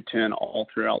supposed to do 10 all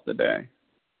throughout the day,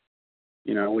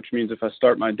 which means if I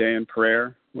start my day in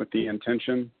prayer with the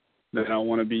intention that I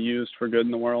want to be used for good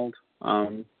in the world,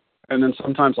 and then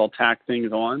sometimes I'll tack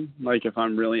things on, like if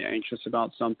I'm really anxious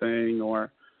about something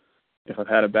or if I've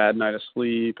had a bad night of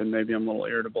sleep and maybe I'm a little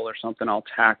irritable or something, I'll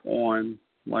tack on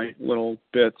little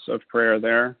bits of prayer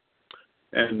there.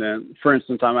 And then, for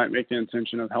instance, I might make the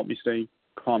intention of help me stay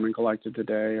calm and collected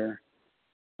today, or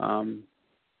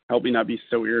help me not be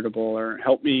so irritable, or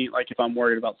help me, if I'm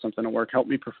worried about something at work, help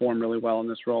me perform really well in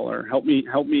this role, or help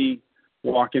me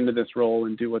walk into this role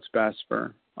and do what's best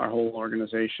for our whole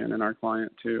organization and our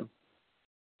client too.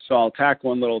 So I'll tack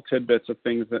on little tidbits of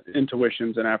things, that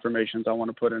intuitions and affirmations I want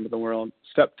to put into the world.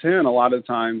 Step 10, a lot of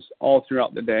times, all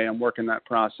throughout the day, I'm working that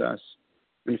process.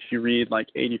 And if you read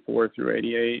 84 through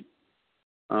 88,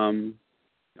 I'm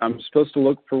supposed to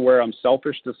look for where I'm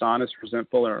selfish, dishonest,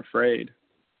 resentful, or afraid.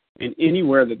 And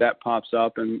anywhere that pops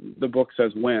up, and the book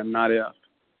says when, not if,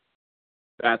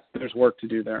 there's work to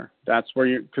do there. That's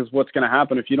where because what's going to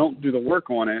happen if you don't do the work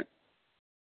on it,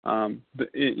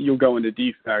 you'll go into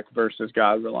defect versus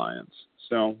God reliance.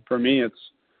 So for me,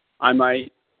 I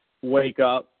might wake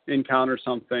up, encounter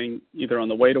something either on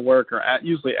the way to work or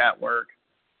usually at work,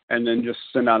 and then just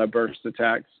send out a burst of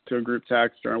text to a group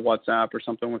text or a WhatsApp or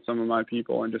something with some of my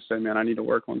people and just say, man, I need to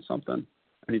work on something.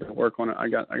 I need to work on it. I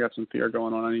got some fear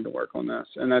going on. I need to work on this.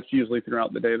 And that's usually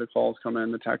throughout the day. The calls come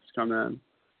in, the texts come in,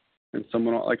 and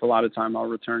someone, a lot of time I'll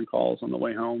return calls on the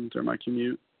way home during my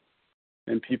commute.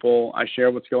 And people, I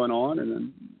share what's going on, and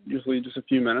then usually just a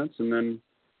few minutes, and then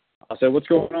I'll say, what's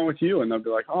going on with you? And they'll be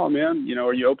like, oh, man,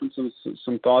 are you open to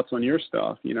some thoughts on your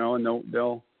stuff, and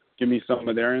they'll give me some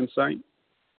of their insight.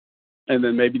 And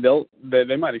then maybe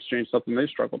they might exchange something they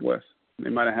struggled with. They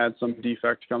might have had some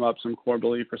defect come up, some core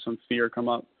belief or some fear come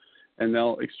up, and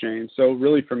they'll exchange. So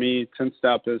really for me, 10th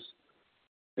step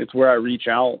it's where I reach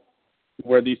out,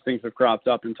 where these things have cropped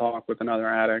up, and talk with another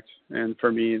addict. And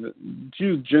for me,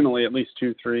 generally at least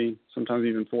 2, 3, sometimes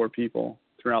even 4 people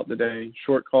throughout the day,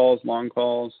 short calls, long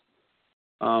calls,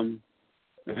 and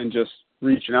just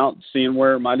reaching out, seeing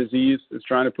where my disease is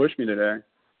trying to push me today,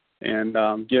 and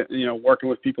working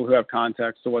with people who have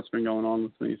context to what's been going on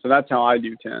with me. So that's how I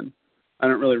do 10. I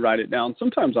don't really write it down.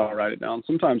 Sometimes I'll write it down.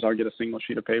 Sometimes I'll get a single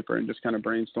sheet of paper and just kind of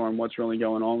brainstorm what's really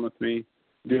going on with me.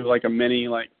 Do a mini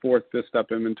 4th, 5th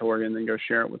step inventory, and then go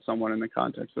share it with someone in the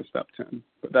context of step 10.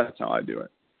 But that's how I do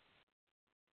it.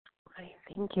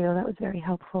 Thank you. That was very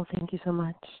helpful. Thank you so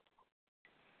much.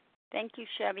 Thank you,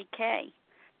 Chevy K.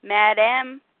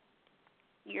 Madam,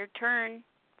 your turn,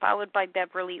 followed by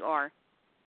Beverly R.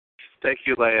 Thank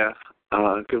you, Leah.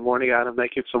 Good morning, Adam.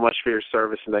 Thank you so much for your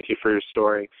service, and thank you for your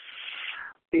story.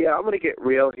 Yeah, I'm going to get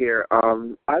real here.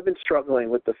 I've been struggling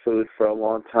with the food for a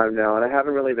long time now, and I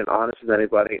haven't really been honest with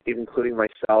anybody, including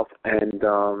myself. And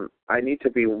I need to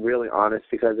be really honest,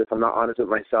 because if I'm not honest with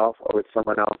myself or with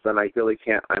someone else, then I really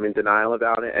can't. I'm in denial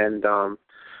about it, and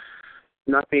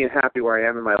not being happy where I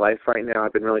am in my life right now.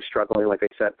 I've been really struggling, like I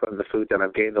said, putting the food down.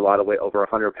 I've gained a lot of weight, over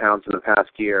 100 pounds in the past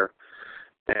year.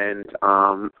 And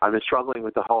I've been struggling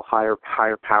with the whole higher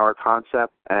power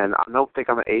concept. And I don't think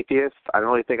I'm an atheist. I don't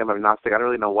really think I'm agnostic. I don't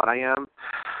really know what I am.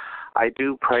 I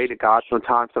do pray to God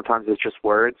sometimes. Sometimes it's just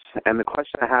words. And the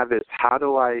question I have is, how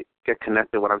do I get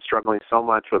connected when I'm struggling so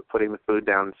much with putting the food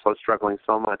down, struggling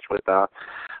so much with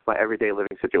my everyday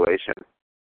living situation?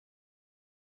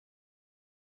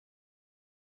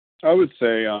 I would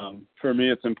say for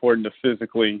me it's important to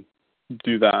physically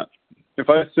do that. If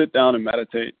I sit down and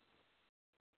meditate,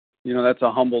 that's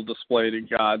a humble display to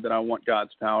God that I want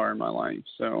God's power in my life.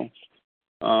 So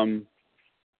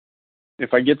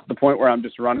if I get to the point where I'm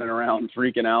just running around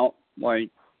freaking out,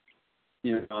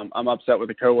 I'm upset with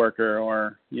a coworker,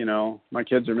 or, my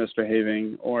kids are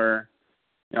misbehaving, or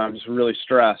I'm just really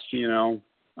stressed,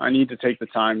 I need to take the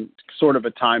time, sort of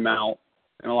a time out.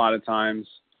 And a lot of times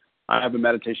I have a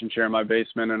meditation chair in my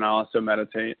basement, and I also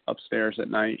meditate upstairs at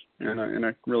night in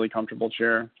a really comfortable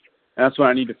chair. And that's when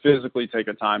I need to physically take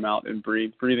a time out and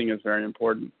breathe. Breathing is very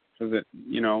important because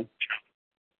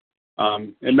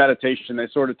in meditation, they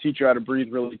sort of teach you how to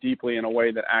breathe really deeply in a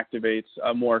way that activates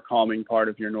a more calming part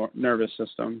of your nervous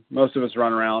system. Most of us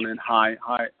run around in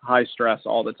high stress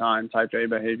all the time, type A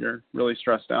behavior, really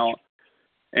stressed out,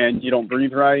 and you don't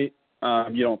breathe right.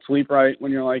 You don't sleep right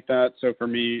when you're like that. So for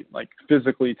me, like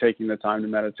physically taking the time to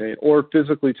meditate or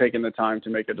physically taking the time to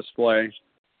make a display,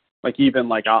 like even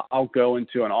like I'll go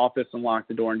into an office and lock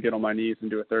the door and get on my knees and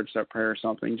do a third step prayer or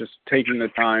something, just taking the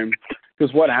time.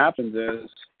 Because what happens is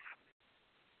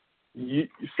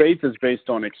faith is based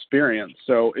on experience.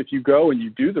 So if you go and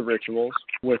you do the rituals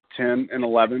with 10 and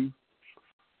 11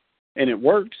 and it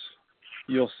works,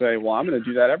 you'll say, well, I'm going to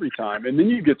do that every time. And then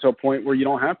you get to a point where you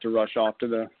don't have to rush off to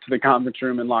the conference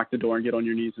room and lock the door and get on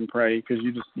your knees and pray, because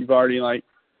you've already, like,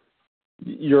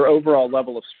 your overall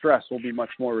level of stress will be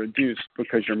much more reduced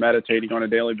because you're meditating on a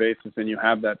daily basis and you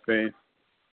have that faith.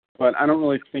 But I don't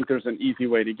really think there's an easy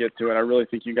way to get to it. I really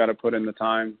think you got to put in the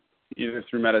time, either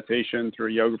through meditation, through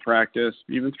yoga practice,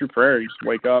 even through prayer. You just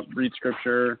wake up, read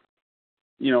scripture,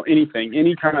 anything,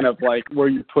 any kind of like where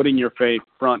you're putting your faith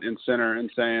front and center and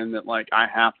saying that, like, I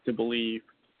have to believe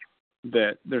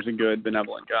that there's a good,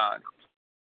 benevolent God.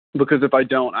 Because if I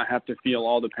don't, I have to feel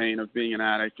all the pain of being an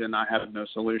addict and I have no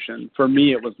solution. For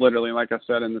me, it was literally, like I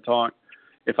said in the talk,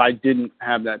 if I didn't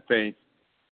have that faith,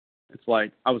 it's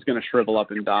like I was going to shrivel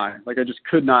up and die. Like, I just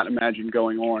could not imagine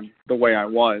going on the way I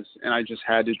was. And I just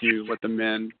had to do what the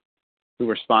men who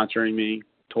were sponsoring me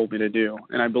told me to do.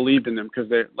 And I believed in them because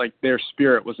their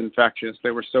spirit was infectious.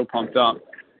 They were so pumped up.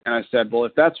 And I said, well,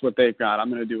 if that's what they've got, I'm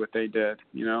going to do what they did,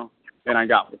 and I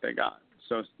got what they got.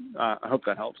 So I hope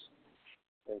that helps.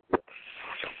 Thank you.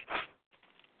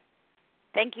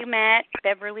 Thank you, Matt.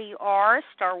 Beverly R.,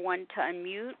 *1 to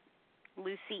unmute.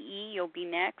 Lucy E., you'll be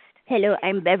next. Hello,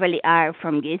 I'm Beverly R.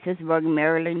 from Gaithersburg,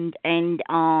 Maryland, and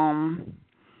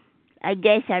I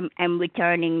guess I'm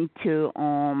returning to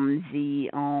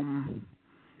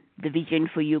the Vision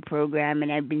for You program,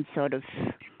 and I've been sort of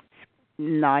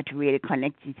not really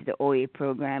connected to the OA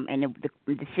program. And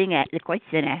the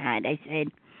question I had, I said,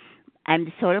 I'm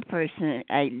the sort of person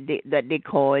that they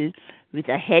call with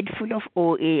a head full of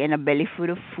OA and a belly full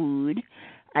of food.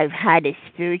 I've had a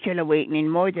spiritual awakening,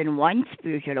 more than one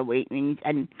spiritual awakening,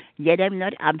 and yet I'm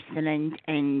not abstinent.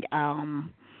 And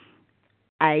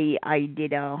I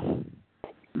did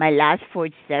my last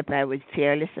fourth step. I was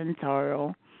fearless and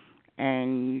thorough,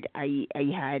 and I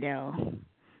had a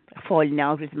falling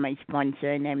out with my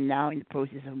sponsor, and I'm now in the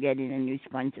process of getting a new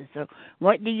sponsor. So,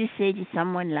 what do you say to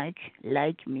someone like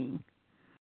me?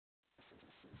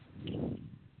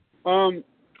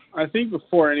 I think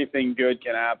before anything good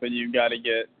can happen, you got to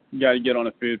get on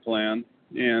a food plan.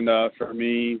 And for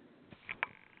me,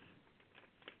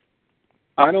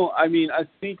 I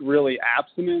think really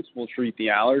abstinence will treat the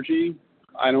allergy.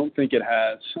 I don't think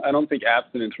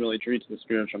abstinence really treats the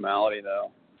spiritual malady,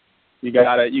 though. You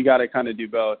gotta kind of do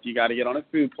both. You got to get on a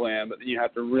food plan, but then you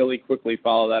have to really quickly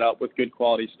follow that up with good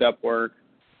quality step work.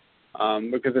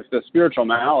 Because if the spiritual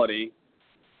malady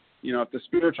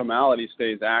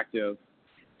stays active,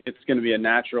 it's going to be a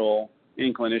natural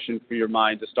inclination for your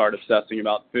mind to start obsessing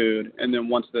about food. And then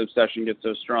once the obsession gets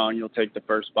so strong, you'll take the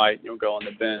first bite and you'll go on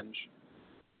the binge.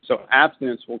 So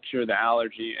abstinence will cure the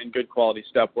allergy, and good quality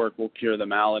step work will cure the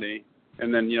malady.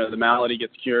 And then, the malady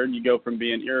gets cured. You go from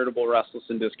being irritable, restless,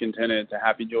 and discontented to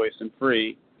happy, joyous, and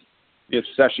free. The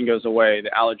obsession goes away.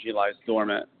 The allergy lies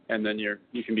dormant. And then you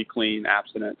can be clean,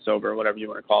 abstinent, sober, whatever you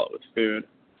want to call it, with food.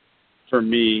 For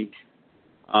me,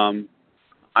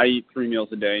 I eat 3 meals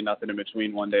a day, nothing in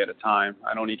between, one day at a time.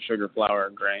 I don't eat sugar, flour, or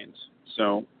grains.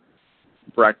 So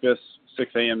breakfast,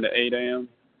 6 a.m. to 8 a.m.,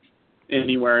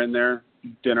 anywhere in there.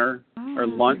 Dinner or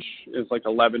lunch is like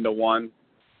 11 to 1,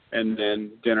 and then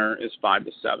dinner is 5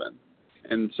 to 7.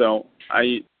 And so I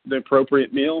eat the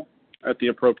appropriate meal at the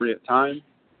appropriate time.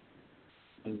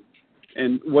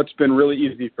 And what's been really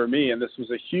easy for me, and this was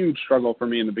a huge struggle for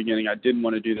me in the beginning, I didn't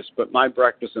want to do this, but my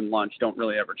breakfast and lunch don't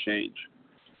really ever change.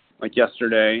 Like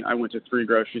yesterday, I went to 3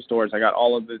 grocery stores. I got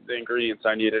all of the ingredients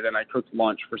I needed, and I cooked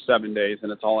lunch for 7 days,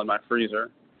 and it's all in my freezer.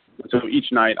 So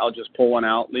each night, I'll just pull one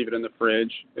out, leave it in the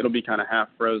fridge. It'll be kind of half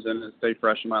frozen and stay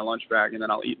fresh in my lunch bag, and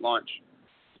then I'll eat lunch.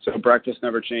 So breakfast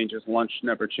never changes, lunch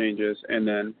never changes, and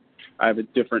then I have a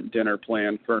different dinner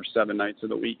plan for 7 nights of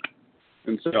the week.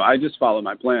 And so I just follow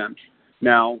my plan.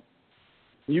 Now,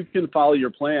 you can follow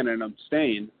your plan and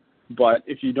abstain, but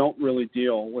if you don't really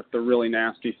deal with the really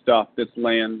nasty stuff that's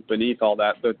laying beneath all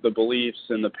that, the beliefs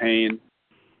and the pain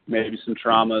maybe some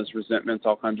traumas, resentments,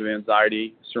 all kinds of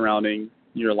anxiety surrounding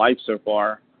your life so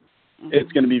far,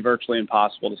 it's going to be virtually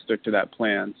impossible to stick to that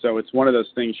plan. So it's one of those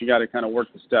things you got to kind of work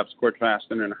the steps quick, fast,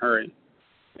 and in a hurry.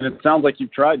 And it sounds like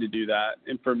you've tried to do that.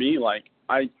 And for me, like,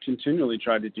 I continually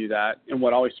tried to do that. And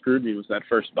what always screwed me was that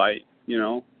first bite, you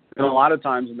know. And a lot of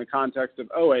times in the context of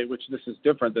OA, which this is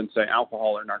different than, say,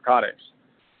 alcohol or narcotics,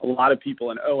 a lot of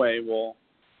people in OA will,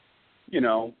 you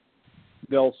know,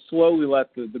 they'll slowly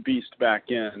let the beast back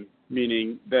in,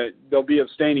 meaning that they'll be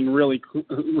abstaining really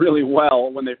well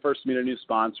when they first meet a new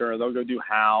sponsor, or they'll go do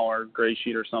HOW or Gray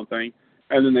Sheet or something,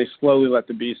 and then they slowly let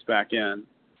the beast back in,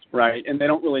 right? And they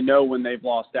don't really know when they've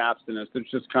lost abstinence.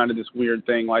 There's just kind of this weird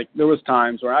thing. Like, there was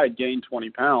times where I had gained 20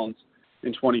 pounds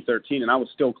in 2013, and I was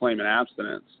still claiming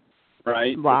abstinence,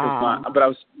 right? Wow. But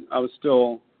I was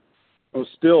still,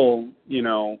 you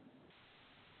know,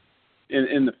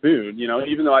 in the food, you know,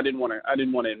 even though I didn't want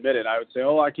to admit it. I would say,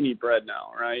 oh, I can eat bread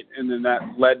now, right? And then that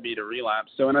led me to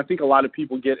relapse. So, and I think a lot of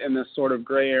people get in this sort of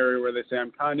gray area where they say,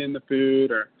 I'm kind of in the food,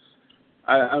 or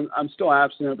I'm still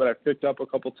abstinent, but I picked up a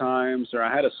couple times, or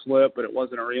I had a slip, but it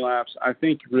wasn't a relapse. I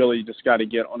think really you just got to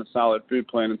get on a solid food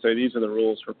plan and say, these are the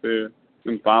rules for food,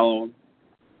 and follow them.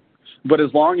 But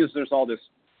as long as there's all this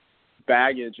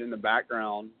baggage in the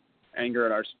background, anger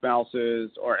at our spouses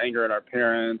or anger at our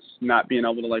parents, not being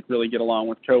able to like really get along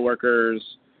with coworkers,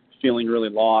 feeling really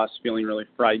lost, feeling really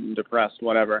frightened, depressed,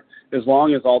 whatever, as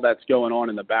long as all that's going on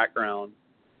in the background,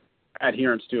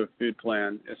 adherence to a food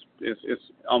plan is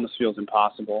almost feels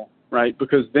impossible, right?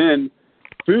 Because then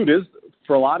food is,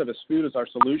 for a lot of us, food is our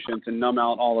solution to numb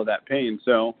out all of that pain.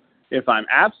 So if I'm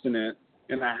abstinent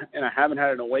and I haven't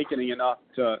had an awakening enough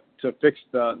to fix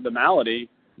the malady,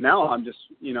 now I'm just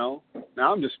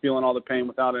feeling all the pain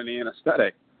without any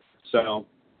anesthetic. So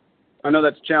I know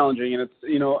that's challenging, and it's,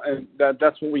 you know, and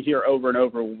that's what we hear over and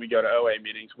over when we go to OA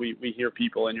meetings. We hear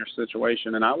people in your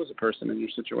situation, and I was a person in your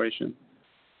situation.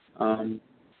 And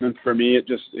for me,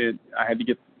 I had to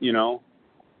get, you know,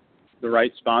 the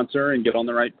right sponsor and get on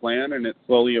the right plan, and it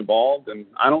slowly evolved, and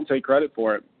I don't take credit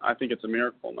for it. I think it's a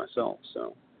miracle myself,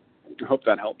 so I hope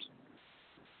that helps.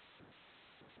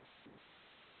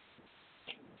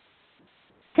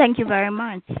 Thank you very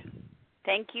much.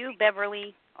 Thank you,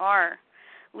 Beverly R.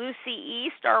 Lucy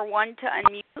E., *1 to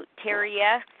unmute. Terry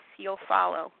S., you'll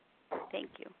follow. Thank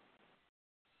you.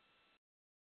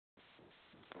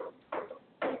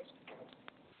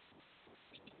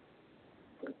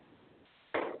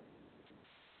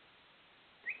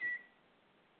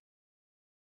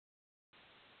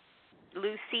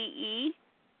 Lucy E.,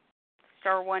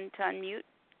 *1 to unmute.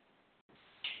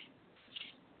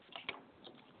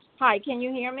 Hi, can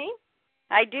you hear me?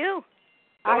 I do.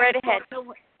 Go right ahead.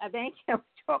 Thank you. I'm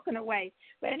talking away.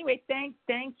 But anyway, thank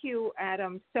you,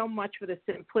 Adam, so much for the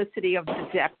simplicity of the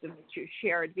depth in which you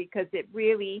shared, because it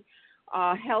really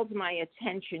held my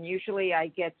attention. Usually I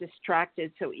get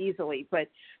distracted so easily, but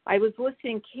I was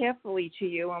listening carefully to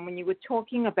you, and when you were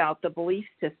talking about the belief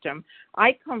system,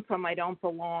 I come from I don't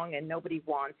belong and nobody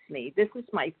wants me. This is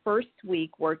my first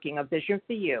week working a Vision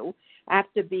for You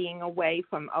after being away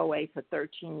from OA for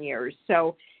 13 years.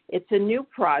 So it's a new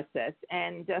process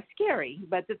and scary.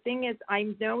 But the thing is,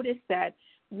 I noticed that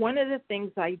one of the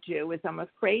things I do is I'm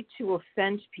afraid to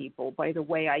offend people by the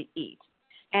way I eat.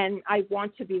 And I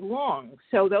want to belong.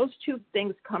 So those two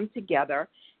things come together,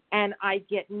 and I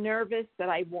get nervous that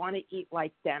I want to eat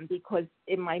like them, because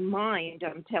in my mind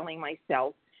I'm telling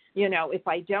myself, you know, if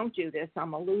I don't do this,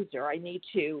 I'm a loser. I need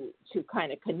to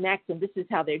kind of connect, and this is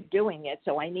how they're doing it,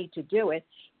 so I need to do it.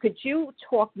 Could you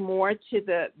talk more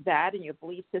to that in your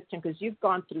belief system, because you've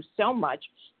gone through so much,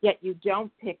 yet you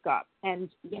don't pick up, and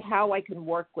how I can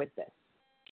work with this?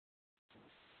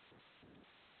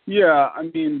 Yeah, I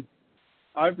mean,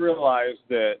 I've realized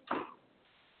that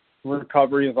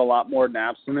recovery is a lot more than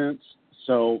abstinence.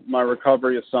 So my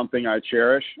recovery is something I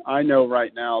cherish. I know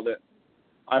right now that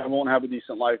I won't have a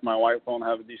decent life, my wife won't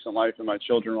have a decent life, and my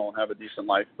children won't have a decent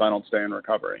life if I don't stay in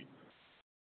recovery.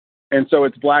 And so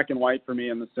it's black and white for me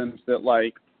in the sense that,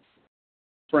 like,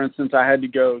 for instance, I had to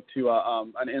go to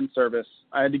an in-service.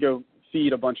 I had to go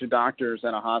feed a bunch of doctors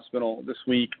at a hospital this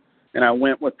week, and I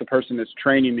went with the person that's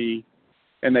training me,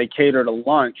 and they catered a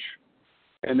lunch.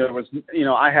 And there was, you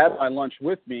know, I had my lunch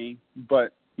with me,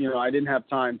 but, you know, I didn't have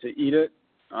time to eat it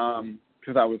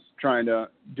because I was trying to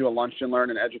do a lunch and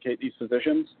learn and educate these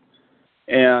physicians.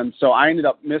 And so I ended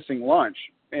up missing lunch.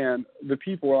 And the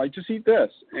people were like, just eat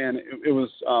this. And it was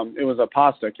a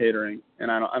pasta catering, and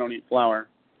I don't eat flour.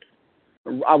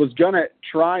 I was going to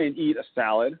try and eat a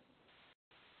salad.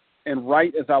 And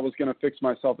right as I was going to fix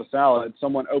myself a salad,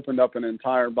 someone opened up an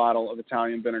entire bottle of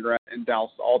Italian vinaigrette and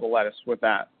doused all the lettuce with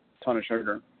that. Ton of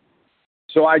sugar.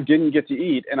 So I didn't get to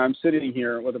eat, and I'm sitting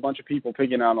here with a bunch of people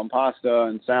picking out on pasta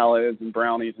and salads and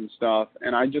brownies and stuff,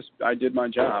 and I did my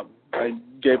job. I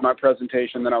gave my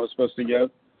presentation that I was supposed to give.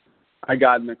 I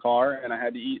got in the car, and I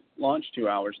had to eat lunch 2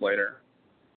 hours later.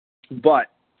 But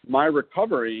my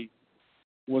recovery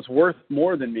was worth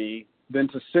more than me than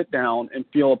to sit down and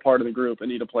feel a part of the group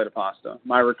and eat a plate of pasta.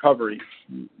 My recovery,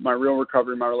 my real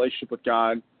recovery, my relationship with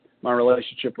God, my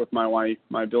relationship with my wife,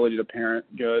 my ability to parent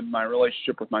good, my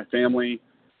relationship with my family,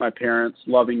 my parents,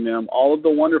 loving them, all of the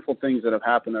wonderful things that have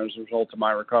happened as a result of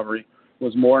my recovery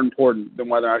was more important than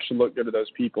whether I should look good to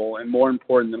those people, and more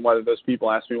important than whether those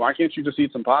people ask me, why can't you just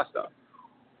eat some pasta?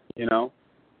 You know?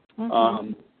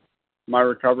 Mm-hmm. My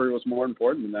recovery was more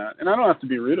important than that. And I don't have to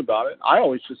be rude about it. I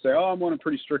always just say, I'm on a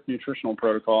pretty strict nutritional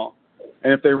protocol.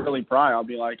 And if they really pry, I'll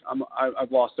be like,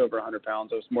 I've lost over 100 pounds.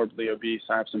 I was morbidly obese.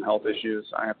 I have some health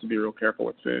issues. I have to be real careful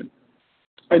with food.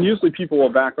 And usually people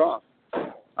will back off.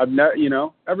 And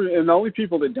the only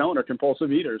people that don't are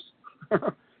compulsive eaters.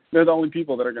 They're the only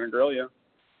people that are going to grill you.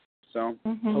 So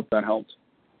I hope that helped.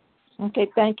 Okay,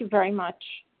 thank you very much.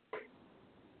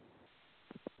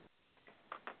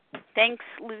 Thanks,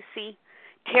 Lucy.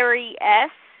 Terry S.,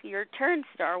 your turn,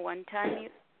 star one time.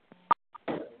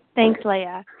 Thanks,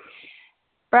 Leah.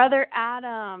 Brother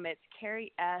Adam, it's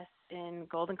Carrie S. in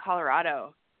Golden,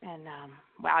 Colorado. And,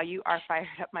 wow, you are fired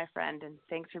up, my friend, and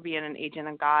thanks for being an agent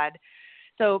of God.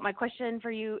 So my question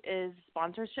for you is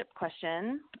sponsorship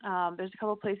question. There's a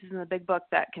couple places in the big book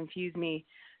that confuse me.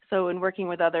 So in working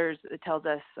with others, it tells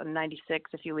us on 96,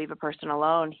 if you leave a person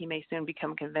alone, he may soon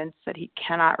become convinced that he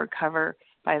cannot recover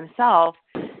by himself.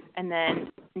 And then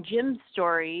in Jim's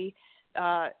story,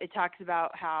 it talks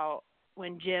about how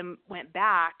when Jim went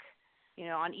back,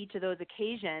 on each of those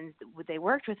occasions, they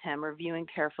worked with him, reviewing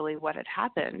carefully what had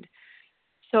happened.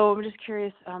 So I'm just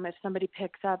curious if somebody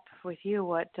picks up with you,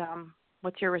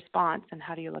 what's your response and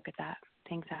how do you look at that?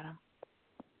 Thanks, Adam.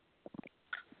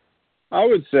 I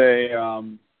would say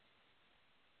I'm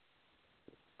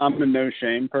a no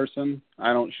shame person.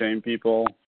 I don't shame people.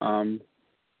 I've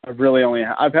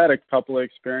had a couple of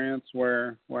experiences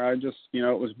where I just,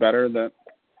 it was better that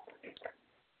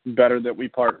we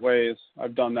part ways.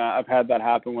 I've done that. I've had that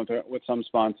happen with some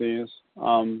sponsees.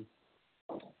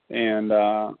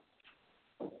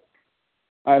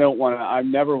 I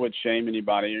never would shame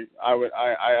anybody.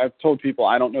 I've told people,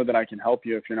 I don't know that I can help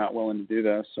you if you're not willing to do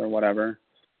this or whatever.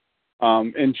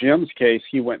 In Jim's case,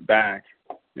 he went back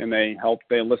and they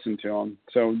listened to him.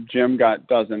 So Jim got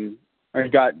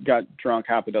drunk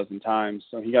half a dozen times.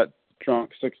 So he got drunk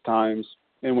 6 times,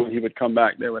 and when he would come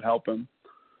back, they would help him.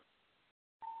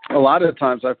 A lot of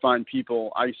times I find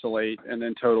people isolate and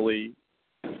then totally,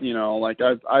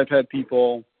 I've had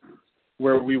people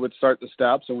where we would start the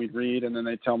steps and we'd read, and then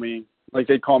they'd tell me,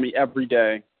 they'd call me every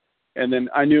day. And then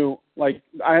I knew, I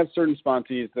have certain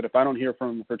sponsees that if I don't hear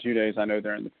from them for 2 days, I know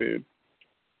they're in the food.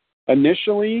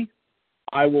 Initially,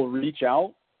 I will reach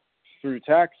out through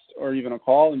text or even a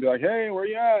call and be like, hey, where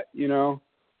you at?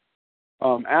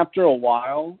 After a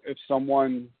while, if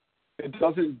someone, it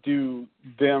doesn't do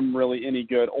them really any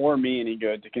good or me any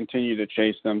good to continue to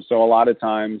chase them. So a lot of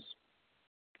times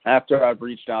after I've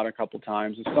reached out a couple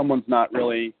times, if someone's not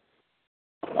really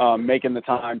making the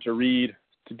time to read,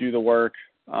 to do the work,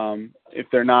 if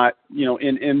they're not,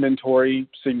 in inventory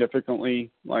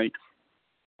significantly,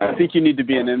 I think you need to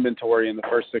be in inventory in the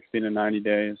first 60 to 90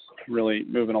 days, really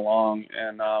moving along.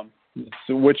 And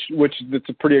so which it's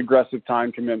a pretty aggressive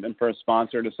time commitment for a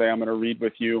sponsor to say, I'm going to read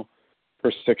with you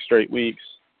for 6 straight weeks,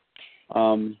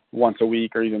 once a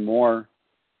week or even more.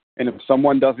 And if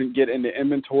someone doesn't get into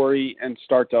inventory and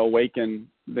start to awaken,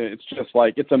 it's just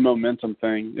it's a momentum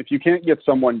thing. If you can't get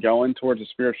someone going towards a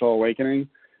spiritual awakening,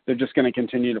 they're just going to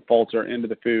continue to falter into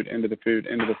the food.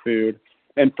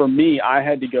 And for me, I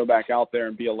had to go back out there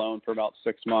and be alone for about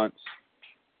 6 months,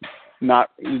 not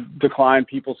decline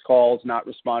people's calls, not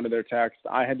respond to their texts.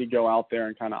 I had to go out there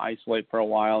and kind of isolate for a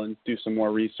while and do some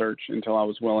more research until I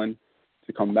was willing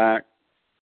to come back,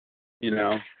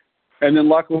 And then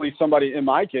luckily in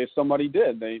my case, somebody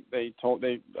did.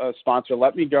 A sponsor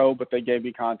let me go, but they gave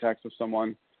me contacts of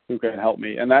someone who could help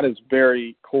me. And that is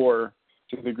very core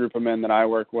to the group of men that I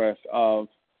work with of,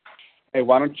 hey,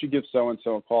 why don't you give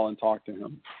so-and-so a call and talk to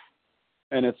him?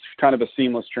 And it's kind of a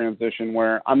seamless transition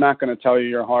where I'm not going to tell you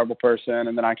you're a horrible person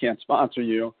and then I can't sponsor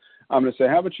you. I'm going to say,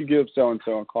 how about you give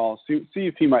so-and-so a call, see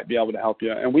if he might be able to help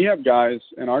you. And we have guys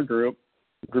in our group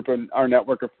of our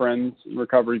network of friends,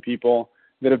 recovery people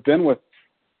that have been with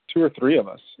 2 or 3 of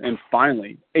us and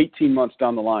finally, 18 months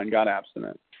down the line, got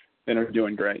abstinent and are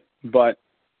doing great. But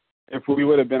if we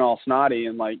would have been all snotty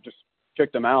and just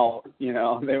kicked them out,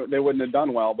 they wouldn't have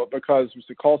done well. But because we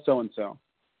said, call so-and-so.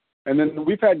 And then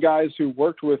we've had guys who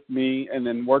worked with me and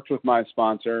then worked with my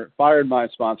sponsor, fired my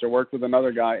sponsor, worked with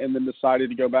another guy, and then decided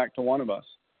to go back to one of us.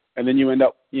 And then you end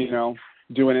up,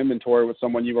 doing inventory with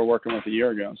someone you were working with a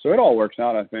year ago. So it all works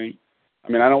out, I think.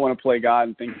 I mean, I don't want to play God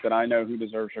and think that I know who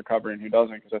deserves recovery and who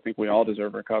doesn't, because I think we all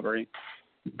deserve recovery.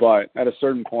 But at a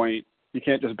certain point, you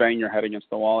can't just bang your head against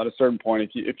the wall. At a certain point,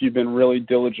 if you've been really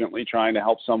diligently trying to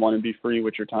help someone and be free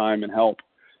with your time and help,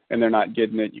 and they're not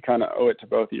getting it, you kind of owe it to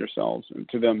both of yourselves and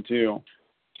to them too,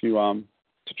 to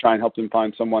try and help them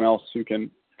find someone else who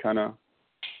can kind of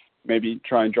maybe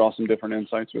try and draw some different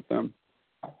insights with them.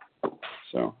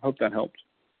 So I hope that helped.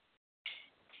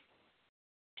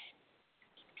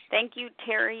 Thank you,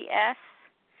 Terry S.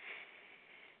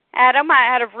 Adam,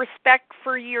 out of respect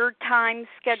for your time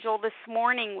schedule this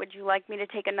morning, would you like me to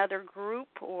take another group,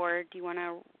 or do you want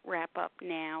to wrap up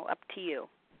now? Up to you.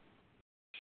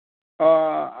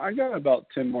 I got about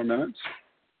 10 more minutes.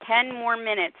 10 more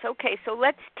minutes. Okay, so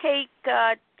let's take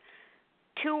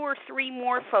 2 or 3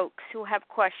 more folks who have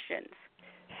questions.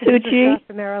 Sue G.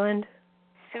 from Maryland.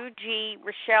 Sue G.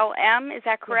 Rochelle M., is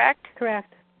that correct? Yes,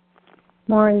 correct.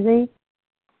 Maura Z.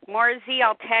 Maura Z.,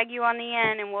 I'll tag you on the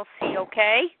end and we'll see,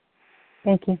 okay?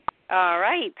 Thank you. All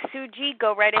right. Sue G.,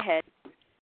 go right ahead.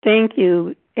 Thank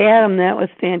you. Adam, that was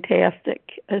fantastic,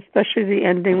 especially the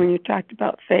ending when you talked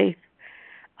about faith.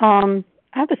 I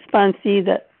have a sponsee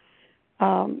that,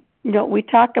 we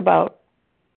talk about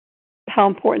how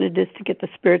important it is to get the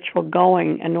spiritual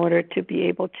going in order to be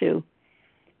able to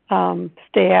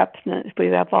stay abstinent. If we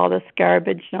have all this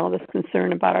garbage and all this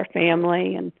concern about our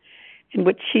family, and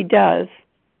which she does,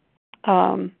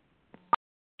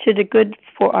 she did good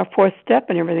for our 4th step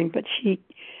and everything, but she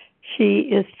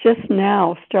is just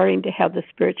now starting to have the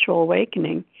spiritual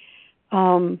awakening,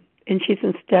 and she's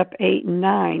in step 8 and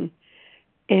 9.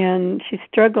 And she's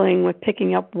struggling with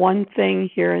picking up one thing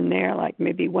here and there, like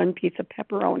maybe one piece of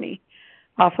pepperoni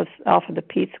off of the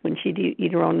pizza when she'd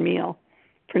eat her own meal,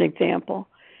 for an example.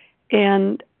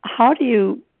 And how do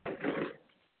you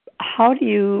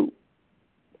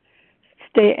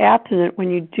stay abstinent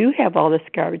when you do have all this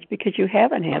garbage, because you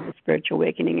haven't had the spiritual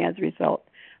awakening as a result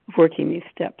of working these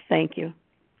steps? Thank you.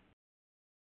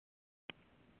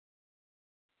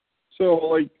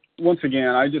 So, once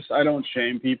again, I don't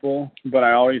shame people, but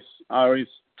I always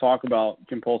talk about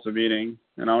compulsive eating,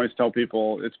 and I always tell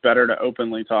people it's better to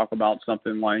openly talk about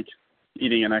something like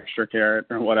eating an extra carrot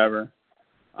or whatever.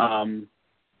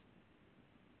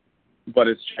 But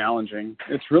it's challenging.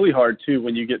 It's really hard too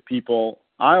when you get people.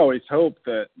 I always hope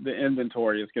that the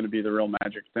inventory is going to be the real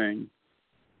magic thing,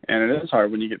 and it is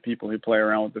hard when you get people who play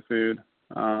around with the food.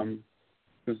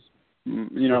 Because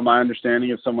my understanding,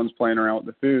 if someone's playing around with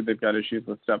the food, they've got issues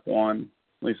with step 1.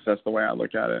 At least that's the way I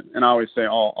look at it. And I always say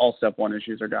all step 1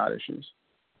 issues are God issues.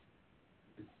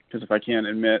 Because if I can't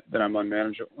admit that I'm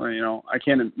unmanageable, I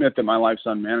can't admit that my life's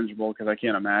unmanageable because I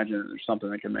can't imagine that there's something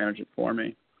that can manage it for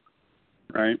me,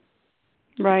 right?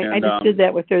 Right. And, I just did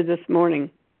that with her this morning.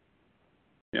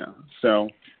 Yeah. So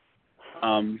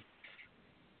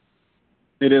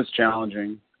it is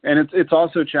challenging. And it's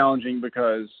also challenging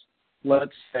because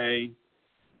let's say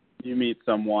you meet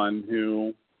someone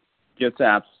who gets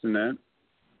abstinent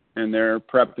and they're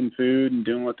prepping food and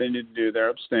doing what they need to do. They're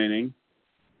abstaining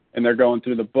and they're going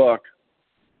through the book,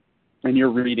 and you're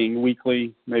reading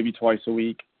weekly, maybe twice a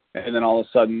week, and then all of a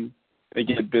sudden they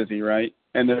get busy, right?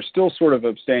 And they're still sort of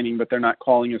abstaining, but they're not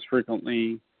calling as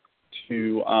frequently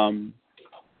to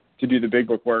do the big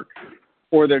book work,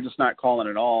 or they're just not calling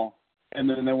at all. And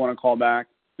then they want to call back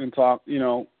and talk,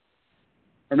 or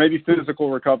maybe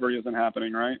physical recovery isn't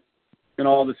happening, right? And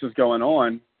all this is going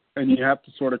on, and you have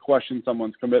to sort of question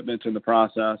someone's commitment to the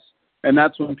process. And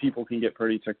that's when people can get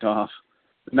pretty ticked off.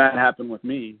 And that happened with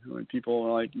me. When people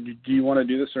are like, do you want to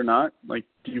do this or not? Like,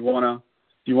 do you want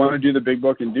to do the big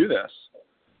book and do this?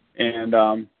 And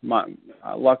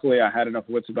luckily I had enough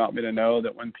wits about me to know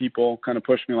that when people kind of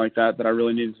push me like that I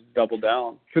really needed to double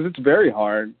down, because it's very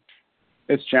hard.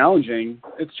 It's challenging.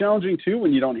 It's challenging too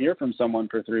when you don't hear from someone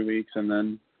for 3 weeks, and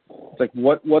then it's like,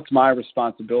 what's my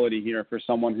responsibility here for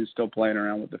someone who's still playing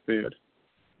around with the food?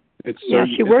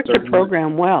 She worked the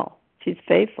program well. She's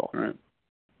faithful.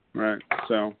 Right.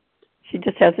 So she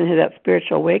just hasn't had that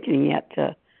spiritual awakening yet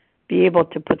to be able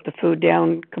to put the food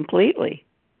down completely.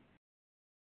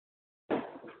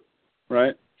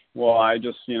 Right. Well, I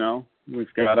just,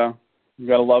 we've got to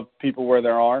love people where they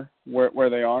are,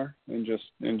 and just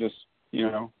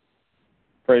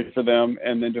pray for them,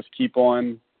 and then just keep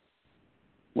on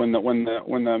when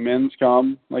the amends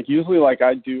come, like usually like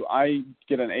I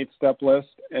get an 8-step list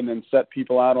and then set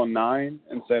people out on 9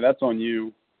 and say that's on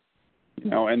you,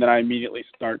 and then I immediately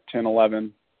start 10,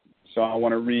 11. So I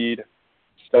want to read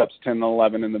steps 10 and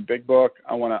 11 in the big book.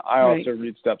 I also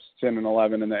read steps 10 and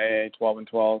 11 in the AA 12 and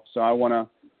 12. So I want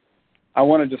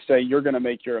to just say you're going to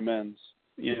make your amends,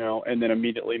 and then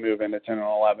immediately move into 10 and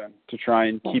 11 to try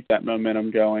and keep that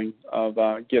momentum going of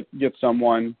get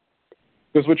someone.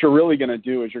 Because what you're really going to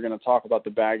do is you're going to talk about the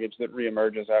baggage that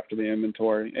reemerges after the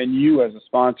inventory. And you as a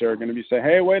sponsor are going to be saying,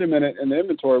 hey, wait a minute, in the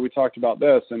inventory we talked about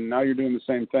this, and now you're doing the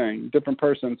same thing. Different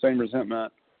person, same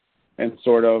resentment. And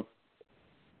sort of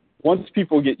once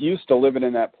people get used to living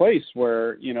in that place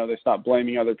where, they stop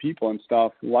blaming other people and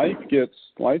stuff, life gets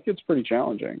pretty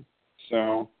challenging.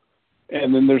 So,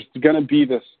 and then there's going to be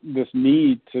this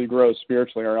need to grow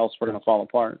spiritually, or else we're going to fall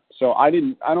apart. So I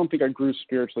don't think I grew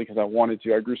spiritually because I wanted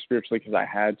to. I grew spiritually because I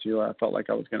had to. I felt like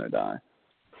I was going to die.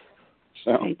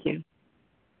 So thank you.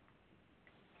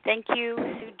 Thank you,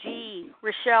 Sue G.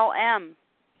 Rochelle M.,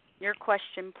 your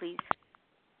question, please.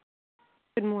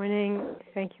 Good morning.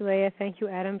 Thank you, Leah. Thank you,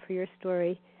 Adam, for your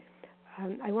story.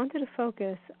 I wanted to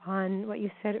focus on what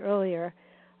you said earlier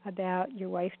about your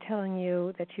wife telling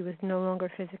you that she was no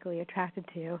longer physically attracted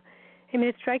to you. I mean,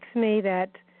 it strikes me that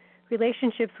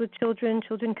relationships with children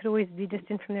could always be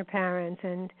distant from their parents,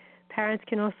 and parents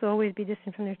can also always be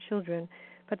distant from their children.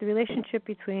 But the relationship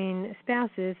between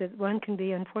spouses, one can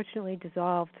be unfortunately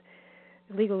dissolved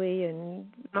legally and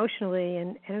emotionally,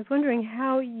 and I was wondering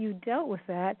how you dealt with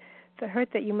that, the hurt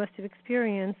that you must have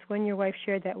experienced when your wife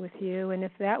shared that with you, and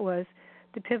if that was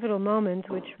the pivotal moment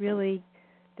which really,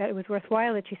 that it was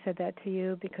worthwhile that she said that to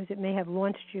you, because it may have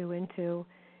launched you into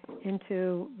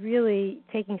really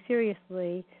taking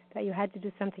seriously that you had to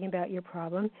do something about your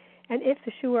problem. And if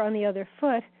the shoe were on the other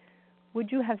foot,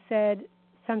 would you have said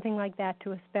something like that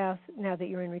to a spouse now that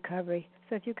you're in recovery?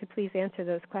 So if you could please answer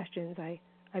those questions, I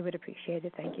would appreciate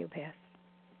it. Thank you. Pass.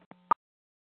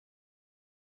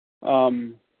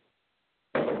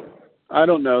 I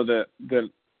don't know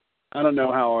I don't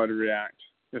know how I would react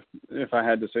if I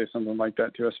had to say something like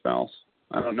that to a spouse.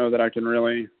 I don't know that I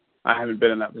haven't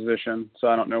been in that position, so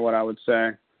I don't know what I would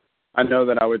say. I know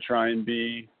that I would try and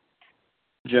be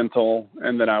gentle,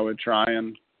 and that I would try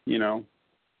and,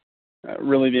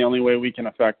 really the only way we can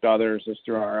affect others is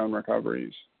through our own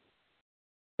recoveries.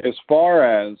 As far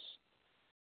as,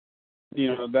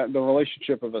 that the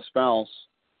relationship of a spouse,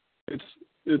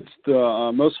 it's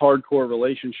the most hardcore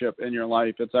relationship in your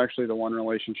life. It's actually the one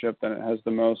relationship that has the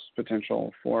most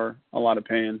potential for a lot of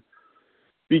pain,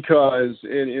 because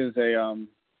it is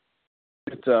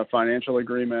it's a financial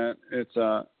agreement. It's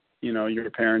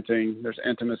you're parenting. There's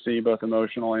intimacy, both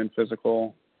emotional and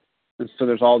physical. And so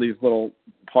there's all these little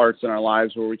parts in our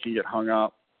lives where we can get hung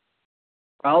up.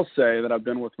 I'll say that I've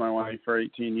been with my wife for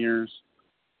 18 years,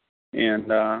 and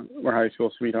we're high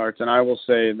school sweethearts. And I will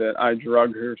say that I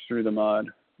drug her through the mud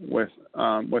with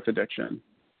addiction,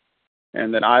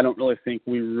 and that I don't really think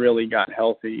we really got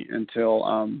healthy until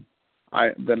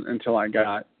I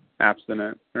got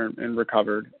abstinent and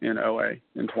recovered in OA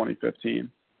in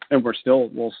 2015. And we're still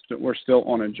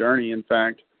on a journey. In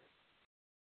fact,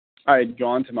 I had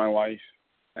gone to my wife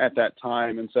at that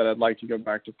time and said I'd like to go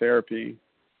back to therapy.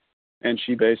 And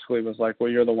she basically was like, well,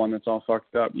 you're the one that's all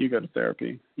fucked up. You go to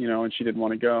therapy, and she didn't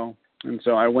want to go. And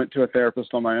so I went to a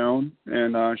therapist on my own,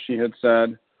 and she had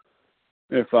said,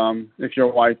 if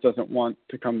your wife doesn't want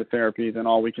to come to therapy, then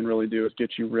all we can really do is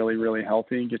get you really, really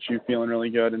healthy, get you feeling really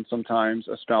good. And sometimes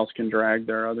a spouse can drag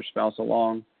their other spouse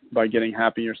along. By getting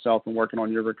happy yourself and working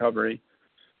on your recovery,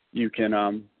 you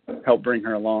can help bring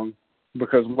her along,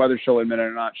 because whether she'll admit it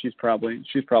or not, she's probably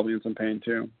in some pain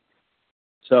too.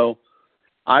 So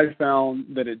I found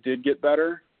that it did get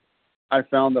better. I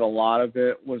found that a lot of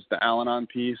it was the Al-Anon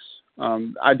piece.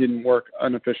 I didn't work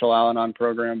an official Al-Anon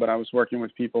program, but I was working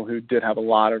with people who did have a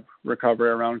lot of recovery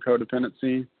around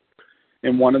codependency.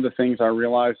 And one of the things I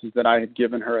realized is that I had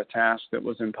given her a task that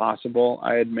was impossible.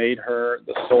 I had made her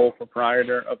the sole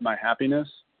proprietor of my happiness.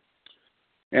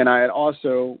 And I had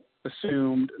also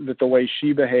assumed that the way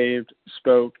she behaved,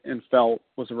 spoke, and felt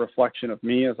was a reflection of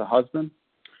me as a husband.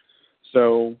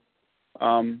 So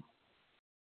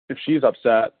if she's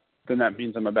upset, then that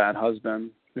means I'm a bad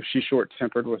husband. If she's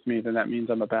short-tempered with me, then that means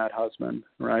I'm a bad husband,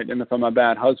 right? And if I'm a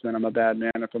bad husband, I'm a bad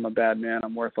man. If I'm a bad man,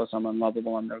 I'm worthless, I'm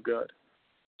unlovable, I'm no good.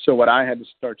 So what I had to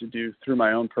start to do through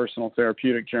my own personal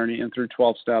therapeutic journey and through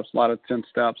 12 steps, a lot of 10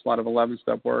 steps, a lot of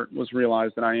 11-step work, was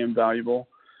realize that I am valuable.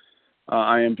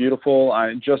 I am beautiful.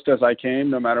 Just as I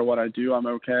came, no matter what I do, I'm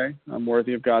okay. I'm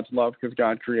worthy of God's love because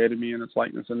God created me in His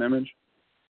likeness and image.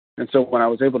 And so when I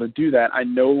was able to do that, I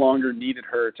no longer needed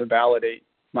her to validate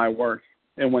my worth.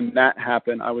 And when that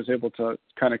happened, I was able to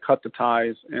kind of cut the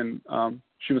ties, and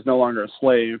she was no longer a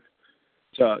slave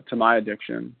to my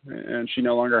addiction. And she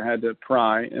no longer had to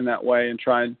pry in that way and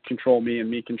try and control me and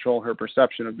me control her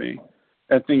perception of me.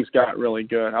 And things got really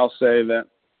good. I'll say that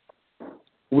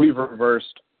we've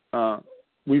reversed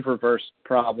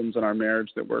problems in our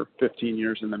marriage that were 15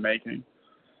 years in the making.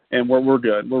 And we're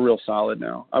good. We're real solid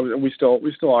now. We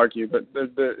still argue, but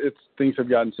things have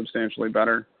gotten substantially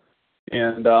better.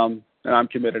 And I'm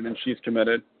committed, and she's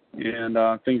committed,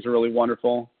 and things are really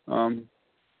wonderful.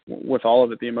 With all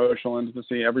of it, the emotional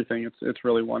intimacy, everything, it's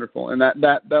really wonderful. And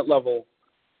that level,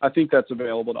 I think that's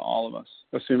available to all of us,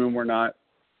 assuming we're not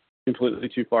completely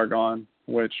too far gone.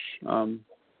 Which I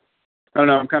don't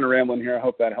know. I'm kind of rambling here. I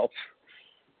hope that helps.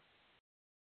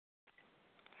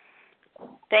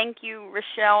 Thank you,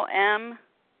 Rochelle M.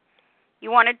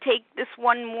 You want to take this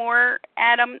one more,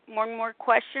 Adam, one more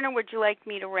question, or would you like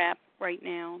me to wrap right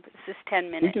now? This is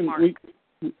 10-minute mark.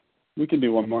 We can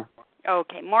do one more.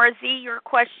 Okay. Maura Z., your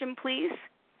question, please.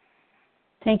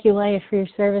 Thank you, Leah, for your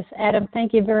service. Adam,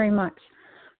 thank you very much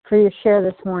for your share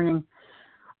this morning.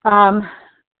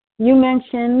 You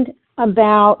mentioned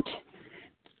about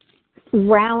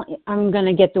rally. I'm going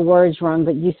to get the words wrong,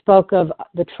 but you spoke of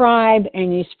the tribe,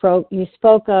 and you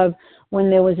spoke of when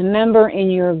there was a member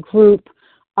in your group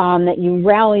that you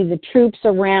rallied the troops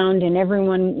around, and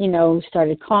everyone,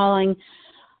 started calling.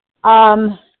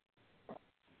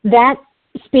 That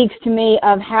speaks to me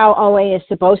of how OA is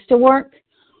supposed to work,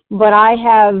 but I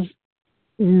have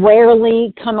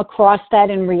rarely come across that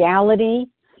in reality.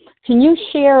 Can you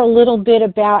share a little bit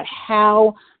about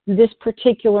how this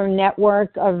particular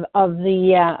network of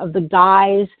the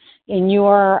guys in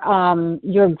your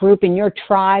group, in your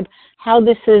tribe, how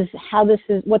this is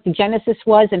what the genesis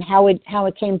was, and how it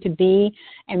came to be,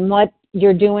 and what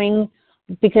you're doing?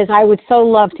 Because I would so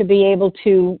love to be able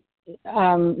to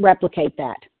replicate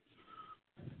that.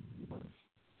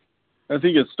 I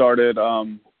think it started,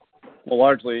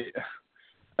 largely,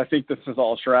 I think this is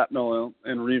all shrapnel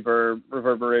and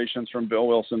reverberations from Bill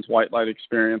Wilson's white light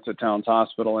experience at Towns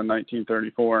Hospital in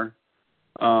 1934.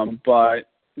 But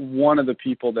one of the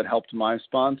people that helped my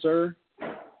sponsor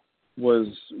was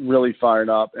really fired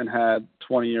up and had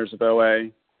 20 years of OA,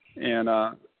 and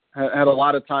had a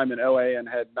lot of time in OA, and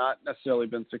had not necessarily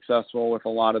been successful with a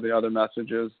lot of the other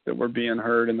messages that were being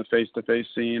heard in the face-to-face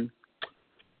scene.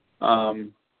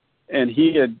 And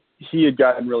he had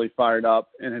gotten really fired up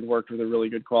and had worked with a really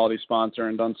good quality sponsor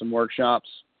and done some workshops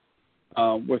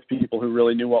with people who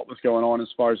really knew what was going on as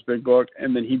far as Big Book.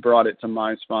 And then he brought it to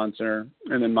my sponsor,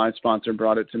 and then my sponsor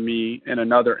brought it to me and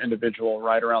another individual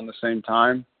right around the same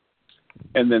time.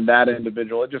 And then that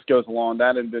individual, it just goes along.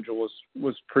 That individual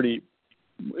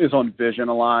is on Vision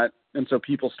a lot. And so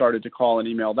people started to call and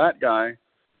email that guy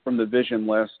from the Vision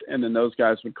list. And then those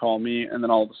guys would call me. And then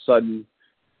all of a sudden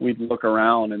we'd look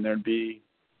around, and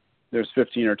there's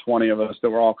 15 or 20 of us that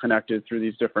were all connected through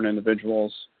these different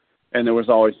individuals. And there was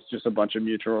always just a bunch of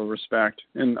mutual respect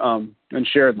and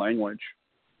shared language.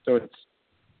 So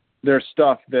there's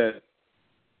stuff that,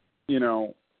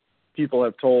 people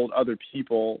have told other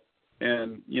people,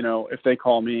 and, if they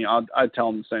call me, I'd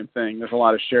tell them the same thing. There's a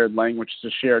lot of shared language.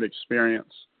 It's a shared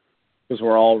experience, because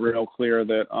we're all real clear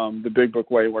that the Big Book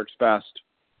way works best.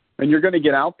 And you're going to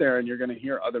get out there and you're going to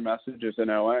hear other messages in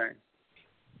OA.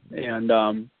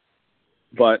 And,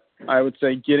 but I would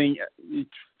say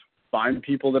find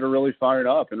people that are really fired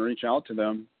up and reach out to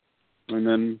them. And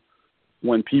then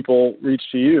when people reach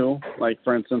to you, like,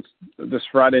 for instance, this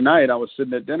Friday night, I was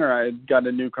sitting at dinner. I had got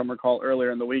a newcomer call earlier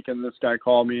in the week, and this guy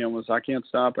called me and was, I can't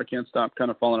stop,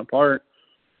 kind of falling apart.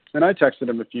 And I texted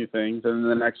him a few things. And then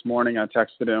the next morning I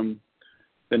texted him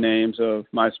the names of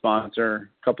my sponsor,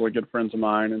 a couple of good friends of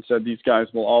mine, and said, these guys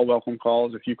will all welcome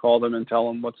calls. If you call them and tell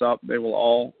them what's up, they will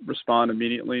all respond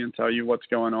immediately and tell you what's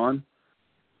going on.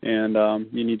 And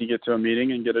you need to get to a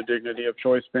meeting and get a dignity of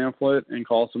choice pamphlet and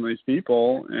call some of these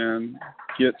people and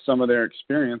get some of their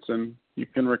experience, and you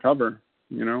can recover,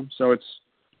 So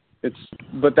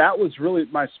but that was really,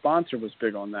 my sponsor was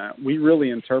big on that. We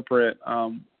really interpret,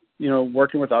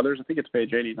 working with others. I think it's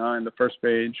page 89, the first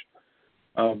page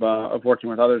of working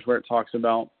with others, where it talks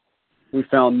about, we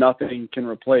found nothing can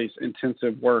replace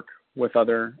intensive work with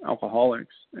other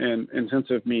alcoholics. And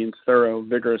intensive means thorough,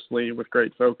 vigorously, with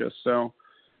great focus. So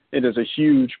it is a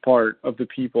huge part of the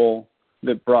people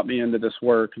that brought me into this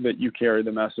work that you carry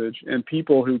the message. And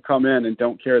people who come in and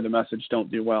don't carry the message don't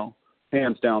do well.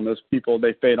 Hands down, those people,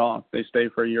 they fade off. They stay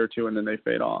for a year or two, and then they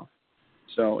fade off.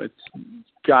 So it's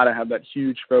got to have that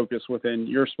huge focus within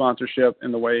your sponsorship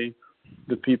and the way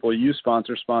the people you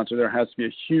sponsor, there has to be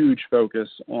a huge focus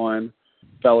on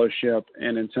fellowship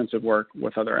and intensive work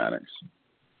with other addicts.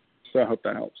 So I hope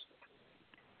that helps.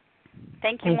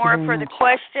 Thank you, Maura, for the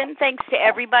question. Thanks to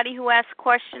everybody who asked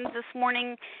questions this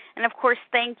morning. And, of course,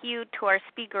 thank you to our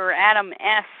speaker, Adam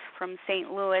S. from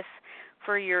St. Louis,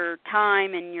 for your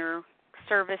time and your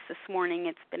service this morning.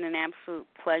 It's been an absolute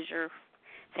pleasure.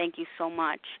 Thank you so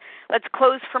much. Let's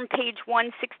close from page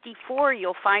 164.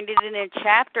 You'll find it in a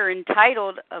chapter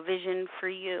entitled A Vision for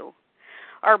You.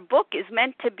 Our book is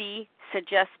meant to be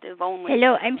suggestive only.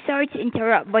 Hello, I'm sorry to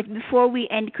interrupt, but before we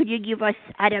end, could you give us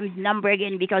Adam's number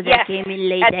again, because yes, I came in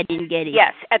late, I didn't get it.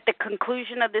 Yes, at the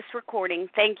conclusion of this recording.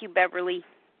 Thank you, Beverly.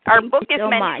 Our book is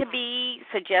meant to be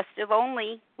suggestive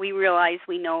only. We realize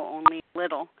we know only a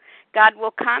little. God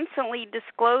will constantly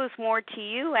disclose more to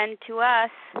you and to us.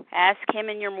 Ask him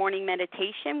in your morning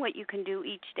meditation what you can do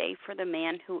each day for the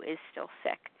man who is still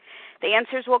sick. The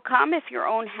answers will come if your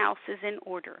own house is in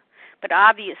order. But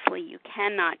obviously you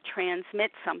cannot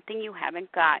transmit something you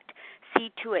haven't got.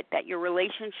 See to it that your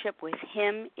relationship with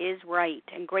him is right,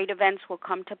 and great events will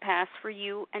come to pass for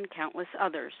you and countless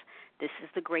others. This is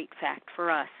the great fact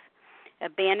for us.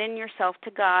 Abandon yourself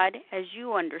to God as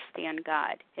you understand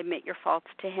God. Admit your faults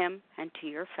to him and to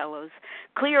your fellows.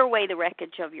 Clear away the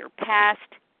wreckage of your past.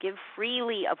 Give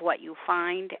freely of what you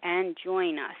find and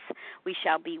join us. We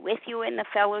shall be with you in the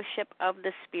fellowship of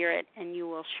the Spirit, and you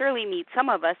will surely meet some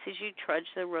of us as you trudge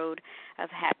the road of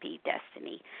happy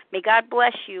destiny. May God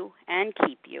bless you and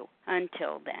keep you.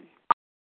 Until then.